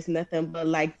where there's nothing but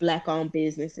like Black-owned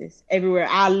businesses everywhere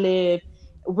I live.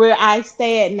 Where I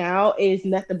stay at now is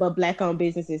nothing but Black-owned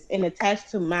businesses, and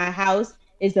attached to my house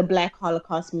is the Black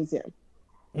Holocaust Museum.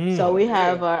 So we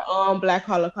have our own Black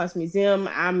Holocaust Museum.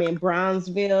 I'm in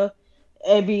Brownsville.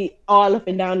 All up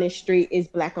and down this street is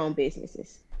Black-owned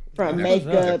businesses, from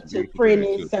makeup to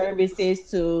printing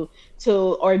services to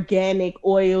organic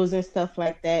oils and stuff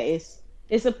like that.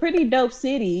 It's a pretty dope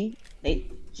city. They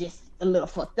just a little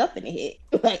fucked up in the head,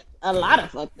 like a lot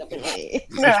of fucked up in the head.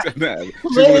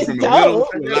 It's dope.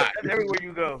 That's everywhere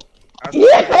you go.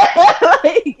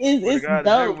 It's dope.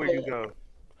 Everywhere you go.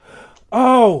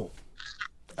 Oh,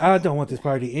 I don't want this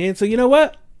party to end. So you know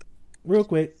what? Real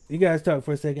quick, you guys talk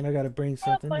for a second. I gotta bring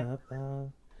something up.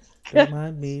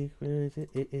 Remind me, where is it?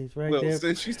 It is right there. Well,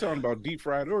 since she's talking about deep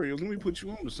fried Oreos, let me put you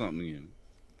on to something again.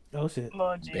 Oh shit!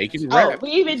 Bacon wrap.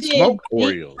 We even did smoked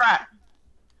Oreos.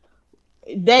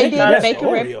 They did bacon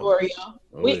wrap Oreo.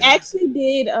 We actually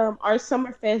did. Our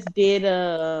Summerfest did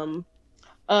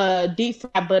deep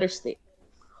fried butter stick.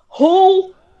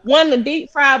 Who won the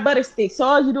deep fried butter stick? So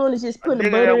all you're doing is just putting the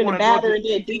butter in the batter and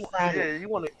then deep frying it. Yeah, you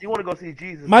want to go see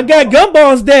Jesus. My guy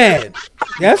Gumball's dad.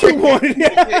 That's who wanted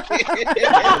it.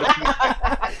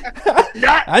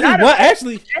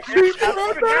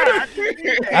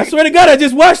 I swear to God, I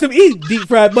just watched him eat deep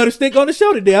fried butter stick on the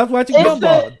show today. I was watching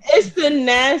Gumball. It's the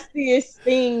nastiest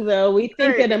thing, though. We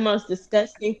think they're the most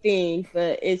disgusting thing,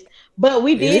 but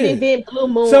we did invent Blue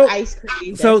Moon ice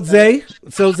cream. So Zay,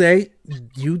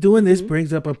 you doing this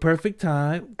brings up a perfect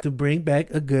time to bring back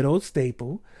a good old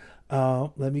staple.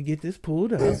 Let me get this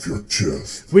pulled up. Off your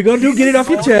chest. We're gonna get it off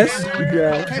your chest.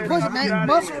 Yeah. Hey, push it, man.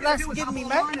 Muscle that's getting me,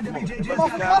 man. Come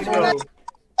on, muscle that's.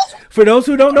 For those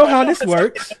who don't know how this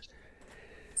works,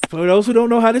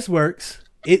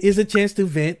 it is a chance to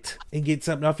vent and get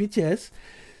something off your chest.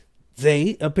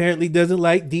 Zay apparently doesn't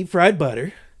like deep fried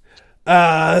butter.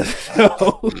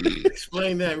 So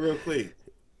explain that real quick.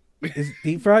 It's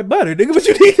deep fried butter, nigga. What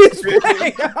you need to explain?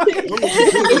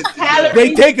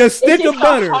 They take a stick of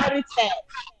butter,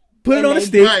 put it on a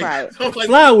stick,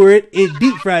 flour it, and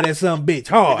deep fry that some bitch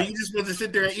hard. You just want to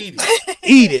sit there and eat it.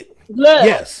 Eat it. Look,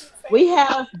 yes. We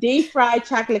have deep fried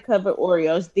chocolate covered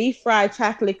Oreos, deep fried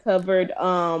chocolate covered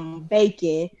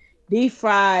bacon, deep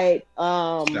fried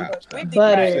butter. You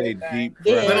ain't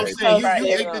getting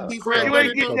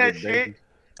that shit.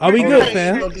 Are we good,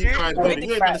 fam? You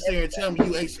ain't about to sit here and tell me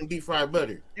you ate some deep fried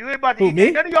butter. You ain't about to eat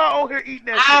that. None of y'all over here eating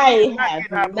that shit. I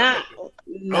have not.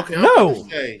 Okay, no.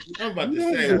 I'm about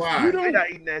to say why. We're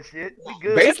not eating that shit. We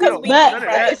good. But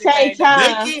at the same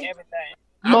time,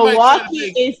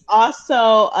 Milwaukee is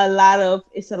also a lot of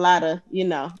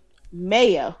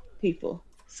mayo people.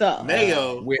 So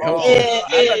mayo,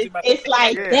 it's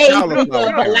like they think of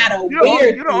a lot of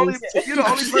weird things. You're the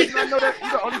only person I know that.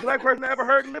 You're the only black person I ever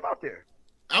heard live out there.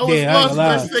 I'm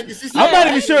not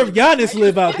even sure if Giannis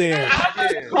live out there.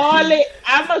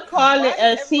 I'm gonna call it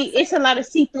it's a lot of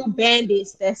see-through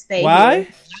bandits that stay Why?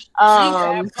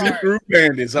 Here. See-through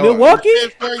bandits. Milwaukee?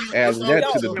 Add that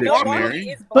to the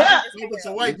dictionary. But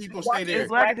white people stay there.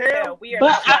 But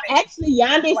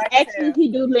Giannis he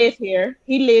do live here.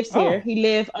 He lives here. He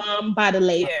live by the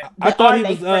lake. I thought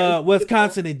he was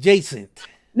Wisconsin adjacent.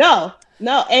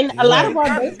 No, and a lot of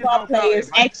our baseball players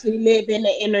actually live in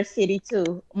the inner city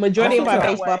too. Majority of our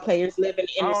baseball players live in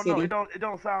the inner city. It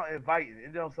don't sound inviting.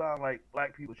 It don't sound like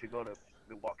black people should go to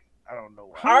Milwaukee. I don't know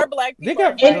why. Our black people.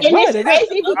 And it's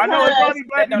crazy because I know it's probably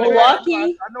black Milwaukee.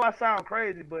 I know I sound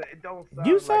crazy, but it don't sound.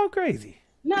 You sound crazy.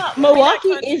 No, Milwaukee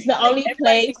is the only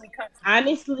place.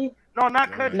 Honestly. No,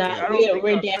 not country.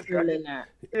 We're definitely not.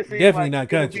 Definitely not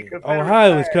country.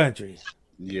 Ohio is country.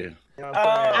 Yeah.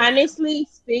 Honestly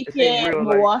speaking,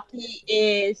 Milwaukee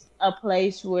is a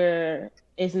place where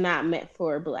it's not meant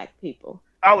for black people.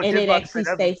 And it actually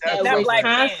states that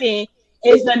Wisconsin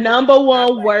is the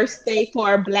 #1 worst state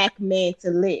for a black man to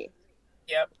live.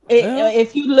 Yep.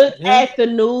 If you look at the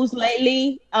news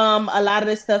lately, a lot of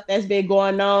the stuff that's been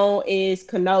going on is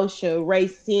Kenosha,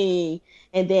 Racine,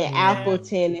 and then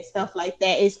Appleton and stuff like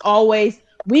that. It's always,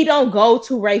 we don't go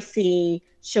to Racine,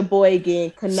 Sheboygan,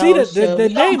 Kenosha. See, the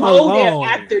we name don't go alone. there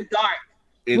after dark.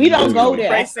 We don't go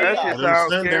there.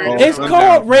 It's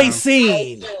called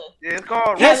Racine. Yeah, it's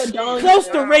called That's close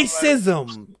to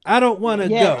racism. I don't want to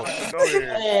go.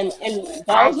 And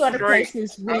those are the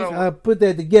places we put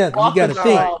that together. You got to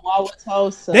think.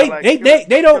 Wauwatosa.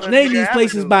 They don't name these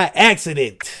places by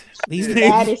accident. These names.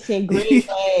 Madison,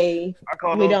 Greenway. I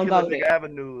call we those don't go there.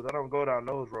 avenues. I don't go down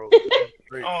those roads.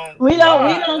 We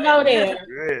don't go there.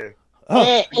 Yeah.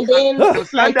 And then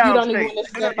it's like you don't even want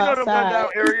to step outside.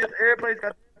 Areas. Every place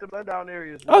got the sundown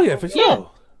areas. Oh yeah, for sure. Yeah.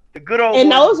 The good old.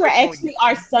 And those were actually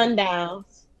our sundowns.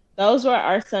 Those were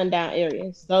our sundown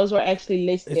areas. Those were actually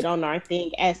listed on our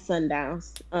thing as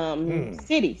sundowns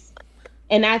cities.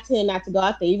 And I tend not to go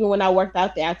out there. Even when I worked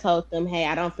out there, I told them, "Hey,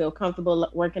 I don't feel comfortable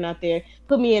working out there.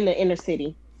 Put me in the inner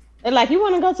city." They're like, "You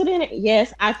want to go to the inner?"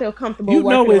 Yes, I feel comfortable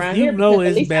working around here.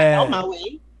 At least bad. I know my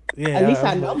way. Yeah, at least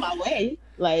I know my way.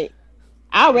 Like,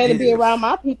 I'd rather be around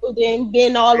my people than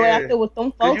being all the way out there with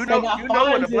them folks. You know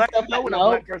when a black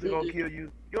person gonna kill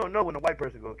you. You don't know when a white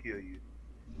person gonna kill you.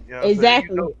 You know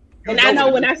exactly. And I know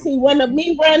when I see one of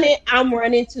me running, I'm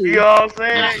running too. You know what I'm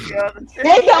saying?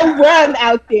 They don't run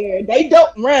out there. They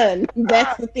don't run.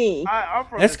 That's the thing.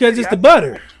 That's because it's the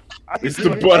butter. It's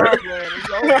the butter.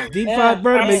 Deep fried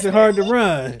butter makes it hard to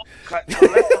run.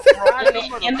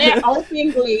 And they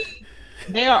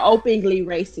are openly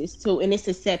racist too, and it's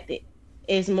accepted.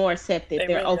 It's more accepted. They're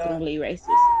really openly racist.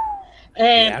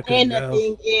 And the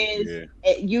thing is,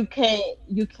 you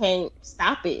can't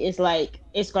stop it. It's like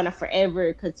it's gonna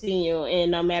forever continue,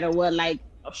 and no matter what, like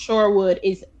Shorewood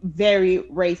is very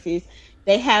racist.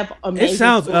 They have amazing. It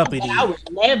sounds uppity. I would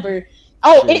never.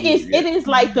 Oh, it is. It is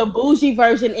like the bougie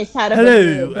version inside of.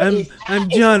 Hello, I'm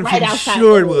John from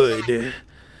Shorewood.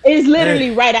 It's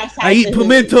literally right outside. I eat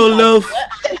pimento loaf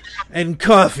and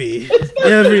coffee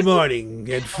every morning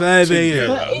at 5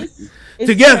 a.m.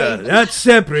 Together, not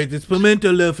separate. It's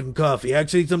pimento loaf and coffee.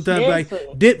 Actually, sometimes I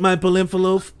dip my pimento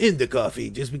loaf in the coffee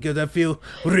just because I feel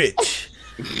rich.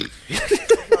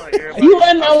 You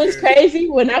wanna know what's crazy?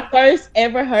 When I first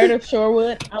ever heard of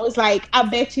Shorewood, I was like, I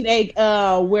bet you they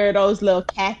wear those little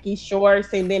khaki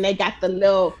shorts, and then they got the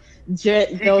little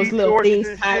those little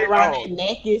things tied around their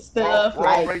neck and stuff. All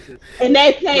Like, racist. and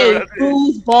they play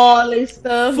foosball and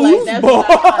stuff. Like, that's Foosball?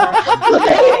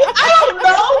 I don't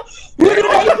know. What do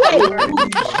they play?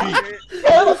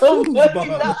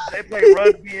 They play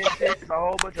rugby and shit. It's a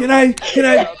whole bunch Can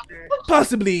I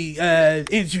possibly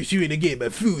interest you in a game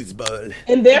of foosball?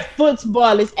 And their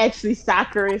football is actually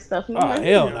soccer and stuff. Oh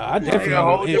hell no! I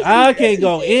definitely I can't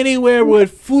go anywhere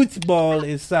with football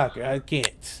and soccer. I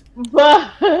can't.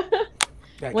 But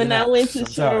when I went to I'm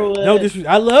sorry. Sherwood, No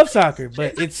disrespect. I love soccer,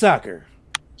 but it's soccer.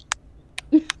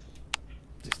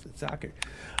 Just it's soccer.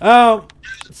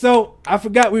 So I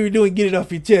forgot we were doing Get It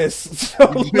Off Your Chest.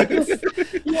 So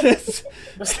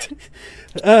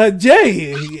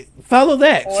Jay, follow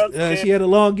that. She had a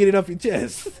long Get It Off Your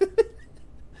Chest.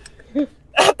 I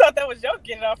thought that was your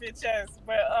Get It Off Your Chest,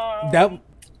 but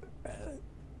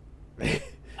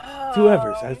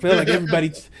whoever's. I felt like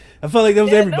everybody. I felt like that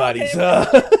was everybody's.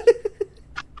 Okay,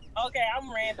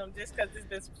 I'm random just because this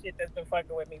been some shit that's been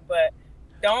fucking with me, but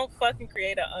don't fucking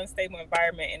create an unstable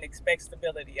environment and expect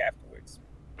stability afterwards.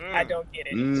 I don't get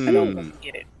it. I don't fucking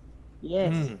get it.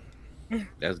 Yes.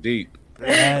 That's deep.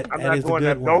 I'm not doing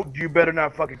that. Don't. You better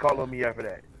not fucking call on me after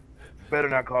that. You better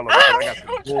not call on me. I got some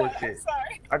bullshit.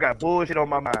 I got bullshit on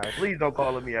my mind. Please don't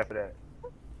call on me after that.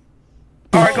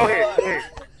 All right, go ahead.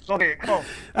 Go ahead. Come on.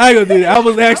 I ain't gonna do that. I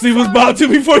was about to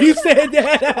before you said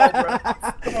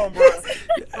that. Come on, bro.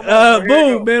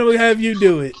 Boom, man. We'll have you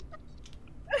do it.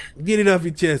 Get it off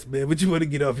your chest, man. What you want to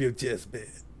get off your chest, man?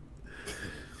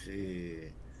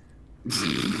 Shit.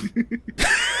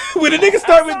 When a nigga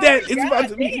start with that, it's about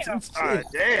to be some shit.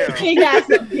 Damn. He got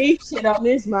some deep shit on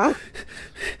his mouth.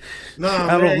 No,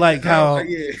 I don't like how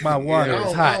my water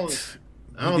is hot.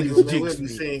 I don't even know we'll be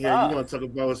sitting here. You want to talk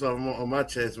about what's on my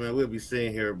chest, man? We'll be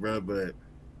sitting here, bro. But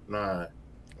nah,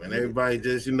 man. Everybody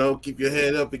just keep your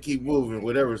head up and keep moving.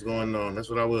 Whatever's going on. That's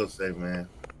what I will say, man.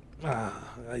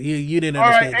 You didn't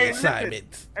understand the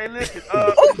assignment. Hey, listen.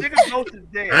 Nigga Ghost is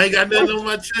dead. I ain't got nothing on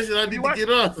my chest and I need to get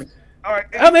off. All right.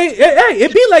 I mean, hey,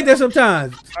 it be like that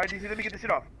sometimes. All right, DC, let me get this shit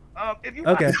off. If you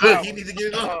okay. Power, you need to get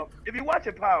it off. If you're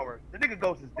watching Power, the nigga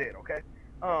Ghost is dead. Okay.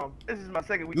 This is my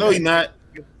second week. No, he's not.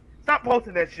 Stop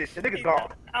posting that shit. The nigga's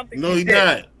gone. No, he's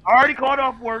not. I already called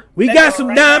off work. We got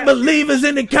some non-believers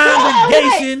in the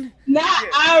congregation. Nah,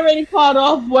 I already called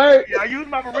off work. Yeah, I used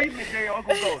my bereavement day on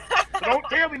Uncle Ghost. So don't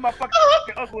tell me my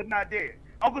fucking uncle is not dead.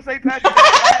 Uncle St. Patrick.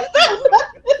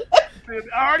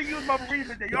 I already used my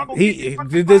bereavement day. Y'all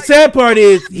the sad part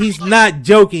is he's not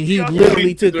joking. He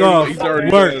literally took off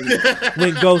work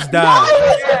when Ghost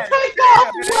died.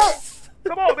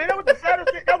 Come on, man. That was a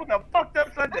Saturday. That was a fucked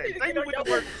up Sunday. Did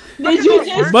you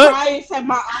just cry and say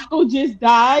my uncle just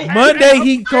died? Monday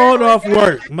he called off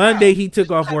work. Monday he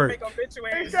took off work.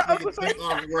 They shot Uncle James.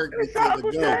 Oh,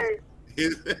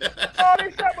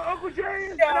 they shot my Uncle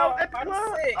James. I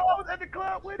was at the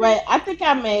club with him. Wait, I think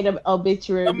I made an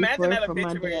obituary before for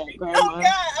my dad, grandma.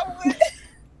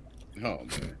 Oh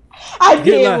man. I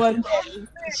did one day.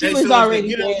 She was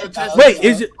already dead. Wait,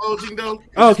 is it closing though?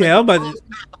 Okay, I'm about to.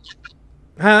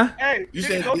 Huh? Hey, you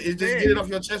said is this get it off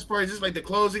your chest part? Is this like the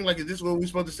closing? Like, is this what we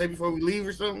supposed to say before we leave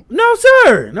or something? No,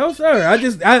 sir. No, sir.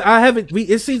 I haven't.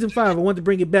 It's season 5. I want to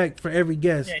bring it back for every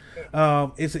guest.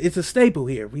 It's a staple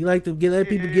here. We like to let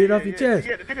people get it off your chest.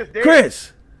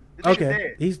 Chris.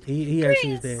 Okay. He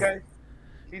actually is dead. Okay.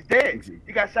 He's dead.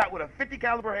 He got shot with a 50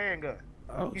 caliber handgun.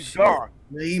 Oh, he's shit. gone.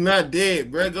 Man, he not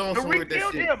dead, bro. Go on somewhere We with that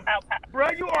killed shit. him, bro.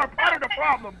 You are part of the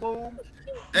problem, Boom.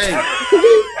 Hey. No,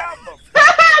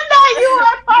 you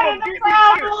are part of the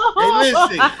problem. Hey,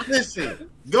 listen.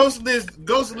 Ghost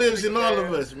lives in all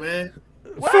of us, man.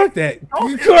 What? Fuck that.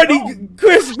 Courtney,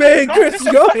 Chris, man. Chris,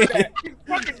 go ahead. He's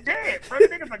fucking dead, bro. That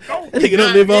nigga's a ghost. That nigga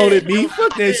don't live on at me.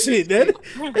 Fuck that shit, man.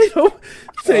 They don't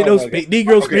say no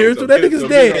Negro spiritual. That nigga's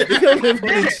dead. He don't live on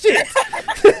that shit.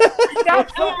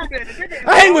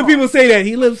 I hate when people say that.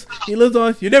 He lives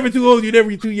on. You're never too old. You're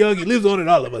never too young. He lives on in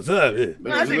all of us. That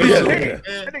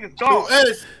nigga's gone. So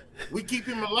us, we keep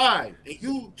him alive, and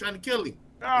you trying to kill him.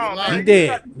 He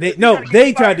dead.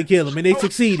 They tried to kill him and they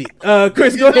succeeded.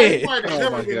 Chris, go ahead. He's part of the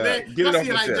government, man. I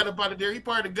see how he got up out of there. He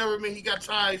part of the government. He got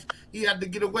ties. He had to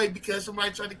get away because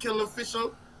somebody tried to kill an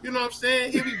official. You know what I'm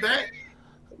saying? He'll be back.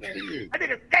 That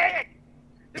nigga's dead.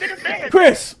 That nigga's dead.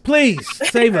 Chris, please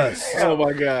save us. Oh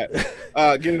my God.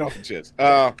 Get it off the chest.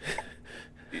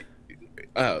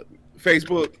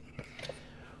 Facebook.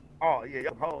 Oh yeah,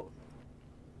 y'all some hoes.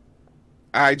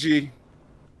 IG.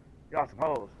 Y'all some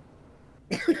hoes.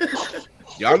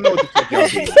 Y'all know what the fuck y'all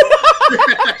did.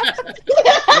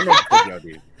 Y'all know what the fuck y'all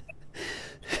did.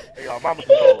 Hey, y'all mama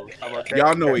some hoes.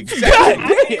 Y'all know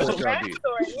exactly what y'all did.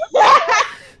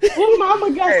 What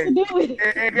mama got to do with it?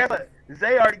 And guess what?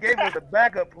 Zay already gave us a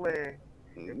backup plan.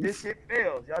 If this shit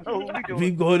fails, y'all know who we doing.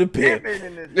 We going to pimp.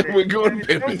 We're going to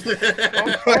pimp.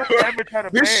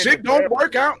 This shit don't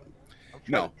work out.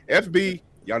 No, FB,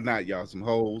 y'all some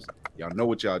hoes. Y'all know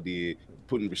what y'all did,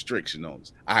 putting restriction on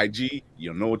us. IG,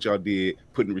 y'all know what y'all did,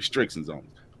 putting restrictions on us.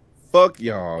 Fuck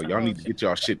y'all. Y'all need to get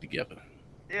y'all shit together.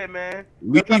 Yeah, man.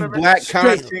 Leave black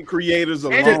content creators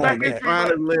alone. They're trying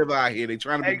to live out here. They're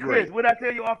trying to be great. Chris, what I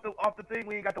tell you off the thing?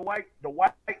 We ain't got the white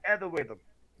algorithm.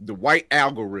 The white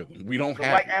algorithm. We don't have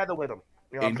the white algorithm.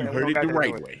 You know and you heard it the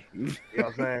right way. You know what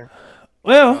I'm saying?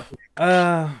 Well,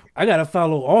 I gotta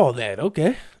follow all that.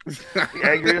 Okay.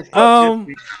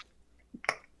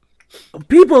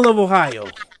 People of Ohio,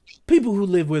 people who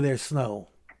live where there's snow.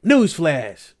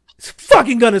 Newsflash: it's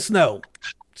fucking gonna snow.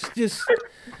 It's just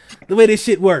the way this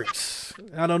shit works.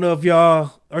 I don't know if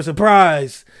y'all are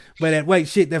surprised by that white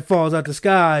shit that falls out the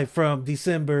sky from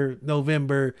December,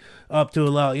 November up to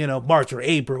March or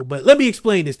April. But let me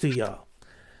explain this to y'all.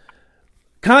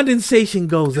 Condensation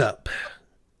goes up.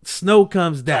 Snow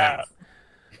comes down.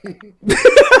 It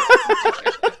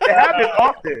happens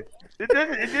often.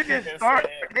 It just start.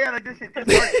 Yeah, like this shit just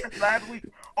started last week.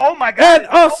 Oh my god! And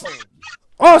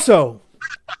also,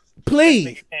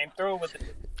 please,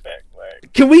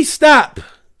 can we stop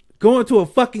going to a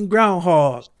fucking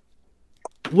groundhog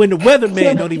when the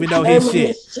weatherman don't even know his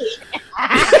shit?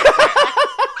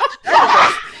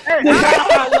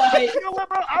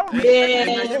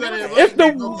 If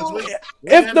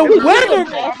the weather,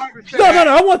 no,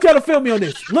 I want y'all to feel me on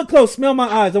this. Look close, smell my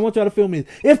eyes. I want y'all to feel me.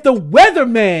 If the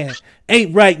weatherman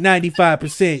ain't right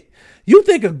 95%, you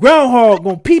think a groundhog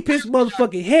gonna peep his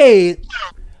motherfucking head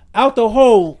out the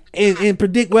hole and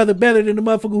predict weather better than the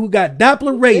motherfucker who got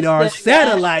Doppler radar,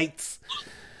 satellites,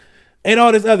 and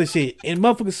all this other shit? And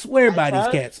motherfuckers swear by these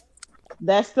cats.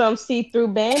 That's some see-through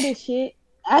bandit shit.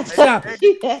 Stop it.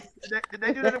 Did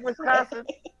they do that in Wisconsin?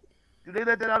 Did they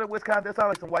let that out in Wisconsin? That sounds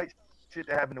like some white shit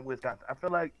that happened in Wisconsin. I feel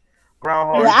like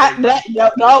groundhog.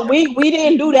 No, we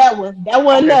didn't do that one. That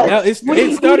wasn't us. No,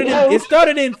 it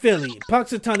started in Philly,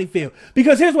 Punxsutawney Phil.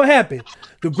 Because here's what happened: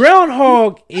 the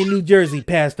groundhog in New Jersey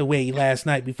passed away last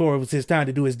night before it was his time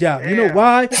to do his job. You know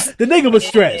why? The nigga was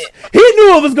stressed. He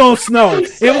knew it was gonna snow.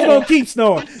 It was gonna keep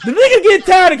snowing. The nigga get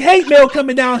tired of hate mail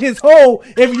coming down his hole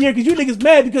every year because you niggas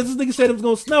mad because this nigga said it was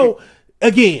gonna snow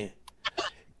again.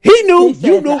 He knew,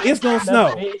 you knew it's gonna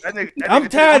snow. I'm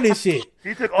tired of this shit.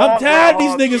 I'm tired of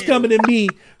these niggas coming to me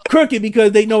crooked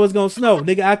because they know it's gonna snow.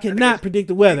 Nigga, I cannot predict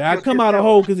the weather. I come out a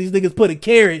hole because these niggas put a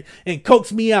carrot and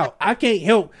coax me out. I can't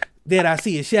help that I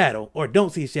see a shadow or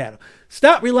don't see a shadow.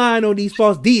 Stop relying on these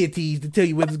false deities to tell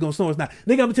you whether it's gonna snow or not.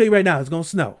 Nigga, I'm gonna tell you right now, it's gonna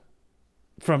snow.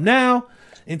 From now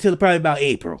until probably about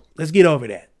April. Let's get over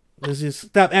that. Let's just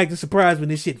stop acting surprised when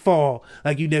this shit fall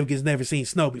like you never seen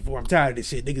snow before. I'm tired of this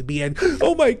shit. Niggas be acting,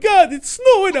 oh my God, it's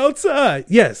snowing outside.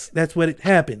 Yes, that's what it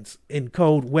happens in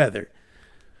cold weather.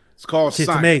 It's called shit's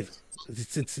science.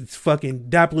 Amazing. It's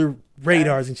fucking Doppler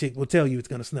radars and shit will tell you it's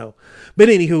gonna snow. But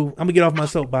anywho, I'm gonna get off my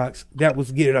soapbox. That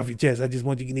was get it off your chest. I just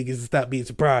want you niggas to stop being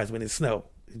surprised when it snow.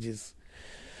 It just,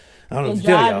 I don't know what to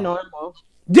tell y'all. Normal.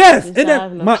 Yes, and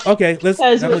that okay. Let's.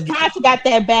 Because Wisconsin got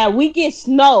that bad. We get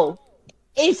snow.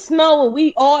 It's snowing.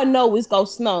 We all know it's gonna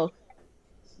snow.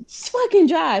 Just fucking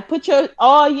drive. Put your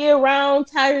all year round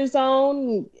tires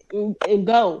on and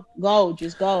go.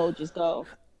 Just go.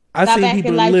 I see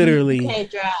people like literally you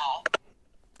can't drive.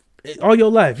 All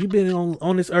your life, you've been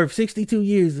on this earth 62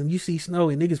 years and you see snow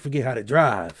and niggas forget how to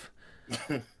drive.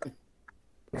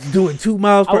 Doing 2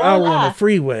 miles per hour on the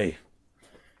freeway.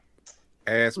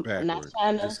 Ass backwards.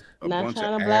 Not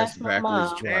trying to blast my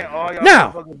mom.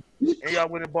 Now. And y'all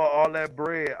went and bought all that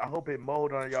bread. I hope it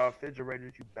mold on y'all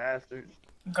refrigerators, you bastards.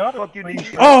 Fuck you need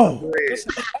bread.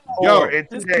 Yo, in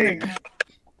 2 days.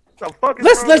 So fucking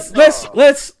let's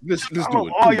do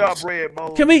it. All y'all bread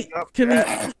mold. Can we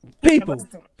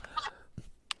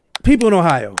people in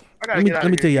Ohio. Let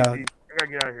me tell y'all. I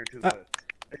gotta get out of here too.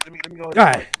 Let me go ahead. All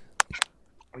right.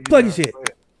 Plug your shit.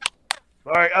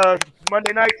 All right,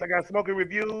 Monday nights I got smoking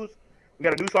reviews. We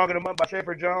got a new song of the month by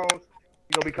Schaefer Jones.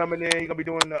 You're gonna be coming in. You're gonna be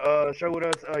doing the show with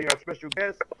us. Your special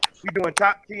guest. We doing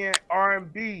top 10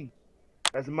 R&B.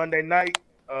 That's Monday night.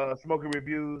 Smoking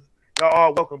reviews. Y'all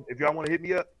are welcome. If y'all want to hit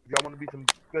me up, if y'all want to be some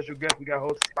special guests, we got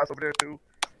host spots over there too.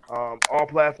 All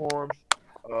platforms.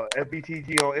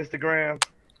 FBTG on Instagram.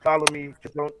 Follow me.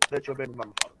 Just don't let your baby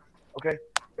mama follow. Okay.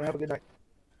 Have a good night.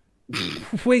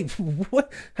 Wait,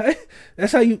 what?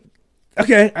 That's how you.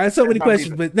 Okay, I had so many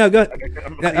questions, but no, go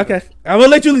ahead. Okay, I'm gonna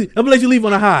let you leave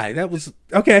on a high. That was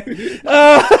okay.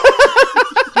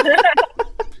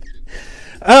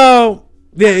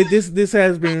 Yeah, this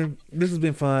has been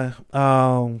fun.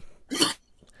 I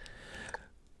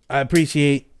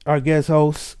appreciate our guest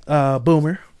host,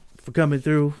 Boomer, for coming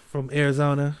through from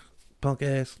Arizona. Punk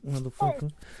ass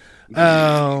motherfucker.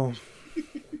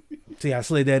 See, I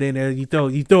slid that in there. You throw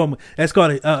them. That's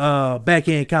called a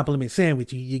backhand compliment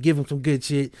sandwich. You give them some good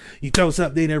shit. You throw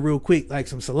something in there real quick, like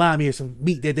some salami or some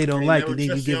meat that they don't like, and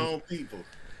then you give them.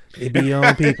 It be your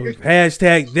own people.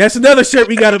 Hashtag. That's another shirt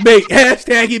we gotta make.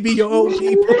 Hashtag it be your own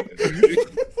people.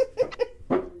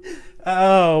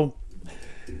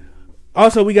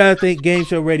 Also, we gotta thank Game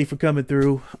Show Ready for coming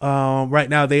through. Right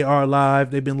now they are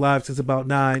live. They've been live since about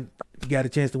 9. You got a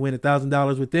chance to win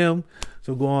 $1,000 with them.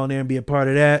 So go on there and be a part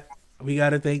of that. We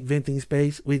got to thank Venting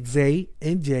Space with Zay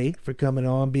and Jay for coming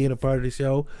on, being a part of the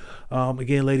show.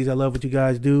 Again, ladies, I love what you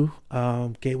guys do.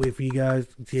 Can't wait for you guys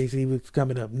to see what's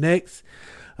coming up next.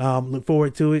 Look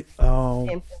forward to it.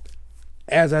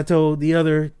 As I told the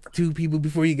other 2 people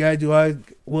before you guys do, I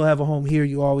will have a home here.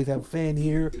 You always have a fan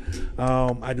here.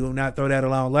 I do not throw that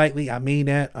around lightly. I mean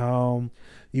that.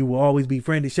 You will always be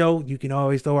friend of the show. You can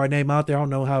always throw our name out there. I don't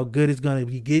know how good it's going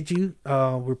to get you.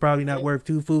 We're probably not worth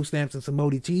 2 food stamps and some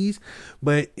moldy cheese,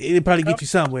 but it'll probably get you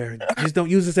somewhere. Just don't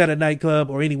use us at a nightclub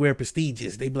or anywhere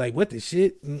prestigious. They be like, what the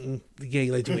shit? We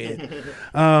can't let you in.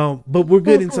 But we're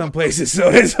good in some places,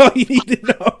 so that's all you need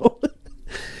to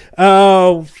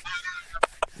know.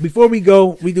 Before we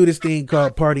go, we do this thing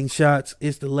called Parting Shots.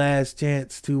 It's the last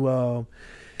chance to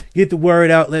get the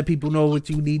word out, let people know what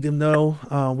you need them to know,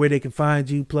 where they can find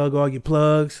you, plug all your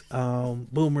plugs.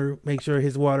 Boomer, make sure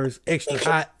his water is extra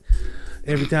hot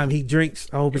every time he drinks.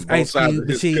 I hope his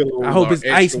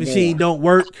ice machine don't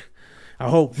work. I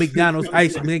hope McDonald's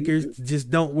ice makers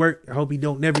just don't work. I hope he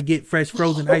don't never get fresh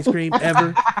frozen ice cream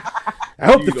ever. I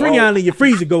hope the Freon in your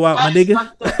freezer go out, my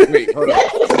nigga. Wait, hold on.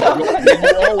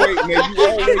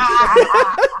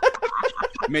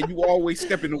 Man, you always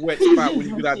step in the wet spot when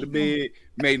you get out the bed.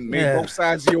 Man, both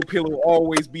sides of your pillow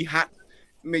always be hot.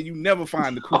 Man, you never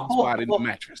find the cool spot in the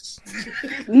mattress.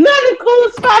 Not the cool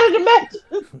spot in the mattress.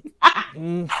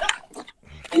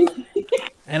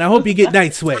 And I hope you get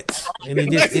night sweats. And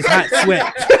it's hot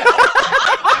sweat.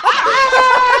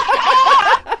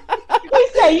 We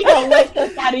say you gonna wake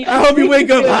up out of your I hope you wake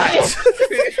up hot.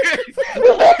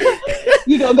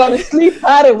 You gonna go to sleep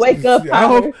hot and wake up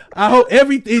hot. I hope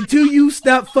everything until you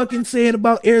stop fucking saying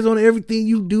about Arizona, everything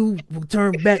you do will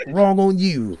turn back wrong on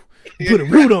you. Put a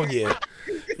root on you.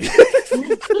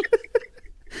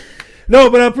 No,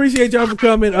 but I appreciate y'all for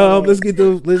coming. Let's get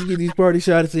these party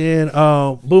shots in.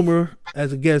 Boomer,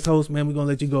 as a guest host, man, we're gonna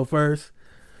let you go first.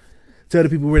 Tell the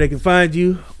people where they can find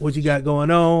you, what you got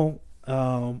going on.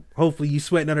 Hopefully you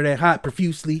sweating under that hot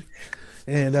profusely.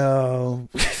 And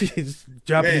just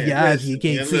dropping in your eyes you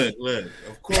can't see. Look,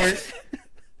 of course,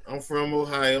 I'm from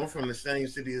Ohio. I'm from the same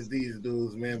city as these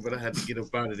dudes, man, but I had to get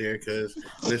up out of there because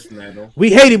listen at them.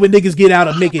 We hate it when niggas get out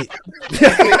and make it.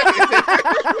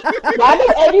 Why do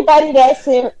everybody that's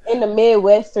in the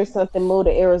Midwest or something move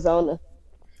to Arizona?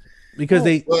 Because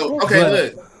they look,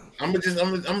 I'm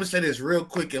gonna say this real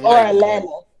quick and or Atlanta.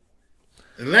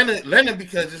 Atlanta,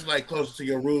 because it's like closer to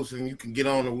your roots and you can get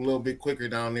on a little bit quicker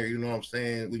down there, you know what I'm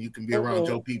saying? When you can be around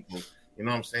your people, you know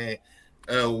what I'm saying?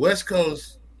 West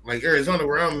Coast, like Arizona,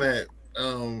 where I'm at,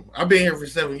 I've been here for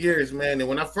 7 years, man. And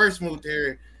when I first moved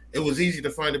here, it was easy to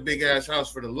find a big ass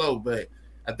house for the low, but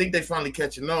I think they finally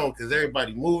catching on because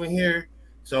everybody moving here.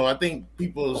 So I think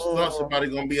people's thoughts about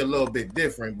it gonna be a little bit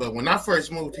different. But when I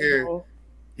first moved here,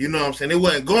 you know what I'm saying? It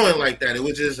wasn't going like that. It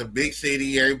was just a big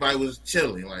city. Everybody was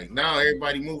chilling. Like now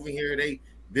everybody moving here, they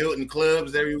building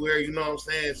clubs everywhere, you know what I'm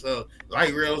saying? So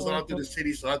light rails all through the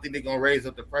city. So I think they're gonna raise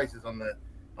up the prices on the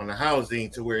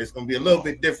housing to where it's gonna be a little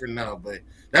bit different now. But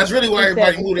that's really why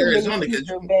everybody moved to Arizona, because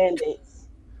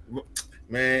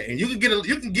man, and you can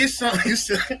get something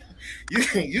something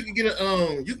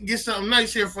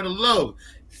nice here for the low.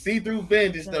 See-through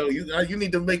bandits though. You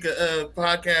need to make a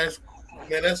podcast.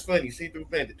 Man, that's funny. See-through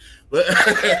bandit. But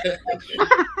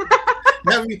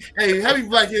happy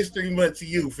Black History Month to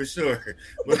you for sure.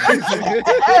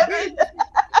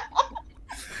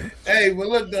 Hey, but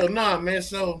look though, man.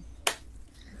 So,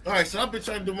 all right. So I've been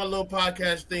trying to do my little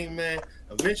podcast thing, man.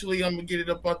 Eventually, I'm gonna get it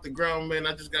up off the ground, man.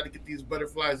 I just got to get these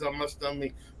butterflies out my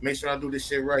stomach. Make sure I do this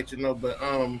shit right, you know. But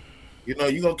you know,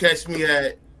 you gonna catch me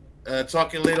at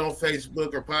Talking Lit on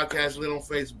Facebook or Podcast Lit on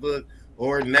Facebook,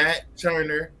 or Nat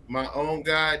Turner, my own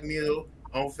God Neil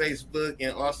on Facebook,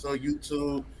 and also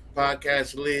YouTube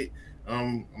Podcast Lit.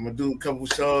 I'm gonna do a couple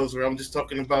shows where I'm just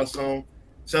talking about something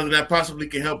that possibly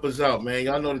can help us out, man.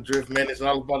 Y'all know the drift, man. It's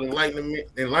all about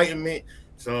enlightenment.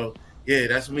 So yeah,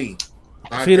 that's me.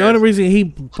 See, the only reason he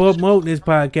promoting this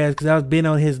podcast because I've been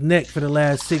on his neck for the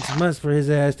last 6 months for his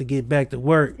ass to get back to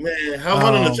work. Man, hold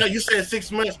on. You said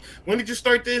 6 months. When did you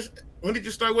start this? When did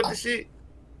you start with the shit?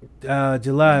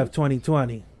 July of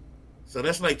 2020. So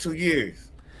that's like 2 years.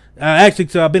 Actually,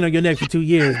 so I've been on your neck for 2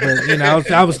 years, but you know,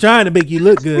 I was trying to make you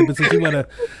look good, but since you want to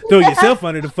throw yourself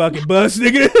under the fucking bus,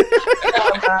 nigga,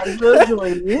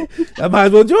 I might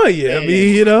as well join you. I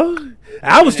mean, you know,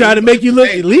 I was trying to make you look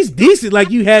at least decent, like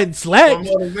you hadn't slacked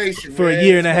for a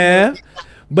year and a half.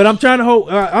 But I'm trying to hold.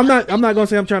 I'm not gonna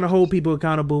say I'm trying to hold people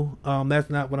accountable. That's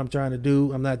not what I'm trying to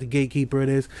do. I'm not the gatekeeper of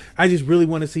this. I just really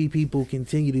want to see people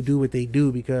continue to do what they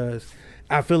do because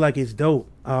I feel like it's dope.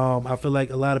 I feel like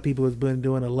a lot of people has been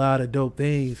doing a lot of dope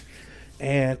things,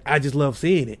 and I just love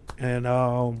seeing it. And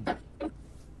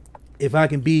if I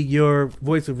can be your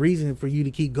voice of reason for you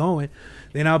to keep going,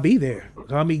 then I'll be there.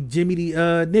 Call me Jimmy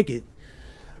the Nicket.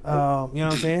 You know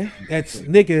what I'm saying? That's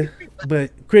Nicka,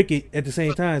 but cricket at the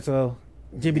same time. So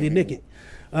Jimmy the Nicket.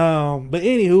 But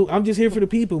anywho, I'm just here for the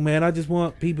people, man. I just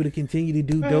want people to continue to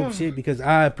do dope shit because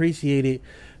I appreciate it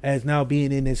as now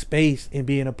being in this space and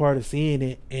being a part of seeing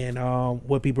it and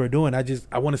what people are doing. I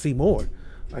want to see more.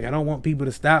 Like, I don't want people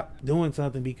to stop doing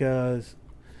something because,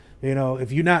 you know,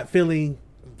 if you're not feeling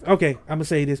okay, I'm gonna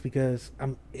say this because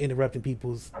I'm interrupting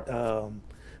people's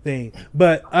thing.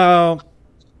 But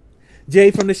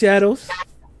Jay from the Shadows.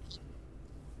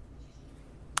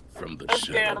 From the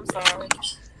shadows. I'm sorry.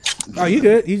 Oh, you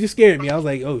good? You just scared me. I was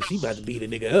like, oh, she about to beat a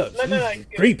nigga up. She's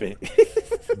creeping. She's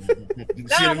in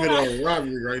the middle of a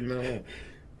robbery right now.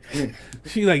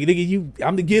 She like, nigga,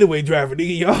 I'm the getaway driver.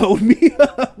 Nigga, y'all hold me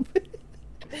up.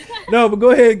 No, but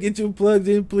go ahead and get your plugs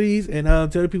in, please, and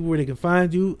tell the people where they can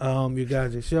find you. Your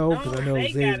guys' show, because I know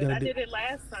Zay's gonna do. I did it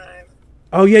last time.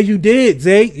 Oh yeah, you did,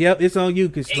 Zay. Yep, it's on you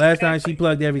because last time she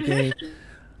plugged everything.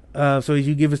 So as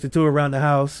you give us the tour around the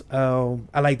house,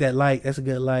 I like that light. That's a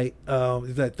good light.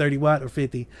 Is that 30 watt or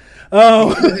 50?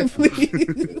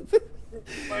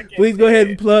 Please go ahead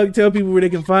and plug. Tell people where they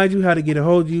can find you, how to get a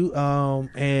hold of you,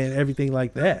 and everything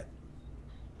like that.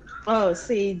 Oh,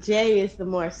 see, Jay is the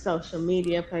more social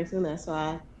media person. That's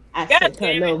why I sent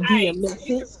her no via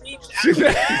message.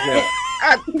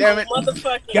 God damn it.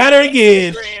 Got her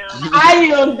again. I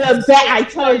am the back. I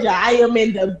told you, I am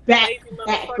in the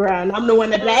background. I'm the one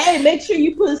that like, hey, make sure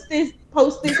you post this.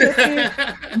 But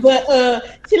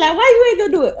she like, why you ain't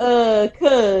gonna do it?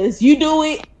 Cause you do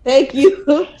it. Thank you.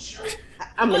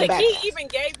 I'm in the back. He even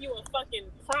gave you a fucking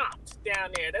prompt down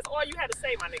there. That's all you had to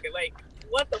say, my nigga. Like,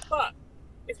 what the fuck?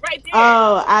 It's right there.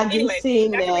 Oh, I just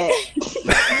seen that. I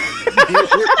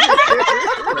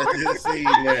just seen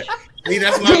that. See,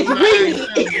 that's my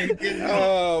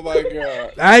oh my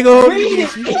god! I ain't gonna read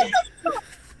it.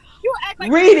 You act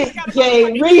like read it,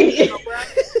 Jay. Read it.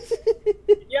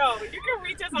 Yo, you can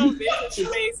reach us on Venting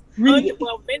Space.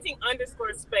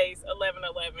 Venting_space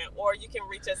 1111, or you can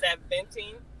reach us at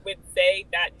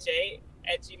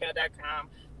venting.j@gmail.com.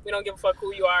 We don't give a fuck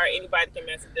who you are. Anybody can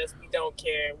message us. We don't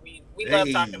care. We love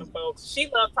talking to folks. She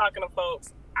loves talking to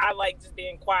folks. I like just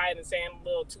being quiet and saying a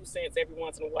little 2 cents every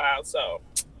once in a while. So,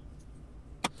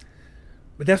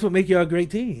 but that's what makes y'all a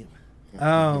great team.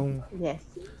 Yes.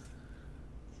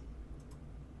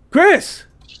 Chris,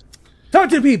 talk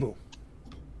to the people.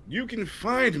 You can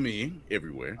find me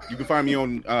everywhere. You can find me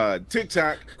on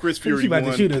TikTok, Chris Fury. You about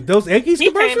 1. to shoot those Yankees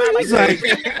commercials?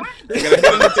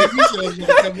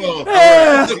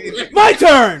 My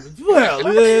turn. Well,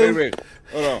 wait.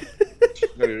 Hold on.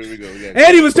 There we go.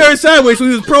 And he was turned sideways, so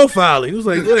he was profiling. He was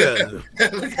like, well.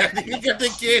 You got the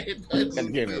kid.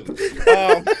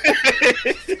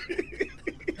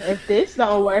 If this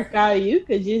don't work out, you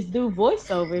could just do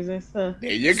voiceovers and stuff.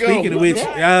 There you go. Speaking of which,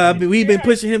 we've been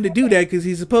pushing him to do that because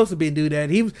he's supposed to be do that.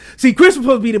 Chris was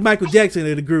supposed to be the Michael Jackson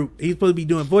of the group. He's supposed to be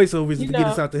doing voiceovers to get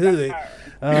us out the hood.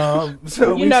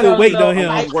 So we still waiting on him.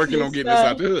 I'm working on getting us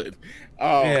out the hood.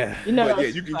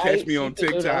 You can catch me on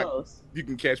TikTok. You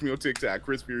can catch me on TikTok,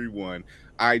 Chris Fury 1,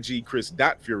 IG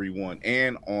Chris.Fury1,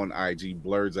 and on IG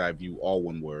Blurred's Eye View, all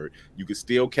one word. You can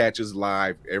still catch us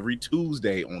live every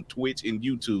Tuesday on Twitch and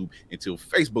YouTube until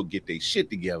Facebook get their shit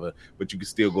together. But you can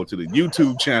still go to the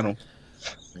YouTube channel,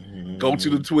 go to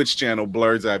the Twitch channel,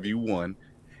 Blurred's Eye View 1,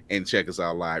 and check us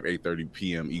out live 8:30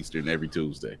 p.m. Eastern every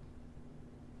Tuesday.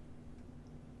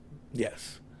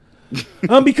 Yes.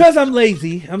 Because I'm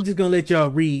lazy, I'm just gonna let y'all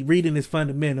read. Reading is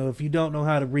fundamental. If you don't know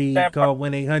how to read, call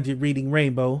 1-800 Reading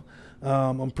Rainbow.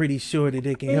 I'm pretty sure that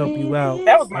it can help you out.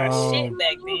 That was my shit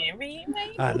back then.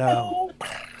 I know.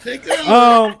 Take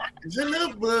a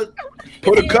look.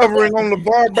 Put a covering on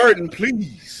LeVar Burton,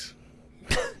 please.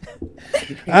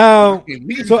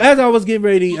 So as I was getting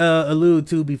ready to allude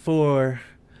to before,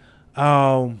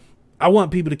 I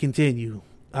want people to continue.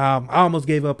 I almost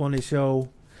gave up on this show,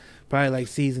 probably like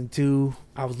season 2.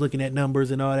 I was looking at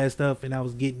numbers and all that stuff, and I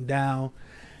was getting down.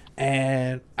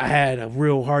 And I had a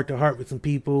real heart-to-heart with some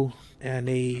people, and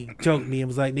they choked me and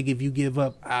was like, nigga, if you give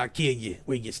up, I'll kill you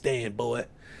where you stand, boy.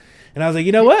 And I was like,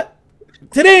 you know what?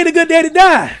 Today ain't a good day to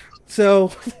die.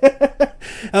 So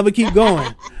I'm going to keep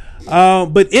going.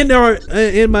 But in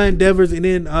my endeavors and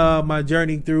in my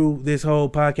journey through this whole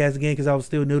podcast again, because I was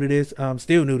still new to this.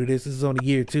 This is only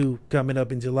year 2 coming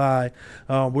up in July.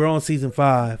 We're on season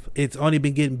 5. It's only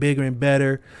been getting bigger and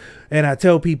better. And I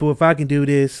tell people, if I can do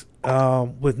this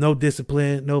with no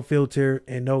discipline, no filter,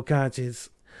 and no conscience,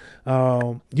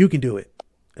 you can do it.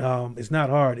 It's not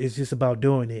hard. It's just about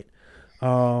doing it.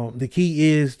 The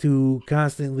key is to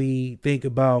constantly think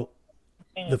about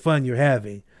the fun you're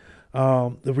having.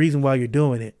 The reason why you're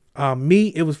doing it. Me,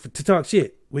 it was to talk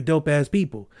shit with dope ass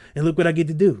people, and look what I get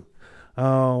to do.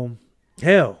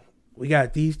 Hell, we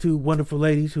got these 2 wonderful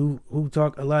ladies who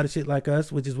talk a lot of shit like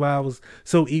us, which is why I was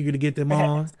so eager to get them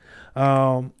on.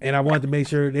 And I wanted to make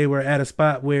sure they were at a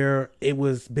spot where it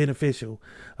was beneficial.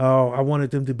 I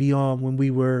wanted them to be on when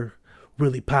we were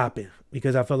really popping,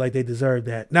 because I felt like they deserved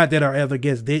that. Not that our other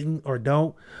guests didn't or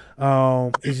don't.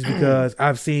 It's just because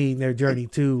I've seen their journey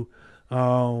too.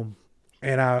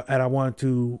 And I want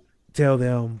to tell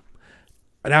them.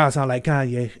 Now I sound like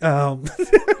Kanye.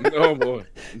 Oh boy!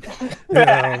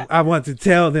 I want to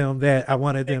tell them that I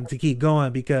wanted them to keep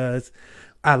going because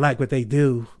I like what they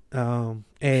do,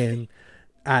 and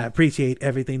I appreciate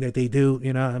everything that they do.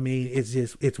 You know what I mean?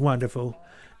 It's wonderful.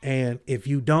 And if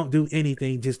you don't do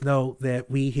anything, just know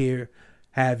that we here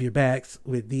have your backs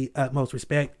with the utmost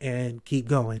respect, and keep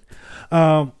going.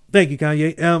 Thank you,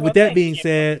 Kanye. With that being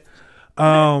said.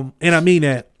 And I mean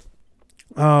that.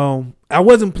 I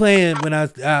wasn't playing when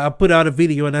I put out a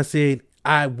video and I said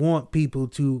I want people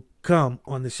to come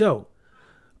on the show.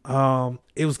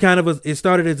 It was kind of it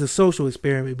started as a social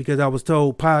experiment because I was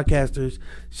told podcasters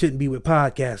shouldn't be with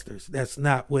podcasters. That's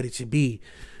not what it should be.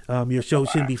 Your show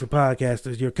shouldn't be for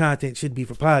podcasters. Your content should be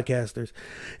for podcasters.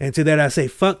 And to that I say,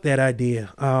 fuck that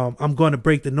idea. I'm going to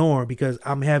break the norm because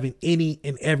I'm having any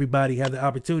and everybody have the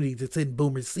opportunity to sit in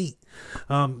Boomer's seat.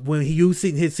 When you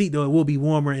sit in his seat, though, it will be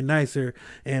warmer and nicer,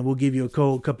 and we'll give you a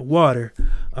cold cup of water.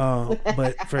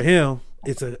 But for him,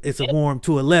 it's a warm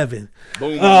 211.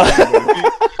 Boom.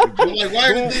 Like,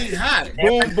 why is it hot?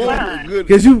 Boom, boom. Good.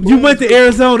 Because you went to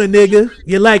Arizona, nigga.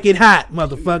 You like it hot,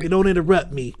 motherfucker. Don't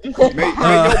interrupt me. May your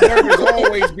burgers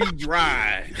always be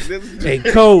dry. And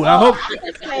cold.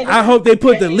 I hope they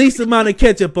put the least amount of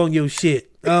ketchup on your shit.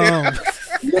 And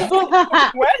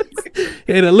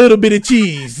a little bit of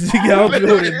cheese.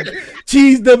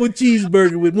 Cheese double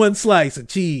cheeseburger with 1 slice of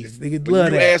cheese. They could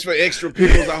love you that. ask for extra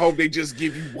pickles, I hope they just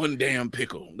give you 1 damn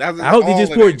pickle. I hope they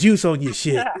just pour juice on your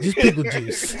shit. Just pickle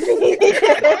juice.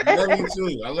 I love you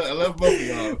too. I love both of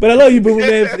y'all. But I love you, boo,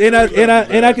 man.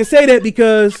 And I can say that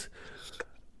because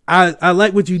I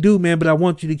like what you do, man. But I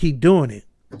want you to keep doing it.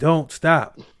 Don't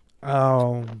stop.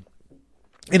 And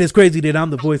it's crazy that I'm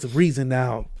the voice of reason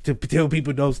now to tell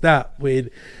people don't stop when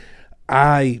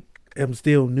I am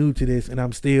still new to this and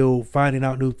I'm still finding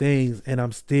out new things and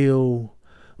I'm still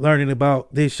learning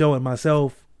about this show and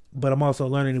myself, but I'm also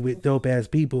learning it with dope ass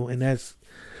people, and it's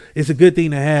a good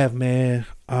thing to have, man.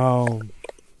 So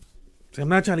I'm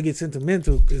not trying to get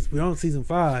sentimental because we're on season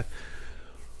 5,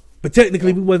 but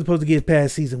technically we wasn't supposed to get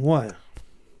past season 1.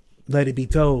 Let it be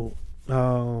told.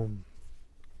 So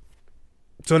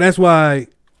that's why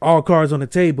all cards on the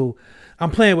table. I'm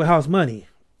playing with house money.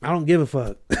 I don't give a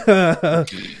fuck.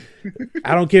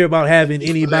 I don't care about having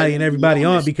anybody and everybody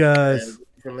on because.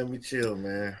 Let me chill,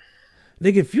 man.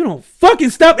 Nigga, if you don't fucking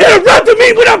stop interrupting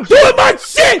me when I'm doing my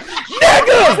shit,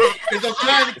 nigga! Because I'm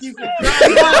trying to keep it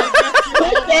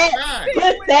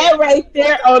Put that right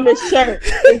there on the shirt.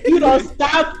 If you don't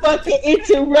stop fucking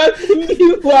interrupting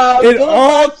me while in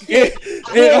all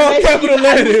capital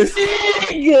letters.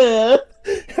 Nigga.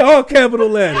 All capital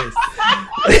letters.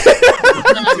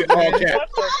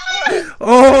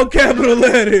 All capital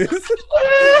letters.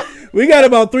 We got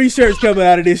about 3 shirts coming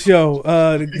out of this show.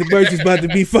 The merch is about to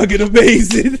be fucking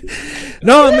amazing.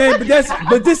 No, man,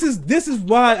 but this is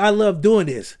why I love doing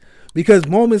this, because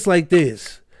moments like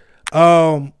this,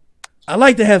 I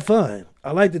like to have fun.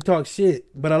 I like to talk shit,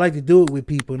 but I like to do it with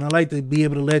people, and I like to be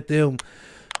able to let them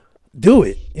do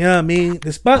it. You know what I mean?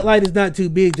 The spotlight is not too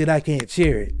big that I can't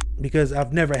share it, because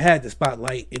I've never had the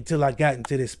spotlight until I got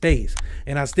into this space,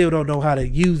 and I still don't know how to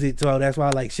use it. So that's why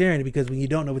I like sharing it, because when you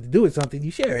don't know what to do with something,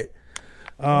 you share it.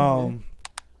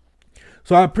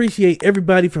 So I appreciate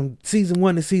everybody from season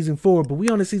 1 to season 4, but we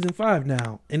on to season 5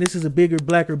 now, and this is a bigger,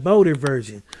 blacker, bolder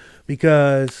version.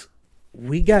 because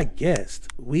we got guests.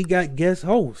 We got guest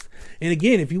hosts. And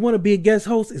again, if you want to be a guest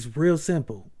host, it's real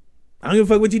simple. I don't give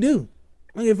a fuck what you do.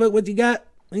 I don't give a fuck what you got.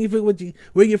 I don't give a fuck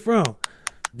where you're from.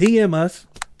 DM us.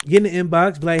 Get in the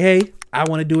inbox. Be like, hey, I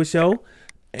want to do a show.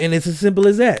 And it's as simple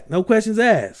as that. No questions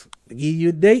asked. I'll give you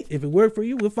a date. If it worked for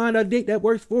you, we'll find out a date that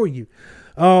works for you.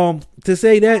 To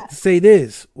say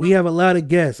this. We have a lot of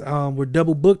guests. We're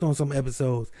double booked on some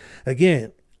episodes.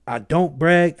 Again, I don't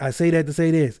brag. I say that to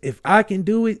say this. If I can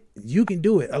do it, you can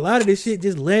do it. A lot of this shit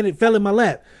just fell in my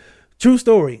lap. True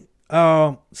story.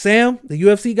 Sam, the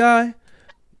UFC guy,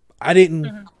 I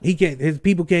didn't, his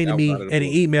people came to me at an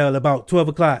email about 12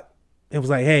 o'clock. It was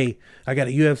like, hey, I got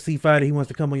a UFC fighter. He wants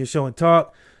to come on your show and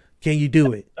talk. Can you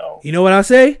do it? You know what I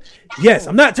say? Yes.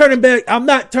 I'm not turning back. I'm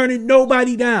not turning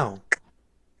nobody down.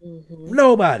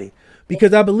 Nobody.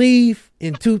 Because I believe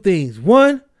in two things.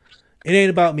 One, it ain't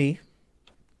about me.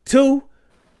 Two,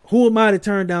 who am I to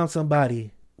turn down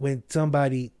somebody when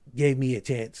somebody gave me a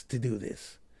chance to do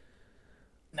this?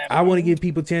 I want to give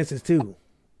people chances too.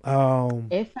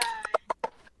 If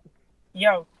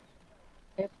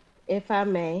I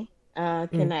may,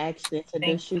 can I actually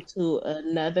introduce you to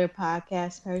another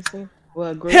podcast person?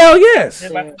 Well, group. Hell yes.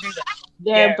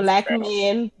 They're black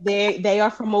men. They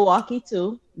are from Milwaukee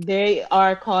too. They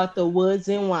are called the Woods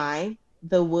and Wine.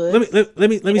 The Woods. Let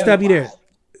me stop you there.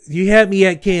 You had me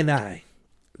at K&I.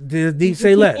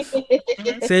 Say less.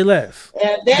 Say less.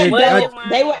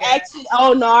 They were actually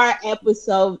on our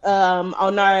episode,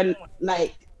 on our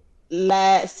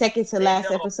second to last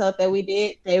episode that we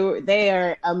did. They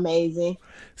are amazing.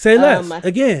 Say less.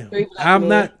 Again, we're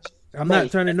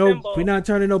not turning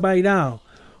nobody down.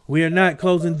 We are not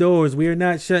closing doors. We are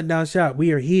not shutting down shop.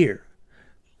 We are here.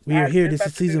 We are here. This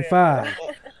is season 5.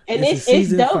 And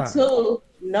it's dope too,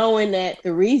 knowing that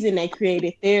the reason they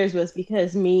created theirs was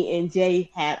because me and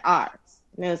Jay had ours.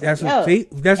 That's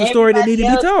a story that needed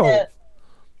to be told.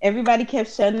 Everybody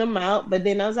kept shutting them out, but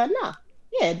then I was like, no.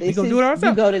 Yeah, this is,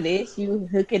 you go to this, you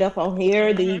hook it up on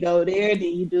here, then you go there,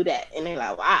 then you do that. And they're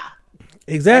like, wow.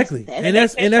 Exactly.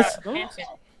 That's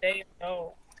they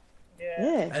know.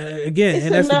 Yeah. Again,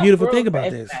 and that's the beautiful thing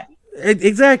about this.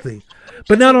 Exactly.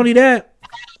 But not only that,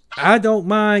 I don't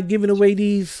mind giving away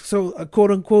these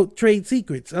quote unquote trade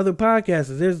secrets. Other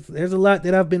podcasters, there's a lot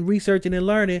that I've been researching and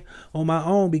learning on my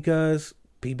own because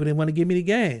people didn't want to give me the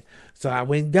game. So I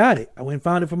went and got it. I went and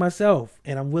found it for myself,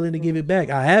 and I'm willing to give it back.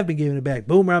 I have been giving it back.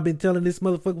 Boomer, I've been telling this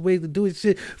motherfucker ways to do his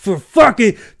shit for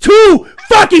fucking 2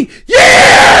 fucking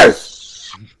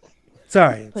years.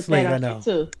 Sorry, Put Slade, that I on know.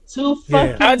 Two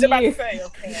fucking I was about to years. say,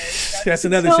 okay. That's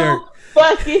another shirt.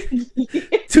 Fucking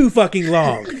Too fucking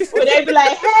long. When they be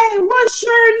like, hey, what's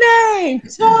your name?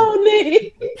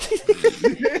 Tony.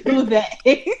 Do that.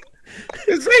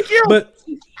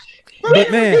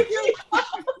 But man,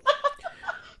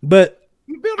 but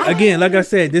again, like I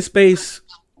said, this space,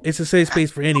 it's a safe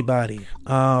space for anybody.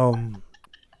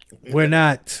 We're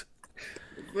not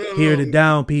here to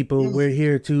down people. We're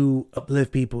here to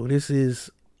uplift people. This is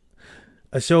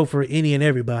a show for any and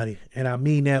everybody, and I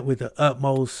mean that with the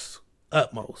utmost.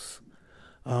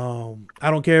 I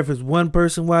don't care if it's one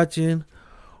person watching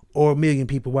or a million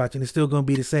people watching. It's still going to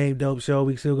be the same dope show.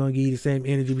 We still going to give you the same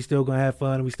energy. We still going to have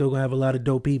fun. And we still going to have a lot of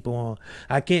dope people on.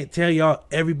 I can't tell y'all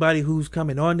everybody who's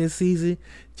coming on this season.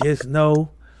 Just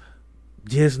know,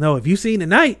 if you seen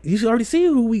tonight, you already see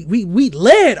who we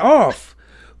led off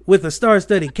with a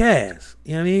star-studded cast.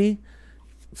 You know what I mean?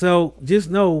 So just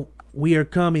know we are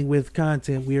coming with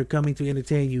content. We are coming to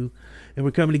entertain you, and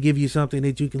we're coming to give you something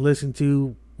that you can listen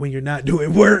to when you're not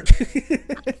doing work.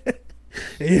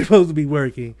 And you're supposed to be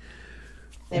working.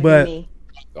 But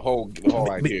the whole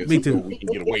idea me is too. so we can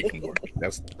get away from work.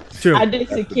 That's true. I do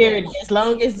security. As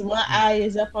long as my eye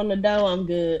is up on the door, I'm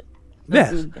good.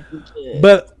 Yes.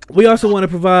 But we also want to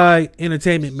provide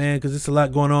entertainment, man, because there's a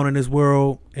lot going on in this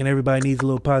world, and everybody needs a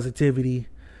little positivity.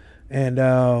 And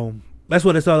that's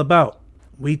what it's all about.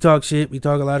 We talk shit. We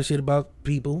talk a lot of shit about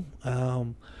people.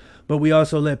 But we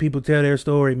also let people tell their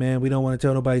story, man. We don't want to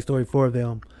tell nobody's story for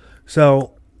them.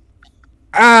 So,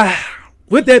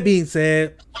 with that being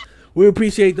said, we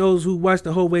appreciate those who watched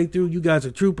the whole way through. You guys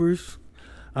are troopers.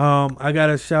 I got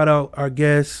to shout out our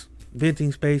guests,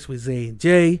 Venting Space with Zay and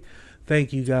Jay.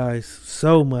 Thank you guys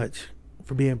so much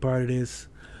for being part of this.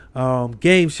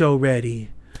 Game Show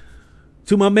Ready.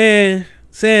 To my man,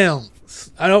 Sam.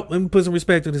 Let me put some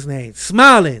respect on his name.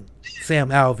 Smiling Sam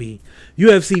Alvey,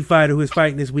 UFC fighter who is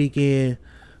fighting this weekend.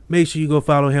 Make sure you go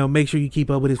follow him. Make sure you keep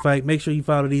up with his fight. Make sure you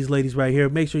follow these ladies right here.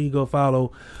 Make sure you go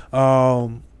follow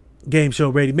Game Show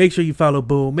Radio. Make sure you follow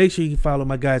Boom. Make sure you follow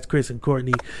my guys Chris and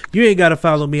Courtney. You ain't gotta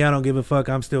follow me. I don't give a fuck.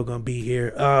 I'm still gonna be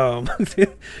here,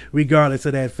 regardless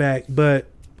of that fact. But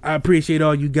I appreciate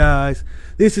all you guys.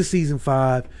 This is season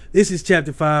 5. This is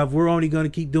chapter 5. We're only gonna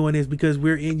keep doing this because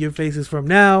we're in your faces from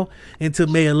now until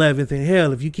May 11th. And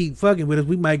hell, if you keep fucking with us,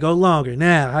 we might go longer.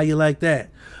 Now, how you like that?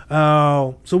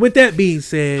 So with that being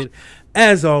said,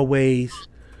 as always,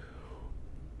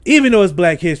 even though it's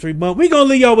Black History Month, we're gonna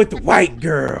leave y'all with the white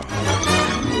girl.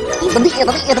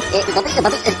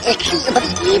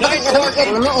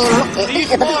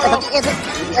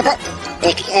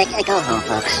 Go home,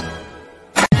 folks.